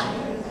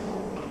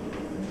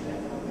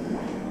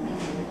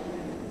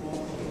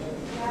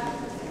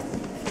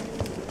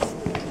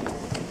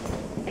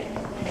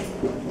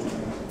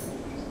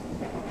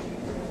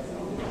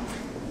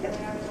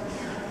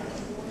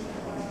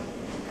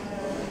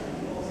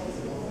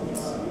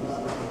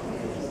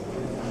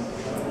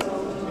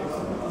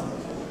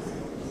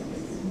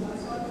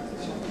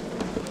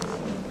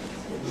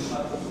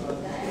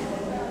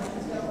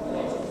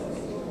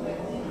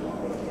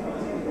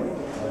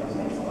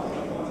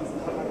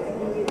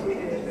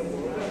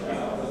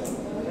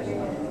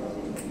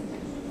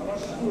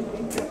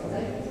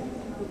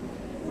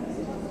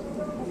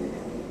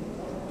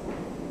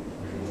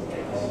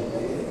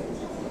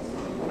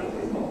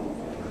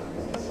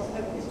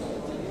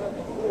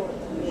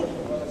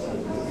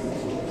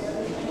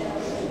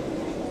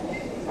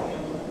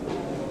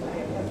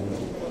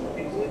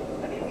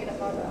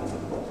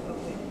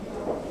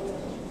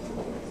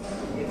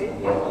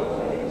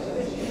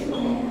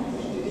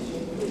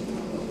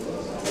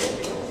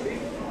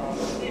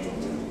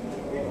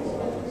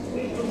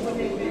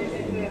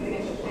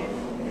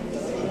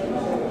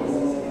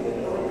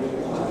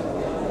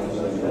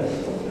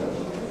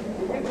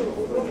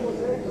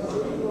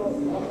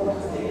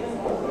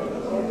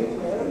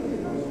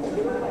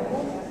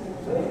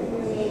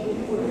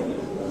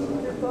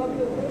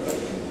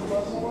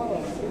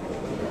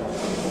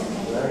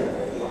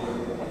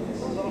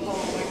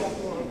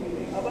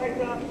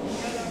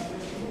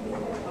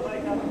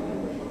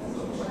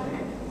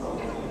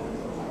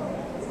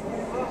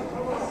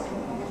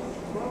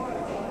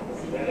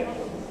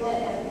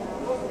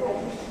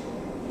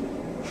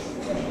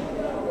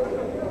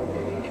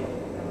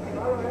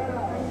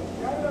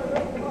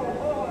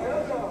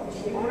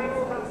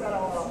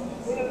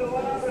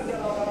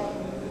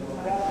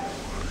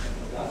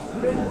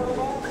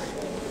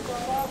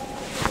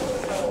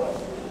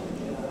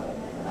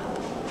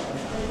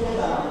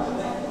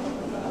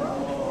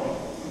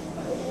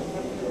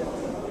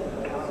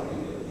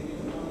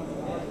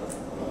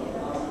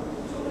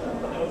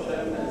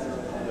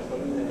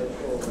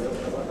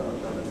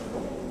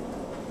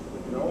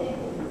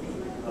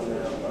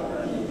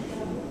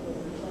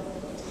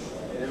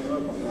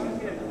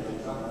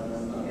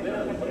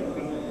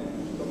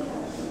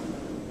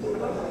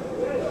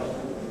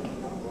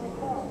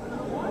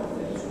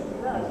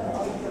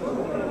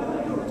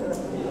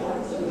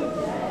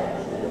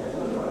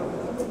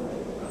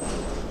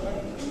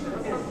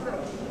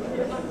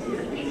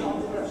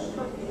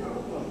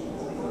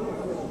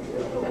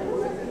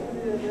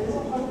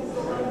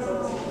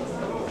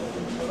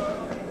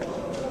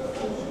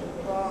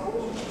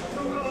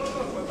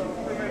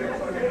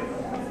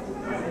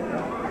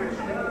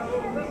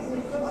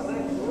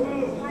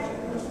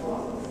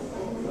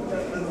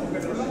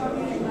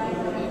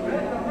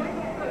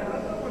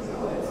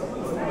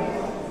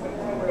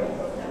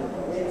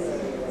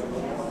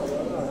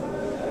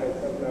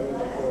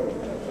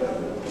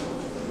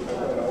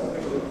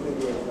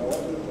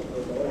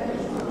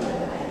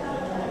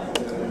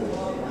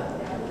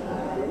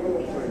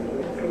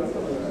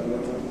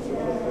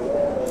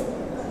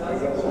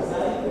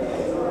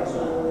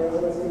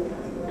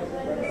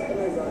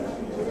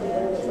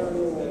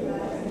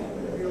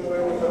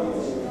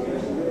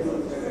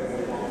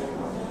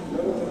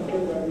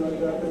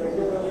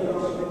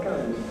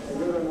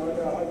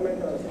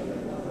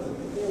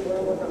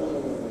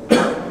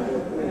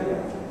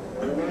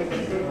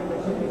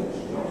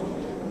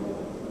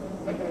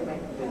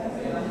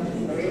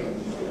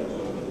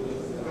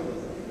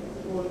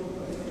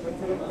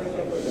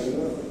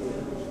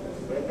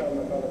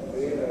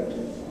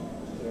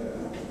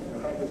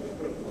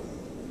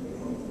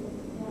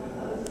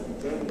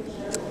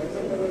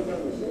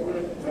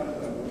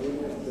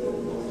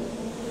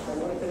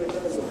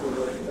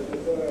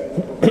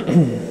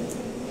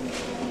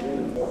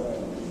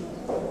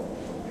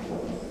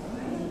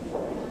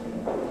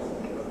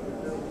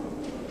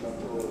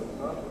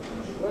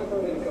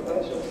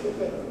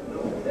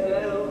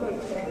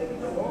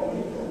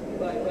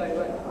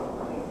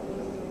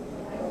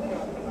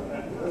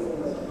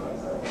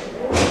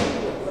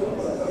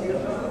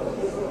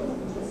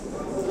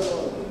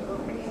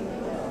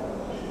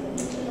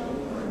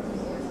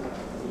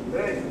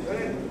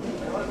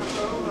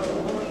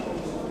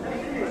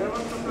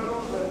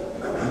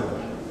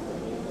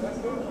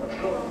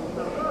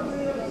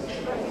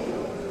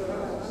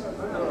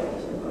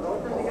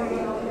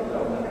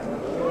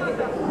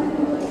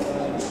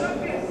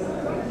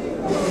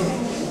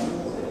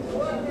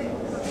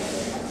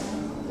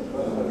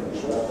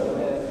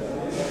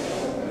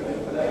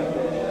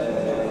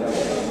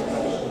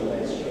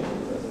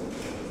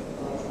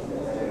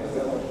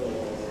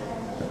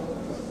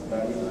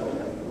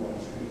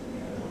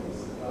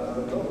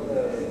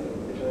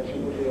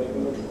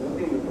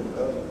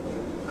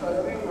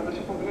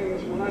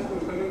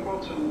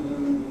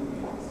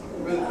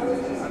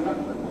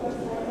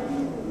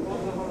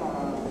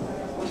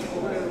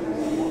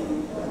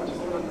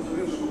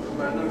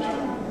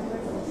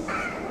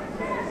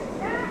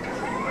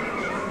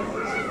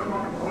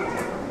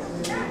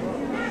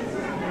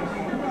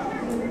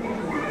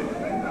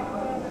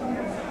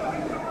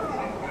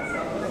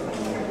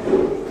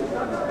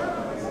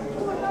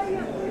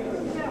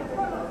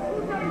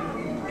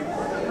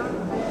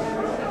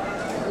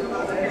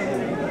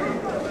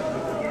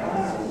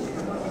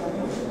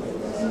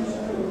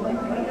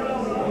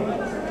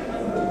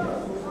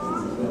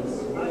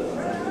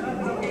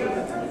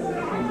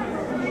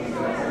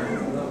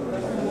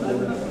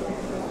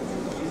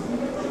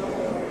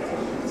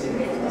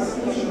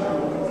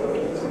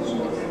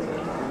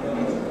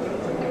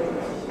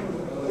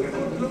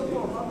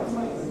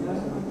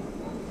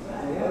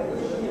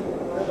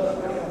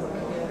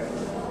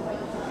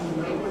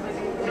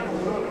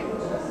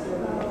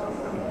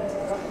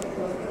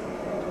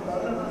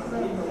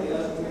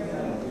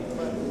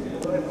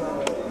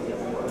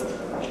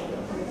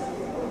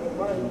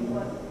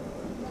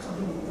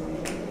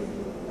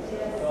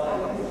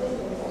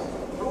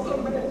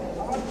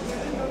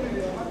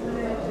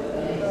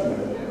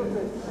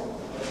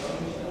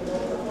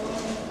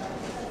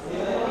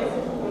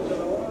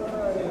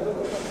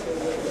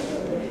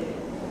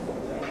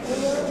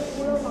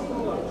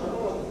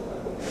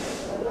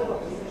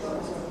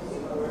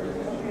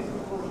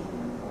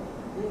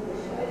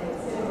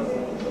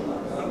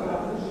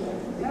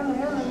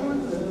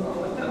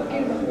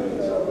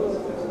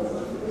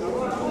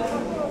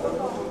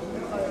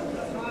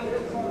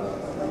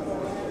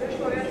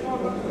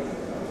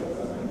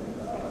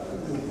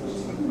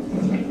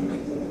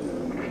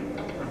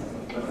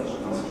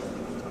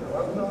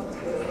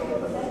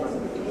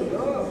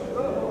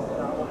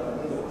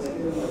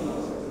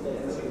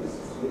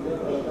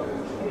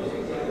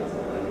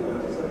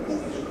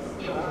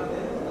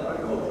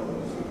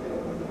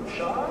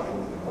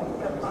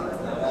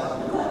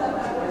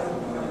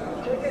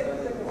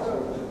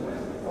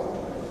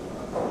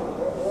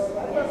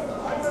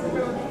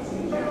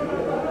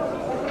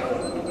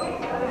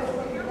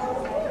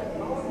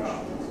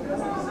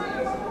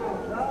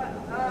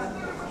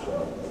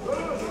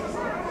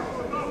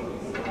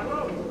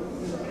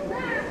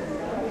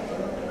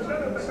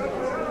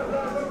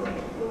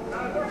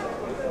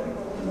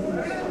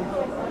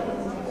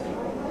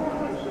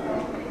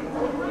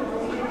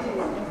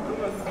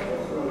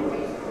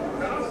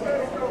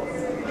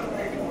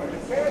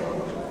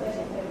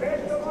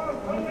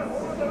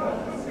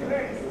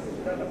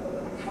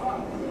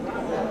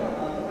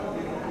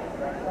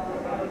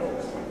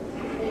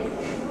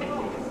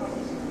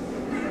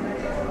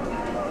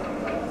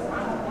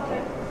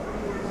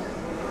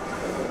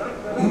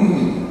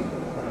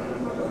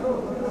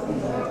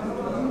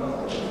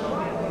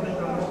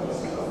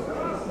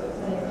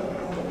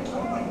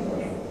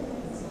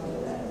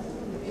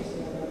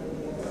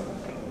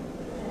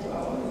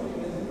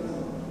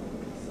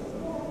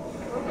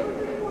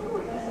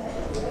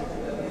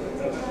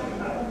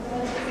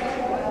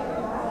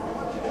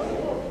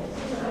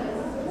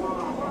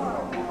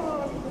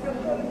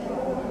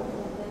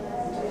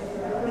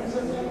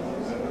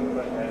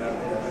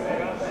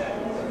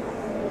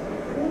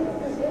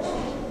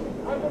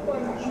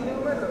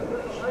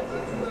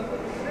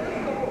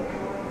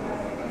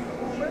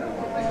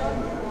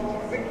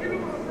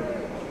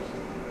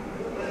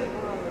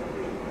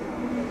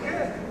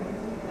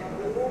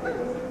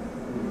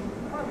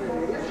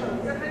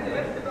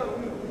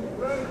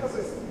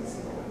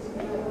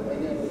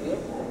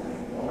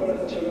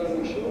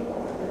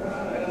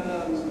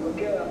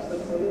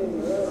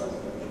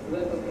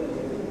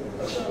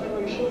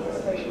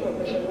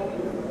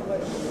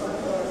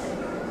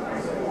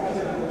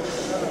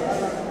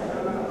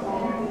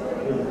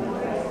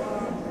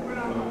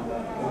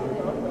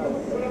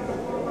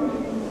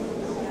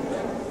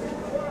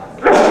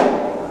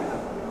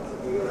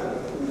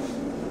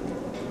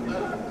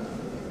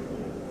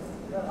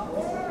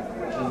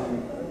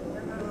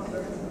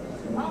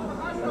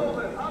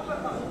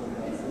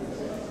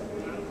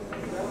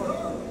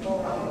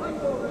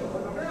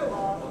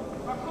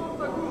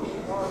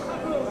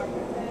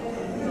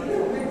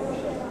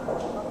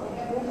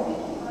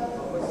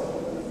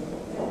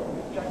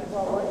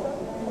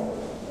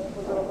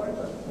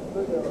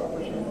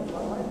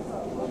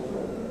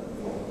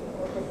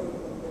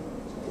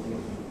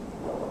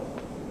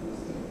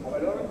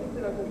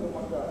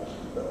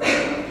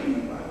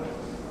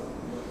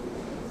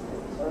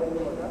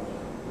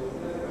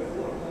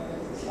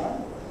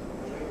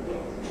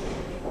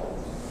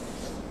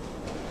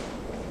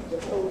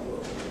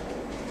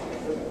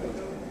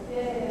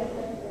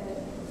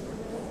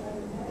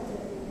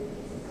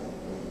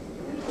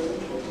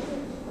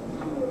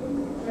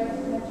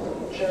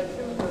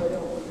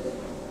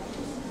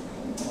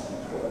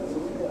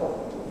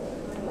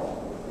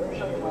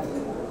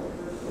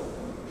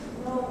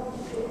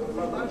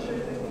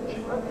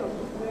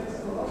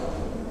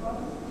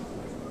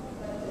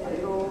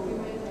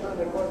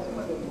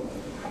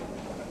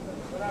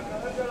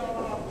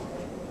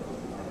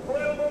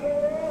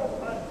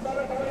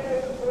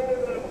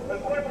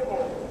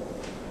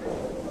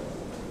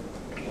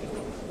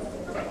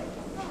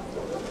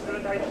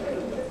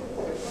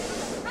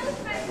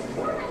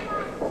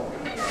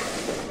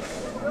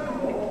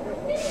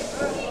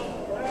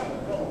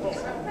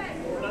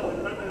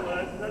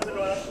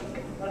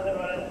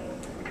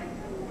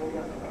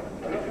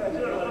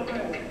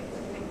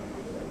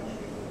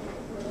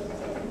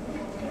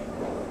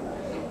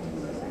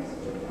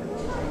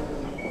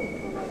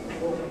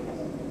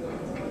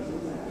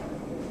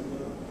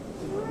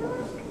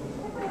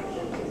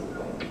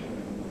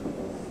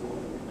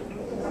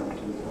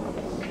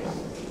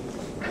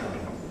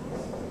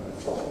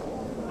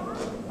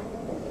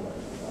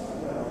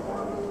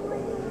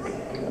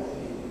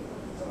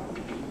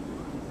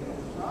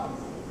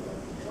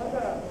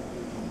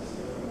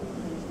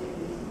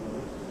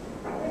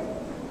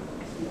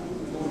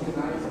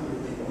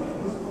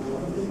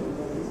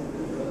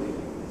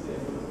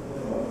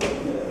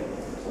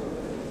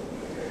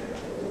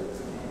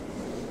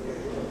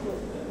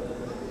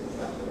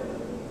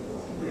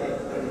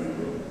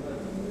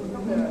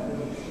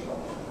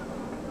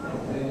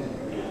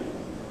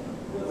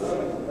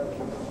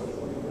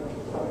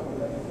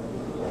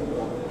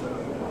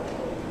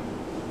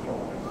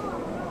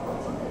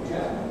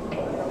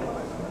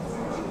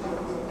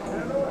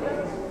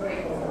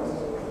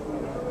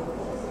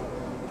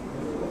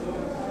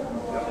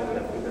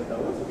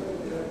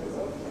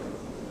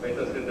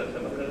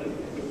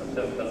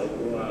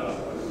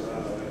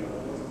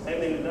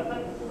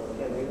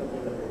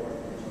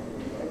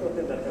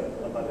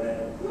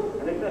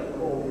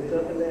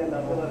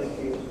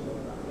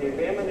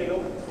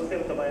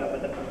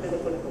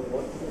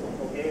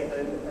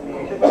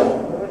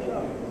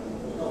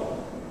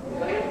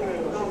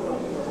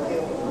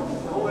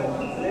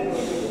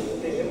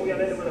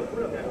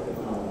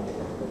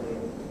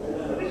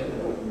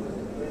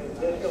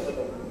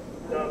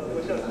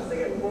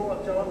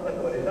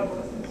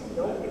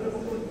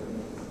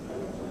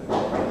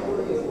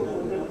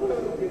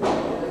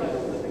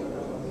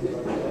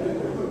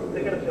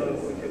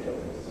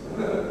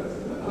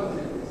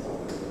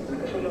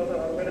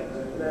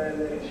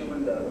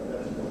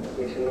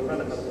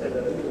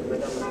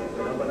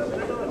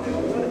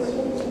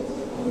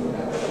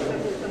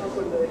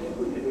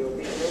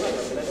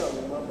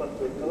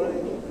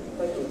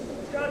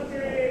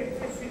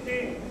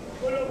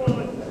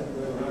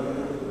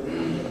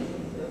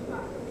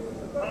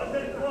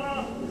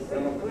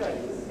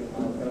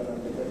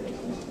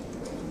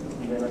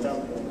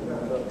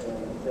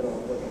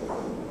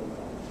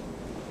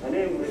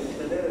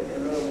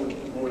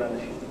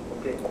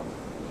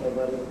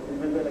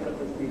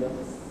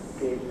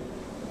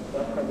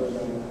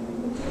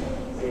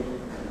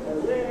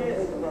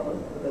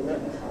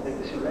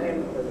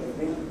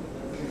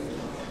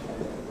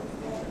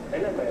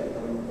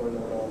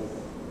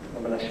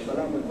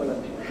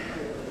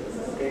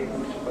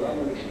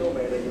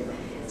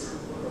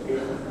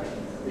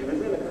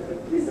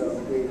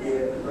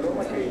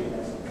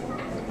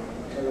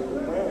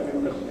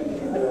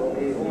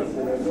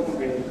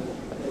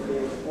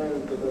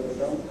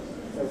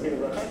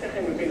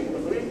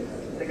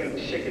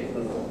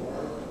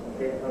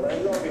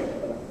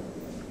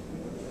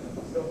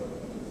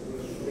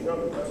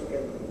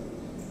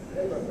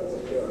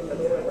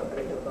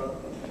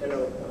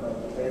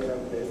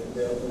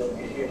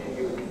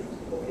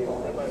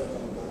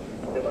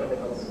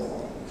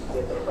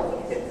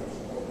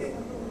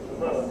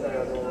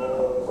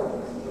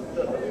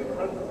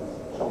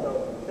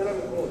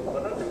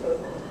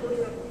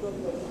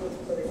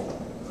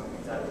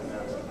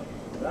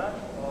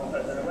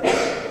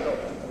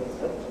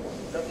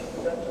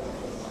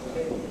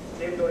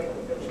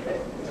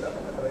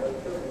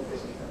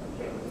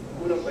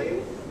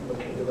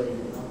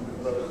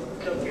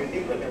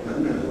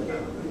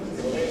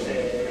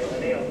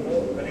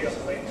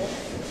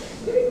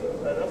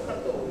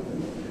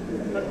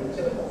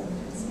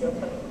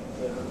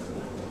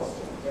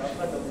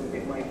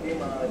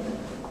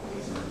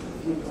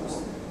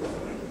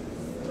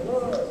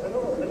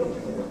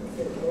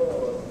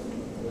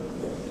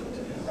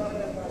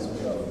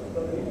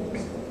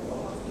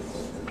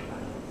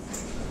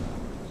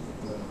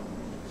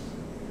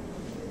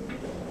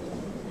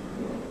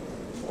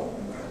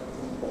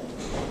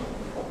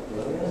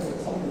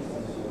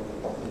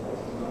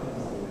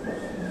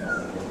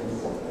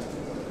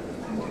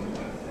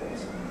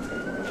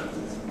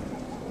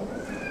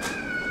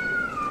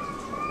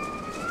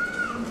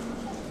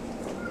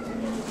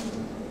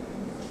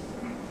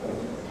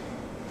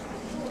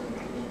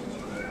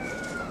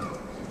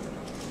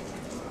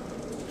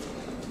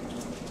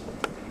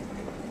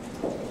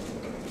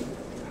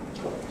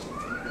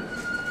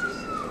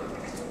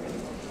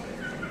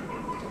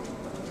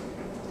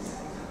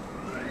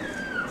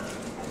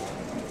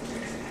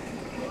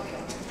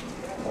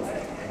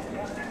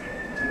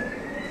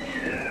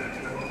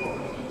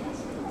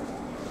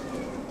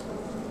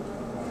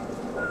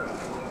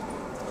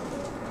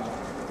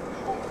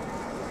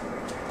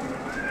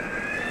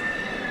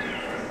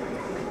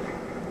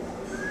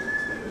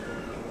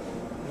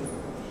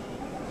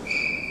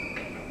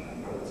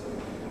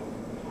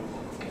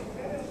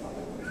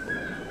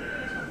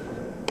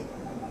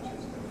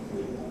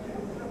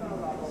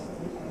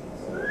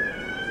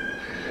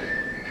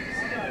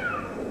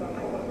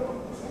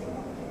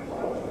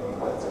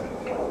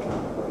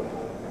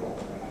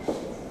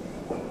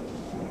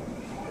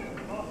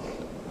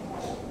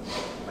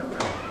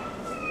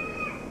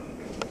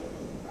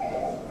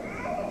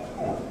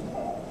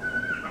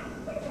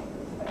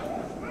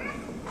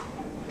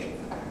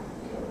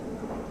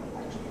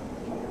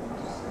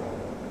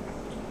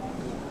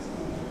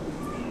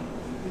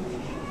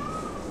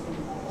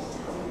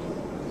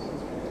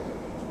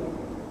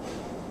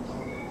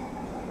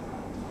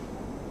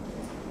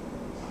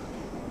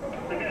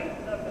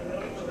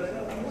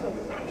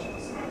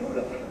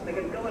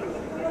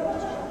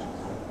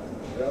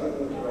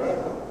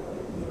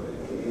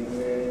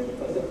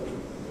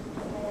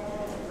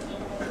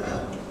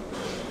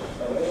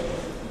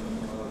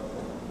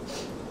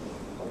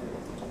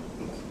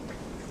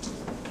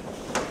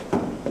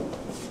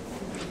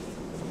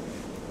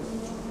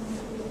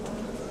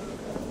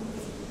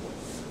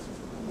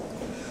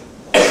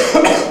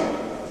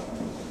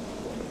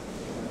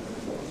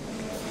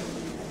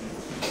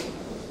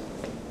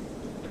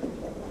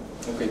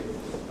 Okay.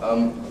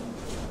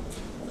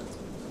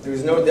 There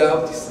is no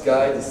doubt this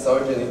guy, this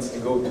sergeant, needs to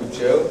go to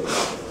jail.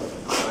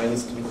 He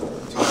needs to be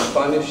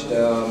punished.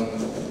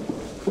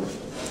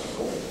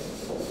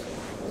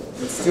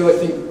 But still, I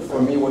think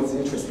for me, what's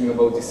interesting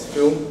about this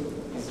film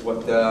is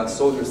what the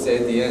soldiers say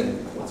at the end.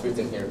 What's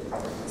written here: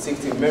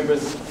 60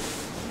 members,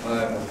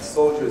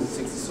 soldiers,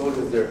 60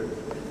 soldiers there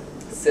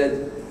said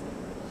it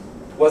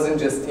wasn't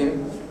just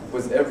him. It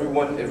was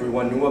everyone.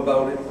 Everyone knew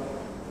about it.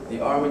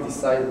 The army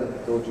decided,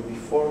 like I told you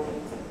before,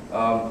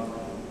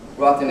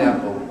 rotten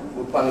apple.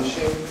 We'll punish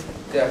him.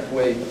 That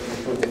way,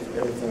 we put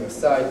everything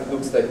aside. It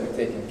looks like we're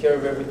taking care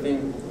of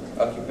everything.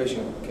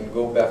 Occupation can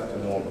go back to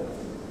normal.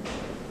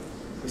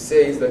 We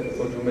say, is like I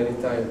told you many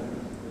times,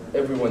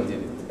 everyone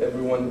did it.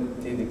 Everyone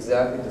did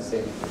exactly the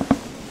same thing.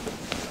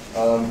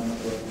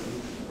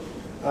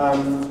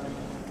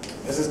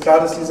 Es ist klar,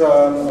 dass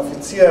dieser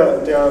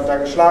Offizier, der da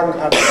geschlagen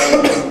hat,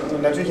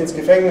 natürlich ins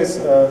Gefängnis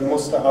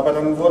musste, aber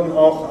dann wurden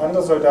auch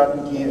andere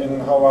Soldaten, die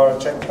in Howrah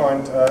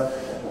Checkpoint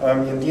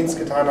ihren Dienst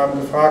getan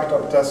haben, gefragt,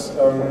 ob das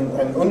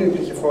eine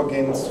unübliche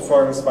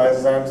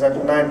Vorgehensweise sei. Und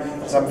gesagt, nein,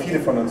 das haben viele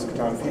von uns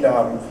getan. Viele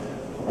haben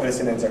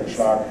Palästinenser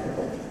geschlagen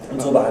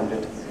und so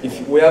behandelt.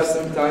 If we have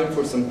some time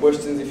for some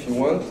questions, if you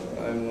want,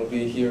 we'll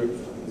be here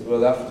as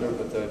well after.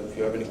 But if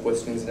you have any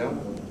questions now,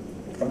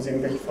 haben Sie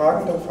irgendwelche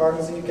Fragen, dann fragen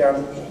Sie gerne.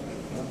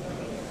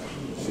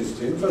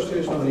 System verstehe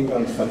ich noch nie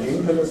ganz. Von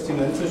einem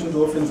palästinensischen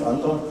Dorf ins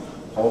andere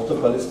braucht der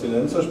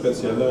Palästinenser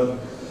spezielle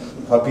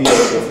Papiere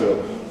dafür.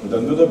 Und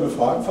dann wird er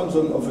befragt von so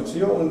einem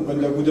Offizier und wenn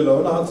der gute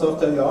Laune hat,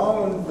 sagt er ja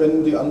und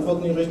wenn die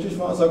Antwort nicht richtig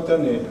war, sagt er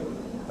nee.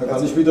 Da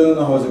kann ich wieder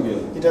nach Hause gehen.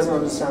 He doesn't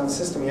understand the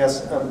system.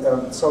 Yes,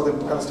 so the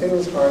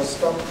Palestinians are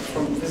stopped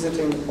from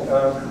visiting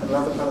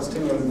another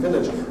Palestinian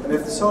village, and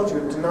if the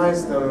soldier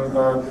denies them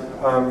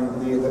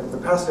the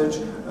passage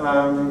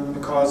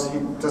because he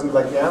doesn't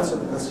like the answer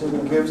the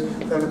Palestinian gives,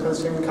 then the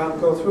Palestinian can't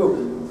go through.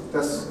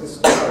 Das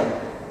ist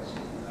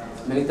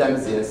many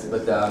times yes,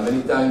 but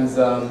many times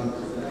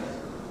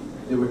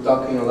they were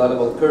talking a lot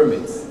about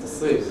permits to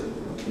slave.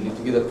 You need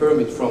to get a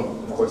permit from,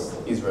 of course,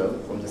 Israel,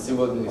 from the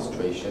civil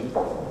administration,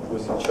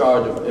 who's in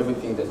charge of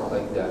everything that's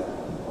like that.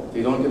 If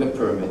you don't get a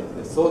permit,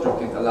 the soldier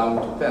can't allow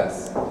him to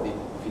pass.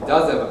 If he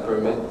does have a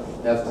permit,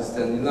 he has to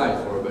stand in line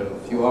for about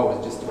a few hours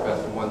just to pass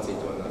from one seat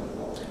to another.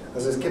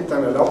 Also es gibt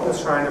dann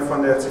Erlaubnisscheine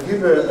von der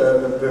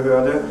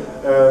Zivilbehörde,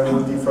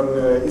 die von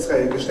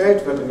Israel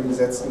gestellt wird in den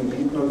besetzten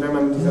Gebieten. Und wenn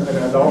man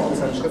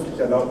eine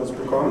schriftliche Erlaubnis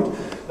bekommt,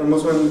 dann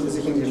muss man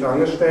sich in die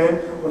Schlange stellen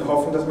und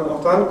hoffen, dass man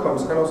auch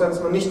drankommt. Es kann auch sein,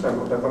 dass man nicht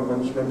drankommt, da kommt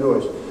man nicht mehr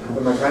durch.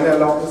 Wenn man keine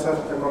Erlaubnis hat,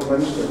 dann kommt man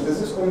nicht durch.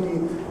 Das ist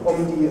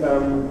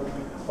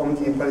um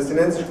die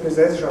palästinensische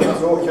Gesellschaft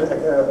so, ich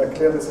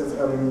erkläre das jetzt,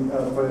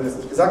 weil er das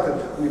nicht gesagt hat,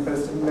 um die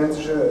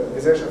palästinensische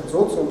Gesellschaft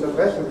so zu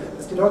unterbrechen,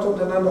 dass die Leute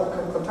untereinander auch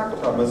keinen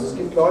Kontakt haben. Also es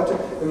gibt Leute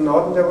im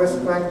Norden der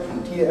Westbank,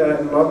 die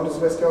im Norden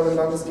des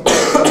Westjordanlandes, die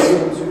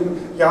im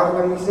Süden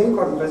jahrelang nicht sehen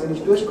konnten, weil sie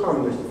nicht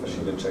durchkommen durch die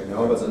verschiedenen Checkpoints.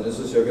 Ja, aber dann ist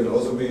es ja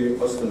genauso wie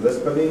Ost- und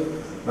West-Berlin.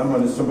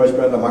 Man ist zum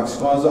Beispiel an der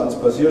Maxstraße ans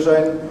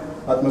Passierschein,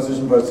 hat man sich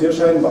einen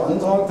Passierschein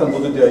beantragt, dann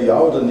wurde der Ja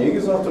oder Nee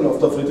gesagt und auf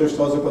der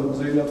Friedrichstraße konnten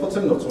sie ihn ja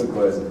trotzdem noch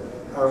zurückweisen.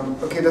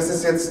 Okay,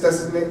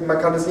 man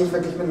kann das nicht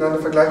wirklich miteinander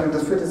vergleichen und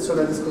das führt jetzt zu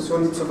einer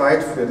Diskussion, die zu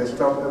weit führt. Ich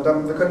glaube,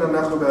 wir können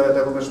danach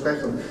darüber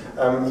sprechen.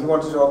 He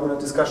wanted to open a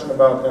discussion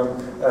about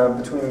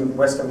between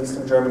West and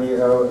Eastern Germany,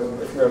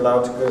 if you're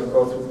allowed to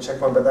go through the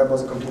checkpoint, but that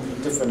was a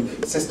completely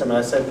different system.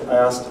 And I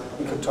asked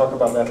we could talk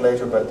about that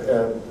later, but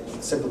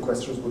simple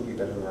questions would be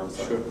better now.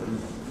 So. Sure.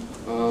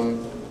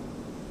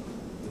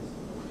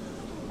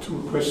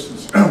 Two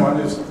questions. One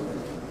is,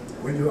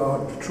 when you are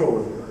on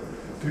patrol,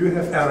 do you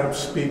have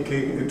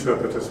Arab-speaking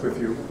interpreters with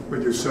you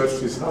when you search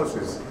these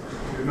houses?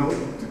 You know,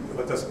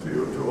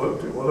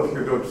 all of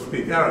you don't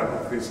speak Arab,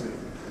 obviously,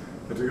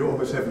 but do you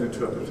always have an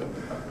interpreter?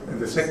 And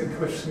the second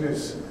question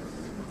is,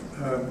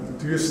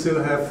 do you still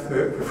have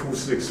the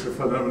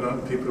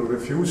phenomenon? People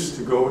refuse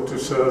to go to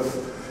serve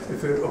in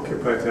the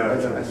occupied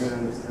territories.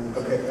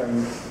 Okay,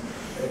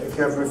 if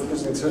you have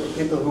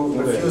people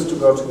who refuse to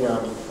go to the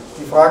army.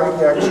 Die Frage,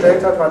 die er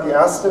gestellt hat, war die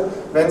erste: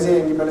 Wenn Sie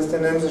in die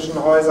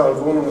palästinensischen Häuser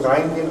und Wohnungen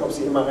reingehen, ob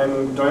Sie immer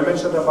einen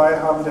Dolmetscher dabei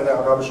haben, der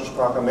arabischen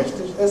Sprache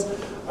mächtig ist.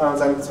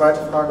 Seine zweite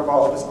Frage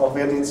war, ob es auch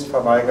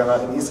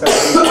Wehrdienstverweigerer in Israel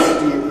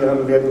gibt, die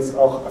ihren Wehrdienst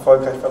auch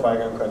erfolgreich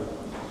verweigern können.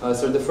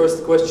 So the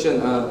first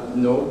question,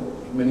 no,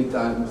 many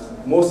times.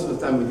 Most of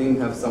the time we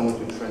didn't have someone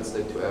to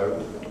translate to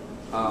Arabic.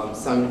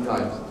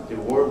 Sometimes there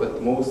were,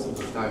 but most of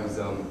the times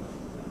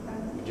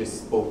we just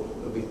spoke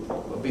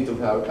a bit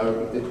of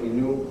Arabic that we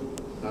knew.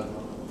 Not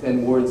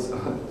 10 words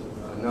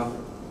enough.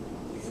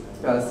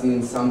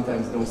 Palestinians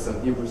sometimes know some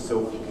Hebrew, so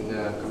we can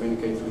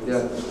communicate with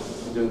that.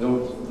 There's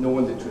no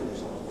one to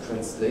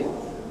translate.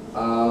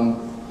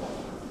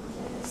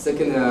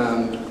 Second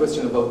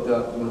question about the.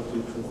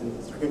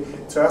 Okay.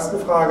 Zur ersten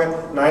Frage,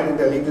 nein, in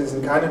der Regel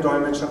sind keine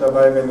Dolmetscher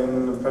dabei, wenn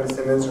in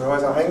palästinensische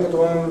Häuser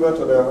eingedrungen wird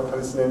oder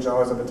palästinensische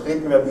Häuser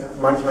betreten werden.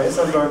 Manchmal ist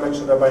ein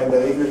Dolmetscher dabei, in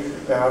der Regel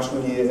beherrschen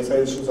die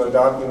israelischen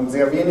Soldaten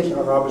sehr wenig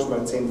Arabisch,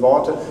 mal 10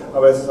 Worte,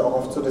 aber es ist auch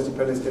oft so, dass die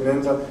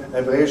Palästinenser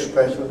Hebräisch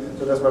sprechen,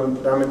 sodass man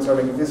damit zu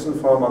einer gewissen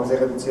Form, aber sehr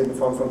reduzierten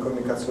Form von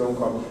Kommunikation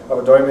kommt.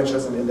 Aber Dolmetscher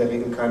sind in der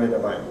Regel keine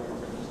dabei.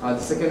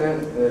 The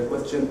second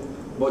question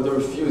about the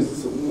refuse.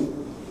 So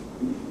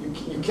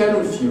you can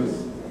refuse,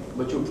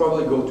 but you'll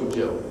probably go to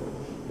jail.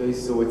 Okay,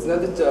 so it's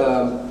not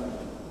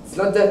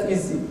that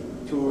easy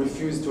to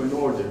refuse to an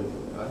order.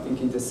 I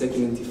think in the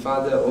second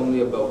Intifada,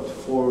 only about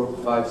 4 or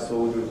 5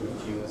 soldiers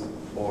refuse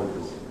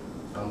orders.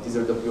 These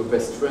are your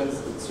best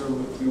friends that serve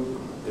with you.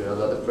 There's a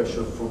lot of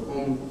pressure from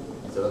home.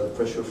 There's a lot of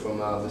pressure from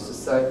the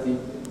society.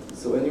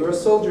 So when you're a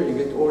soldier, you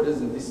get orders,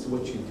 and this is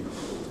what you do.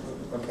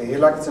 Okay, hier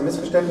lag jetzt ein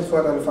Missverständnis vor,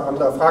 er hat eine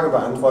andere Frage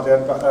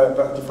beantwortet. Er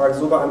hat die Frage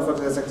so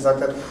beantwortet, dass er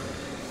gesagt hat,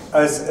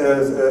 als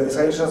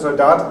israelischer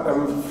Soldat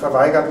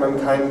verweigert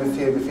man keinen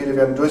Befehl. Befehle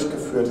werden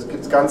durchgeführt. Es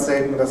gibt ganz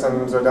selten, dass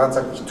ein Soldat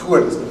sagt, ich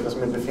tue das nicht, was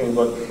mir befehlen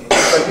wird.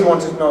 But he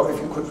wanted to know if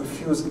you could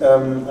refuse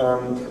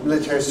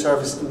military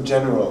service in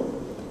general.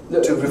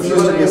 To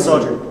refuse to be a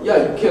soldier. Yeah,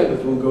 you can,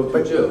 but we'll go to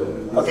jail.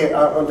 Okay,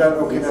 und dann,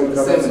 dann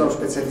ist es noch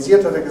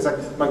spezialisiert, hat er gesagt,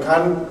 man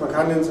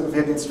kann den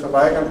Wehrdienst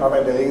verweigern, aber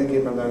in der Regel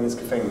geht man dann ins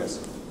Gefängnis.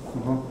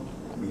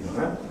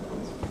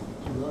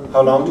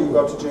 How long do you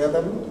go to jail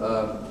then?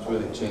 It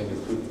really changes.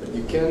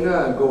 You can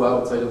go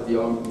outside of the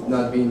army,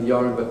 not be in the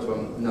army, but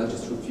not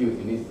just refuse.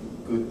 You need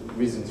good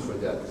reasons for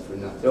that. If you're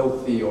not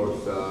healthy or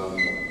if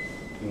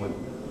you want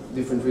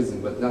different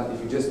reasons, but not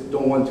if you just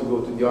don't want to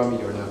go to the army,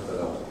 you're not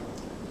allowed.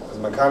 Also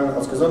man kann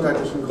aus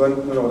gesundheitlichen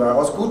Gründen oder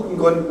aus guten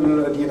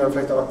Gründen, die dann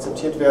vielleicht auch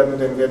akzeptiert werden,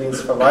 den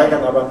Wehrdienst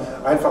verweigern, aber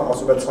einfach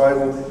aus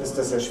Überzeugung ist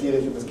das sehr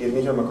schwierig und das geht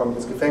nicht und man kommt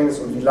ins Gefängnis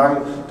und wie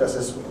lange, das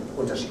ist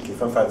unterschiedlich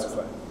von Fall zu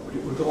Fall. Die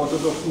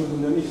Ultraorthodoxen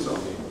müssen ja nicht zur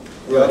Armee.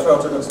 Die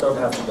Ultraorthodox don't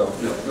have to go.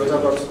 Die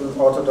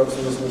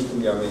Orthodoxen müssen nicht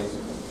in die Armee.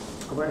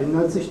 Aber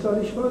ändert sich da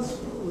nicht was?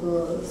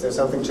 Oder? Is there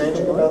something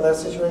changing about that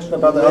situation?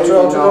 About the Maybe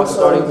now it's Ultra-Orthodox?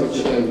 starting to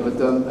change, but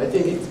I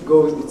think it's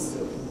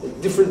a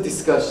different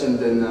discussion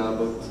than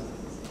about.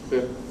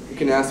 You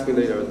can ask me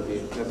later. I'll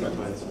be happy to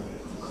answer.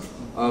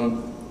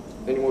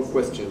 Any more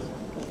questions?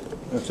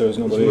 Ich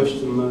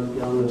möchte mal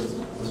gerne,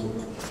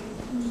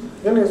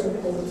 Ja, nee,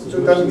 ich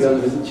möchte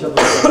gerne wissen, ich habe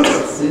gesagt,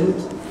 es sind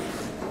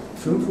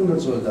 500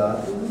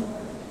 Soldaten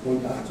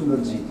und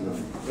 800 Siedler.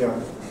 Ja.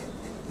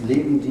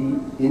 Leben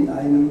die in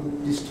einem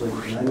Distrikt,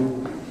 in einem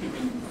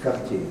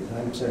Quartier, in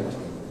einem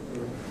Zentrum.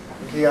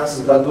 Okay,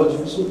 Und dann wollte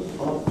ich wissen,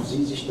 ob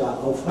sie sich da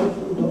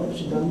aufhalten oder ob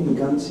sie dann in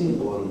ganz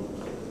Hebron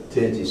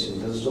tätig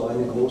sind. Das ist so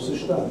eine große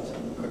Stadt.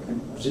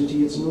 Sind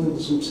die jetzt nur in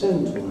diesem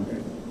Zentrum?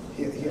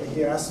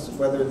 He asked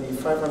whether the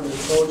 500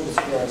 soldiers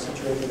who are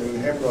situated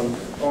in Hebron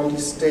only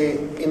stay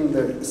in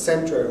the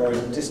center or in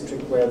the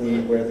district where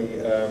the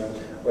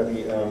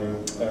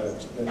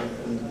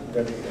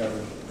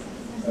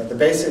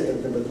base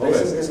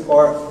is,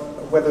 or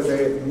whether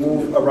they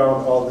move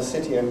around all the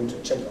city and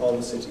check all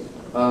the city.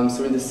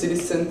 So in the city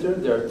center,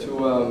 there are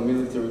 2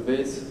 military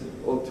bases,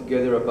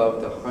 altogether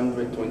about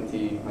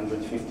 120,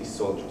 150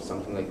 soldiers,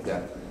 something like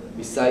that.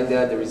 Beside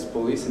that, there is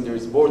police and there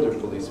is border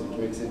police, which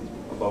makes it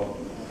about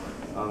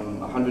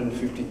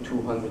 150,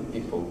 200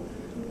 people.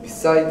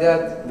 Beside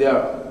that, there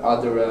are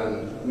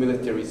other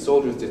military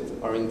soldiers that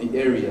are in the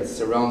area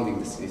surrounding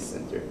the city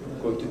center,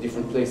 going to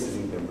different places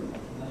in Hebron.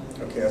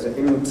 Okay, also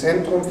im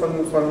Zentrum von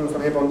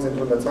Hebron sind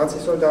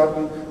 120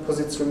 Soldaten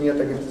positioniert,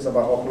 da gibt es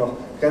aber auch noch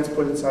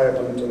Grenzpolizei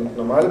und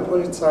normale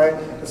Polizei,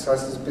 das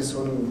heißt es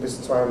sind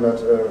bis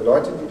 200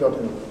 Leute, die dort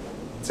im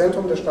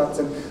Zentrum der Stadt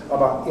sind,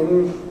 aber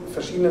in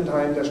verschiedenen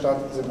Teilen der Stadt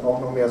sind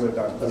auch noch mehr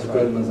Soldaten. Also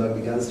könnte man sagen,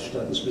 die ganze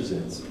Stadt ist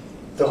besetzt.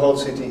 The whole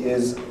city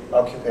is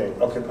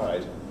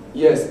occupied.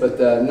 Yes, but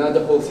not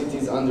the whole city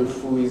is under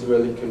full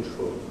Israeli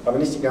control. Aber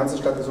nicht die ganze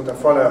Stadt ist unter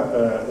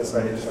voller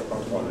israelischer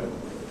Kontrolle.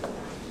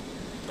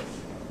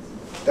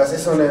 Das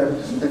ist so eine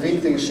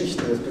bewegte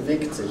Geschichte, das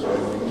bewegt sich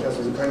irgendwie.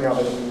 Also Sie können ja,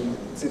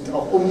 sind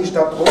auch um die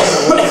Stadt herum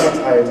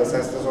verteilt, das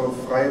heißt also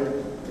freie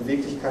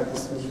Beweglichkeit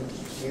ist nicht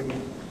wirklich gegeben.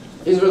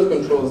 Israel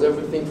controls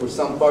everything. For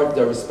some part,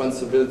 their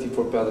responsibility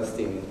for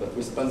Palestinians, but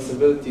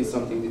responsibility is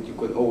something that you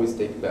can always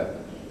take back.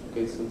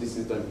 Okay, so this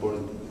is the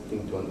important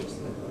thing to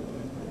understand.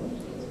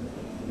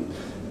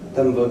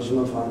 Dann wollte ich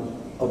mal fragen,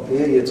 ob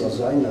er jetzt aus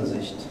seiner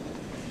Sicht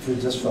für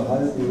das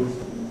Verhalten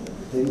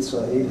der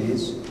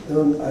Israelis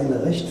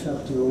irgendeine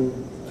Rechtfertigung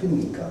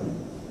finden kann,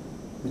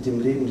 mit dem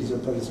Leben dieser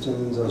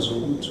Palästinenser so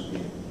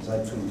umzugehen,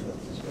 seit 45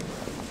 Jahren.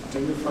 Do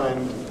you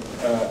find,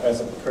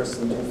 as a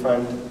person, do you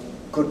find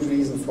good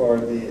reason for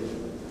the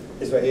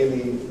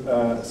Israeli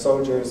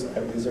soldiers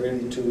and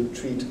Israeli to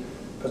treat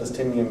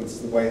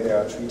Palestinians the way they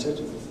are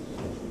treated?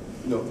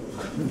 No.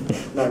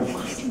 Nein,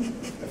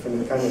 ich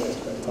finde keine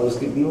Rechtfertigung. Aber es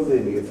gibt nur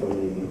wenige von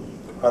ihnen.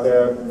 Are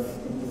there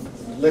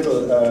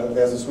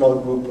there's a small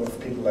group of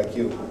people like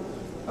you?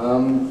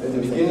 At the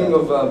beginning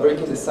of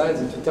breaking the silence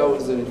in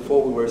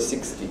 2004, we were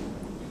 60.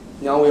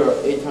 now we are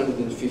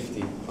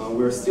 850.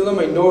 We're still a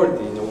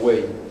minority in a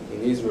way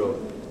in Israel,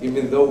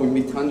 even though we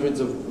meet hundreds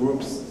of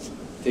groups,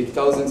 take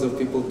thousands of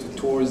people to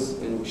tours,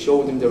 and we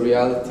show them the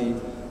reality.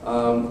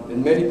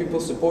 And many people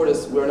support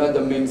us. We're not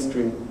the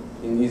mainstream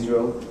in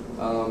Israel.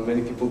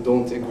 Many people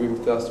don't agree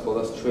with us, call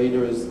us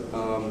traitors,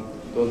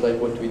 don't like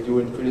what we do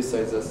and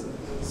criticize us.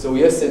 So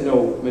yes and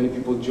no, many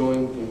people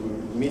join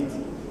and we meet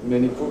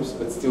many groups,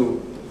 but still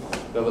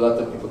we have a lot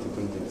of people to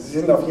convince. Sie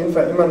sind auf jeden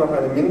Fall immer noch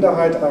eine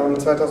Minderheit.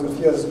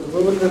 2004, als es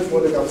gegründet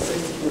wurde, gab es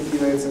 60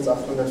 Mitglieder, jetzt sind es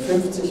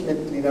 850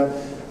 Mitglieder.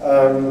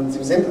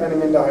 Sie sind eine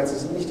Minderheit, sie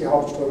sind nicht die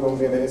Hauptströmung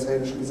in der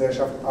israelischen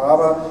Gesellschaft,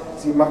 aber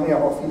sie machen ja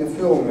auch viele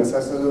Führungen. Das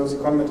heißt also, sie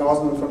kommen mit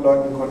Tausenden von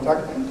Leuten in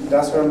Kontakt, die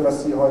das hören,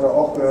 was sie heute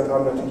auch gehört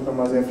haben, natürlich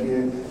nochmal sehr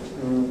viel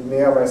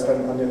näher, weil es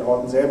dann an den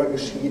Orten selber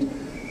geschieht.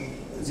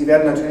 Sie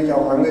werden natürlich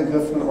auch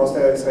angegriffen aus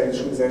der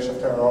israelischen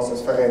Gesellschaft heraus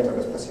als Verräter,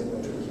 das passiert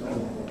natürlich auch.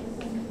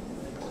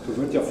 Du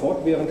wird ja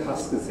fortwährend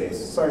Hass gesät.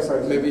 Sorry.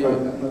 Maybe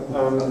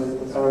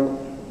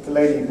the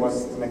lady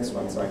was the next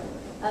one, sorry.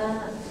 I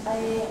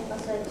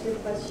also had two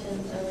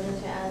questions. I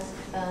wanted to ask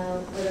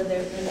whether there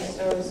have been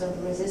stories of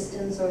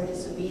resistance or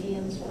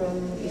disobedience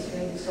from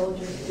Israeli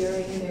soldiers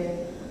during their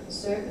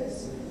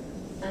service.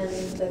 And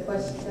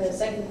the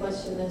second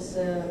question is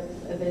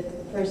a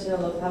bit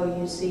personal of how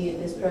you see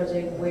this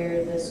project,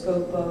 where the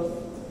scope of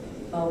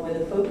where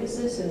the focus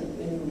is and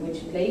in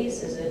which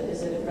place. Is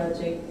it a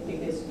project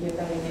because you're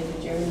coming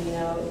into Germany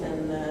now,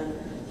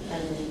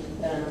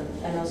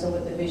 and also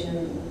what the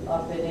vision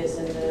of it is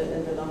in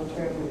the long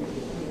term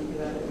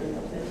development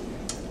of it?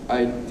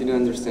 I didn't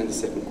understand the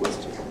second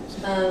question.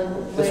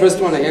 The first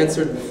one I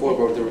answered before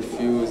about the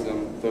refuse.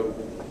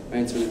 I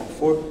answered it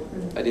before.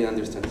 I didn't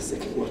understand the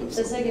second one.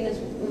 The second is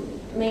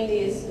mainly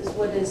is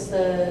what is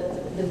the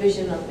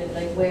vision of it?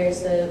 Like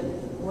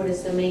what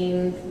is the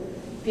main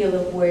field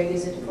of work?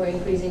 Is it for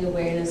increasing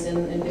awareness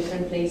in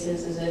different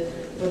places? Is it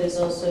what is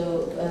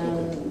also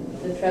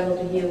the travel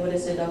to here? What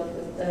does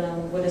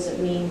it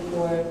mean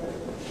for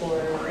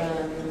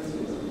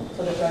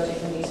the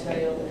project in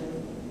Israel?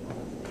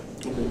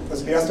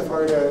 Also die erste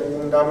Frage der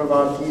jungen Dame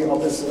war die,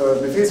 ob es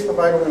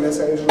Befehlsverweigerungen in der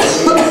israelischen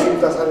Armee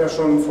gibt. Das hat er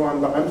schon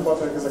vorhin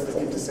beantwortet, er hat gesagt, das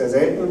gibt es sehr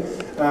selten.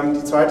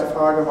 Die zweite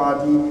Frage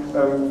war die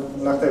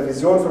nach der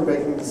Vision von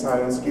Breaking the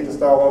Silence. Geht es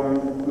darum,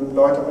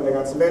 Leute in der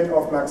ganzen Welt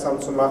aufmerksam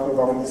zu machen?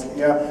 Warum ist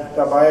er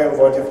dabei?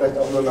 Wollt ihr vielleicht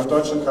auch nur nach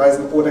Deutschland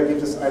reisen? Oder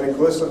gibt es eine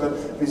größere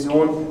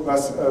Vision,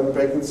 was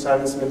Breaking the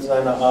Silence mit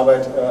seiner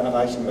Arbeit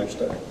erreichen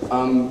möchte?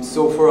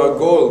 So for our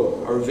goal,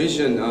 our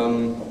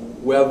vision,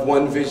 we have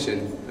one vision,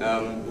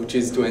 which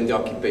is to end the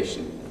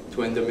occupation,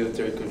 to end the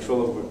military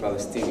control over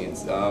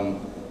Palestinians.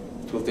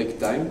 It will take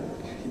time.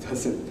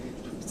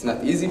 It's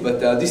not easy, but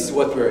this is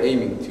what we're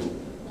aiming to.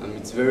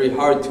 It's very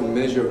hard to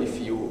measure if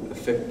you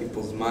affect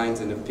people's minds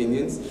and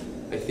opinions.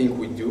 I think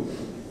we do.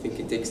 I think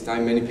it takes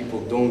time. Many people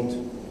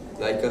don't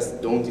like us,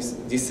 don't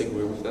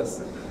disagree with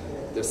us.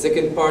 The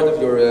second part of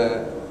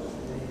your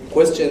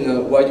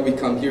question, why do we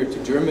come here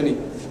to Germany?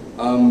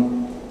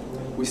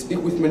 We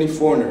speak with many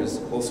foreigners,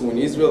 also in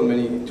Israel.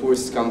 Many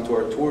tourists come to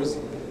our tours.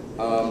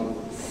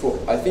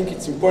 I think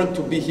it's important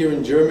to be here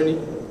in Germany,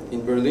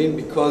 in Berlin,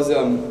 because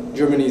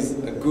Germany is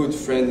a good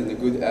friend and a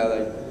good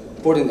ally,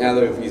 important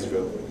ally of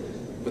Israel.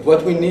 But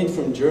what we need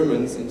from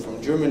Germans and from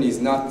Germany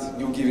is not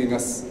you giving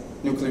us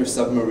nuclear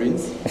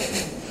submarines,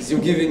 it's you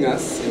giving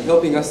us and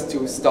helping us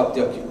to stop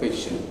the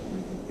occupation.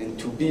 And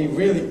to be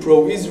really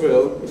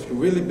pro-Israel, if you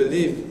really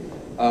believe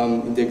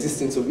in the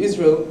existence of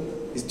Israel,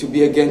 is to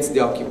be against the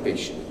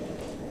occupation.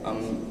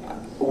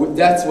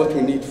 That's what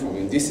we need from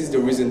you. This is the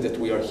reason that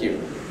we are here.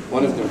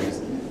 One of the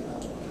reasons.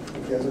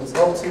 Okay, also das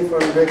Hauptziel von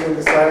Breaking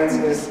the Silence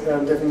ist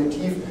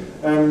definitiv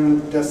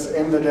das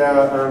Ende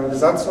der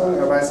Besatzung.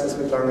 Er weiß, es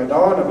wird lange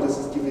dauern, aber das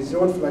ist die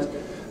Vision. Vielleicht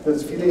wird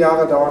es viele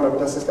Jahre dauern, aber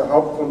das ist der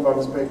Hauptgrund, warum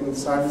es Breaking the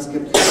Silence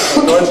gibt.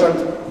 In Deutschland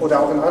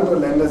oder auch in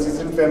anderen Ländern,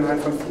 werden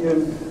halt von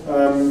vielen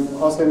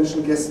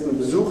ausländischen Gästen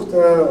besucht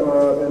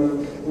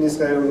in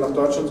Israel, und nach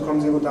Deutschland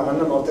kommen sie unter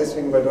anderem auch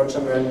deswegen, weil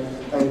Deutschland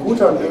ein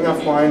guter und enger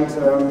Freund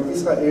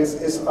Israels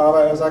ist.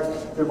 Aber er sagt,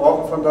 wir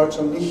brauchen von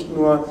Deutschland nicht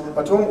nur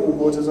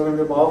Atom-U-Boote, sondern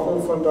wir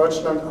brauchen von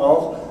Deutschland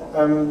auch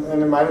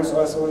eine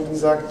Meinungsäußerung, die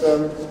sagt,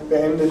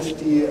 beendet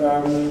die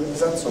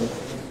Besatzung.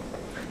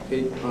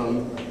 Okay,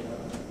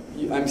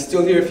 I'm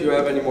still here if you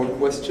have any more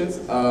questions.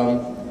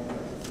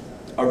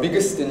 Our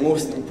biggest and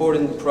most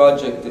important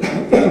project that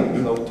we did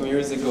about 2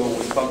 years ago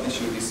was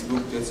publishing this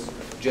book that's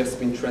just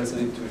been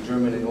translated to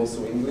German and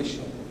also English.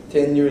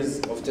 10 years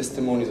of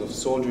testimonies of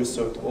soldiers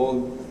served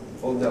all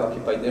the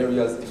occupied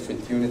areas,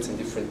 different units and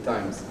different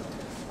times.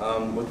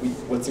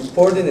 What's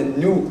important and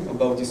new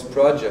about this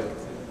project,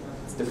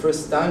 it's the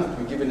first time that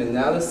we give an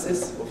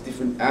analysis of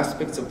different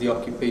aspects of the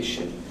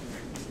occupation.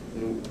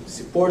 And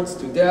supports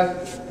to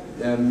that,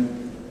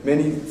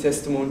 many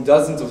testimonies,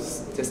 dozens of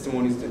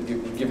testimonies that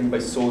were given by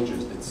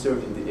soldiers that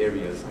served in the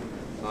areas.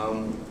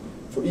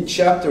 For each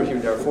chapter here,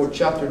 there are 4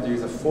 chapters, there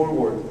is a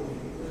foreword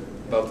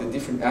about the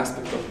different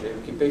aspects of the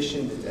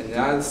occupation,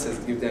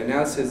 give the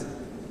analysis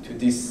to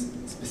this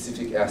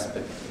specific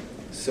aspect.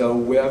 So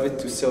we have it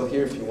to sell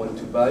here if you want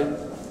to buy.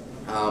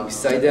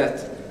 Beside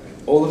that,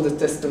 all of the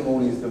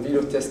testimonies, the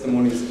video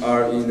testimonies,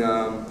 are in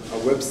our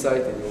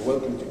website, and you're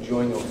welcome to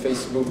join on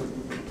Facebook.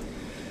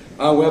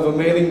 We have a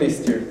mailing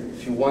list here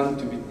if you want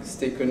to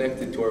stay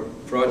connected to our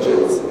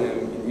projects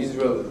in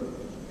Israel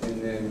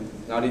and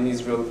not in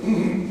Israel.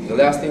 The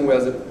last thing, we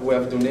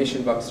have a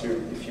donation box here.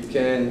 If you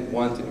can,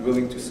 want, and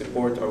willing to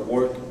support our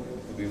work,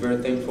 we'll be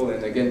very thankful.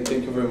 And again,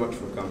 thank you very much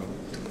for coming.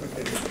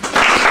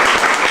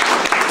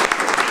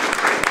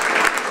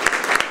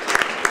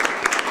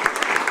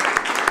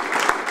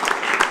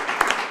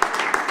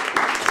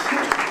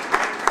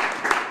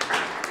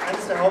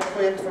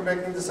 Hauptprojekt von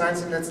Breaking the Science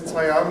in den letzten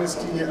 2 Jahren ist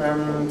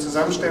die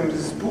Zusammenstellung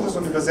dieses Buches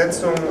und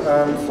Übersetzung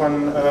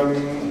von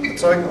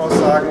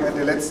Zeugenaussagen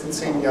der letzten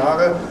 10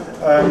 Jahre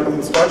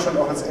ins Deutsche und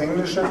auch ins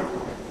Englische.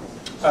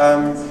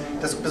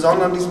 Das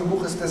Besondere an diesem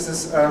Buch ist, dass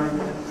es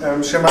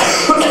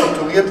schematisch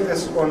strukturiert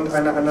ist und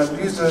eine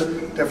Analyse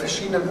der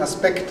verschiedenen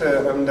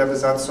Aspekte der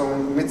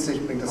Besatzung mit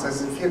sich bringt. Das heißt,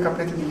 es sind 4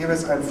 Kapitel, die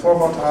jeweils ein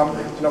Vorwort haben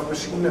und auf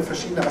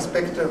verschiedene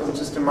Aspekte und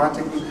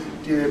Systematiken,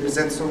 die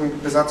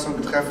Besatzung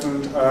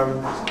betreffend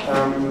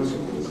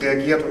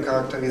reagiert und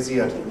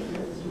charakterisiert.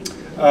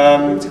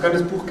 Sie können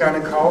das Buch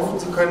gerne kaufen,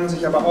 Sie können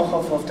sich aber auch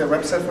auf der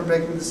Website von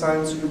Breaking the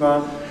Science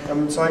über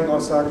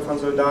Zeugenaussagen von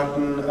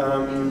Soldaten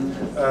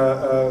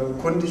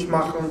kundig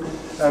machen.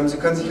 Sie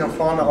können sich auch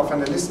vorne auf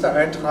eine Liste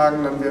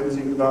eintragen, dann werden Sie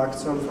über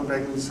Aktionen von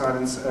Breaking the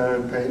Science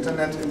per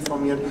Internet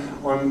informiert.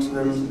 Und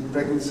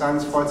Breaking the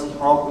Science freut sich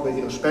auch über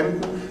Ihre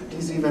Spenden,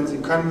 die Sie, wenn Sie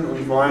können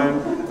und wollen,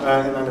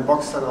 in eine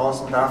Box da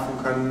draußen werfen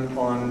können.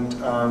 Und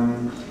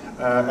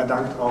er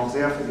dankt auch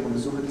sehr für Ihren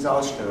Besuch in dieser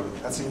Ausstellung.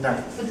 Herzlichen Dank.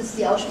 Wird es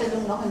die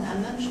Ausstellung noch in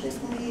anderen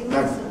Städten geben?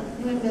 Nein.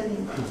 Nur in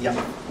Berlin? Ja.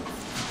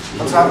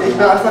 Und zwar, ich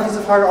beantworte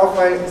diese Frage auch,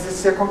 weil es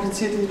ist sehr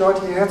kompliziert, die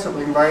Leute hierher zu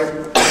bringen, weil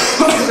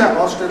zu der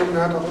Ausstellung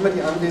gehört auch immer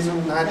die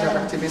Anwesenheit der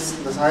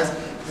Aktivisten. Das heißt,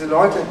 diese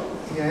Leute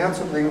hierher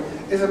zu bringen,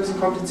 ist ein bisschen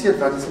kompliziert,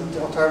 weil das sind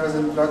auch teilweise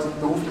Leute, die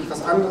beruflich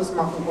was anderes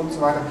machen und so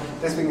weiter.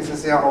 Deswegen ist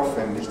es sehr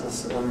aufwendig,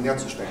 das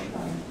herzustellen.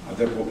 Hat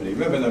er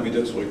Probleme, wenn er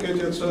wieder zurückgeht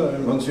jetzt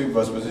im Prinzip,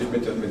 was weiß ich,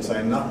 mit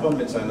seinen Nachbarn,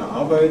 mit seiner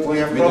Arbeit, We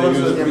have mit problems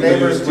with your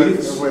neighbors, with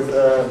Justiz? with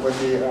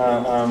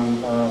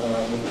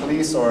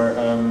police or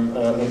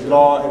with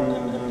law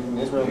in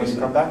Israel when you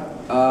come back?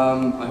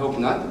 I hope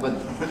not, but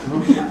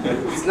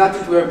it's not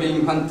that we're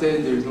being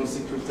hunted. There's no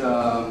secret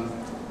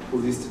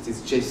police that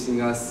is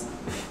chasing us.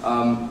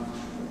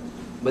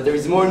 But there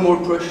is more and more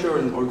pressure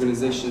on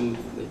organizations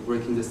like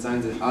Breaking the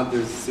Science and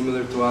others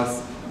similar to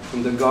us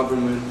from the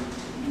government.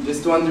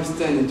 Just to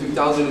understand, in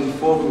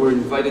 2004 we were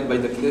invited by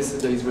the Knesset,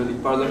 the Israeli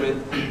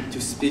parliament,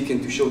 to speak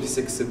and to show this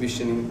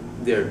exhibition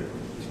there.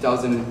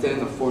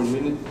 2010, a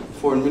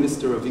foreign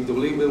minister, Avigdor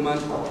Lieberman,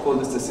 called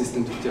us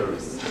assistant to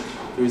terrorists.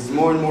 There is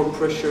more and more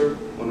pressure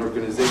on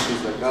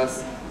organizations like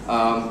us,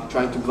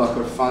 trying to block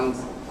our funds,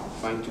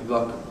 trying to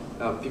block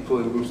people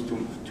and groups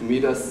to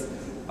meet us.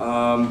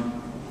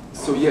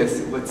 So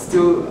yes, but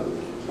still,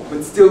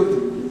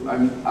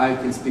 I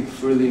can speak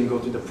freely and go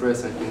to the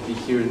press. I can be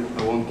here and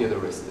I won't get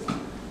arrested.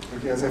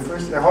 Okay, also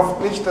er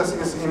hofft nicht, dass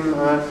es ihm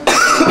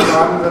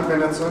schaden wird,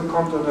 wenn er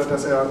zurückkommt, oder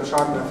dass er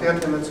Schaden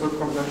erfährt, wenn er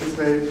zurückkommt nach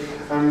Israel.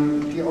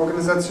 Die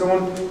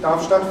Organisation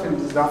darf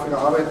stattfinden, sie darf ihre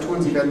Arbeit tun,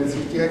 sie werden jetzt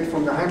nicht direkt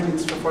vom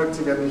Geheimdienst verfolgt,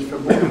 sie werden nicht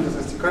verboten, das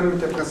heißt, sie können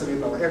mit der Presse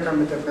reden, auch er kann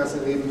mit der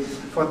Presse reden.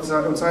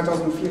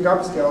 2004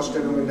 gab es die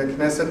Ausstellung in der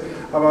Knesset,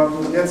 aber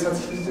jetzt hat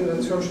sich die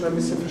Situation schon ein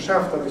bisschen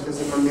verschärft, dadurch, dass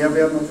immer mehr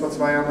werden, und vor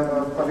 2 Jahren hat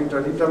Avigdor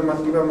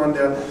Lieberman,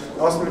 der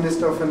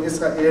Außenminister von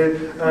Israel,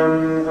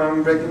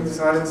 Breaking the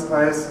Silence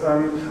als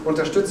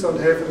Unterstützer und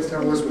Helfer des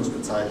Terrorismus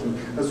bezeichnen.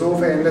 Also so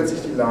verändert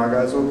sich die Lage.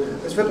 Also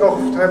es wird auch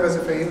teilweise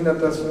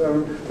verhindert, dass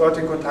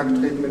Leute in Kontakt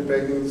treten mit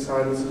Breaking the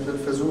Silence. Es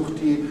wird versucht,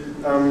 die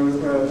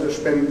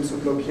Spenden zu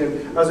blockieren.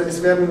 Also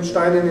es werden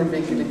Steine in den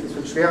Weg gelegt, es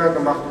wird schwerer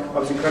gemacht,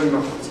 aber sie können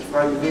noch sich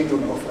frei bewegen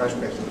und auch frei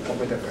sprechen, auch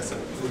mit der Presse.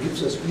 Wo gibt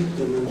es das Buch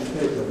denn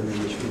später, wenn ihr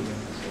nicht wieder?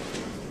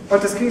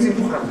 Und das kriegen Sie im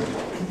Buchhandel.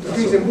 Das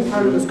kriegen Sie im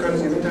Buchhandel, das können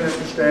Sie im Internet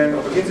bestellen,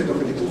 aber gehen Sie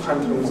doch in die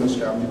Buchhandlung, sonst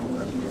sterben die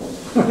Buchhandlungen.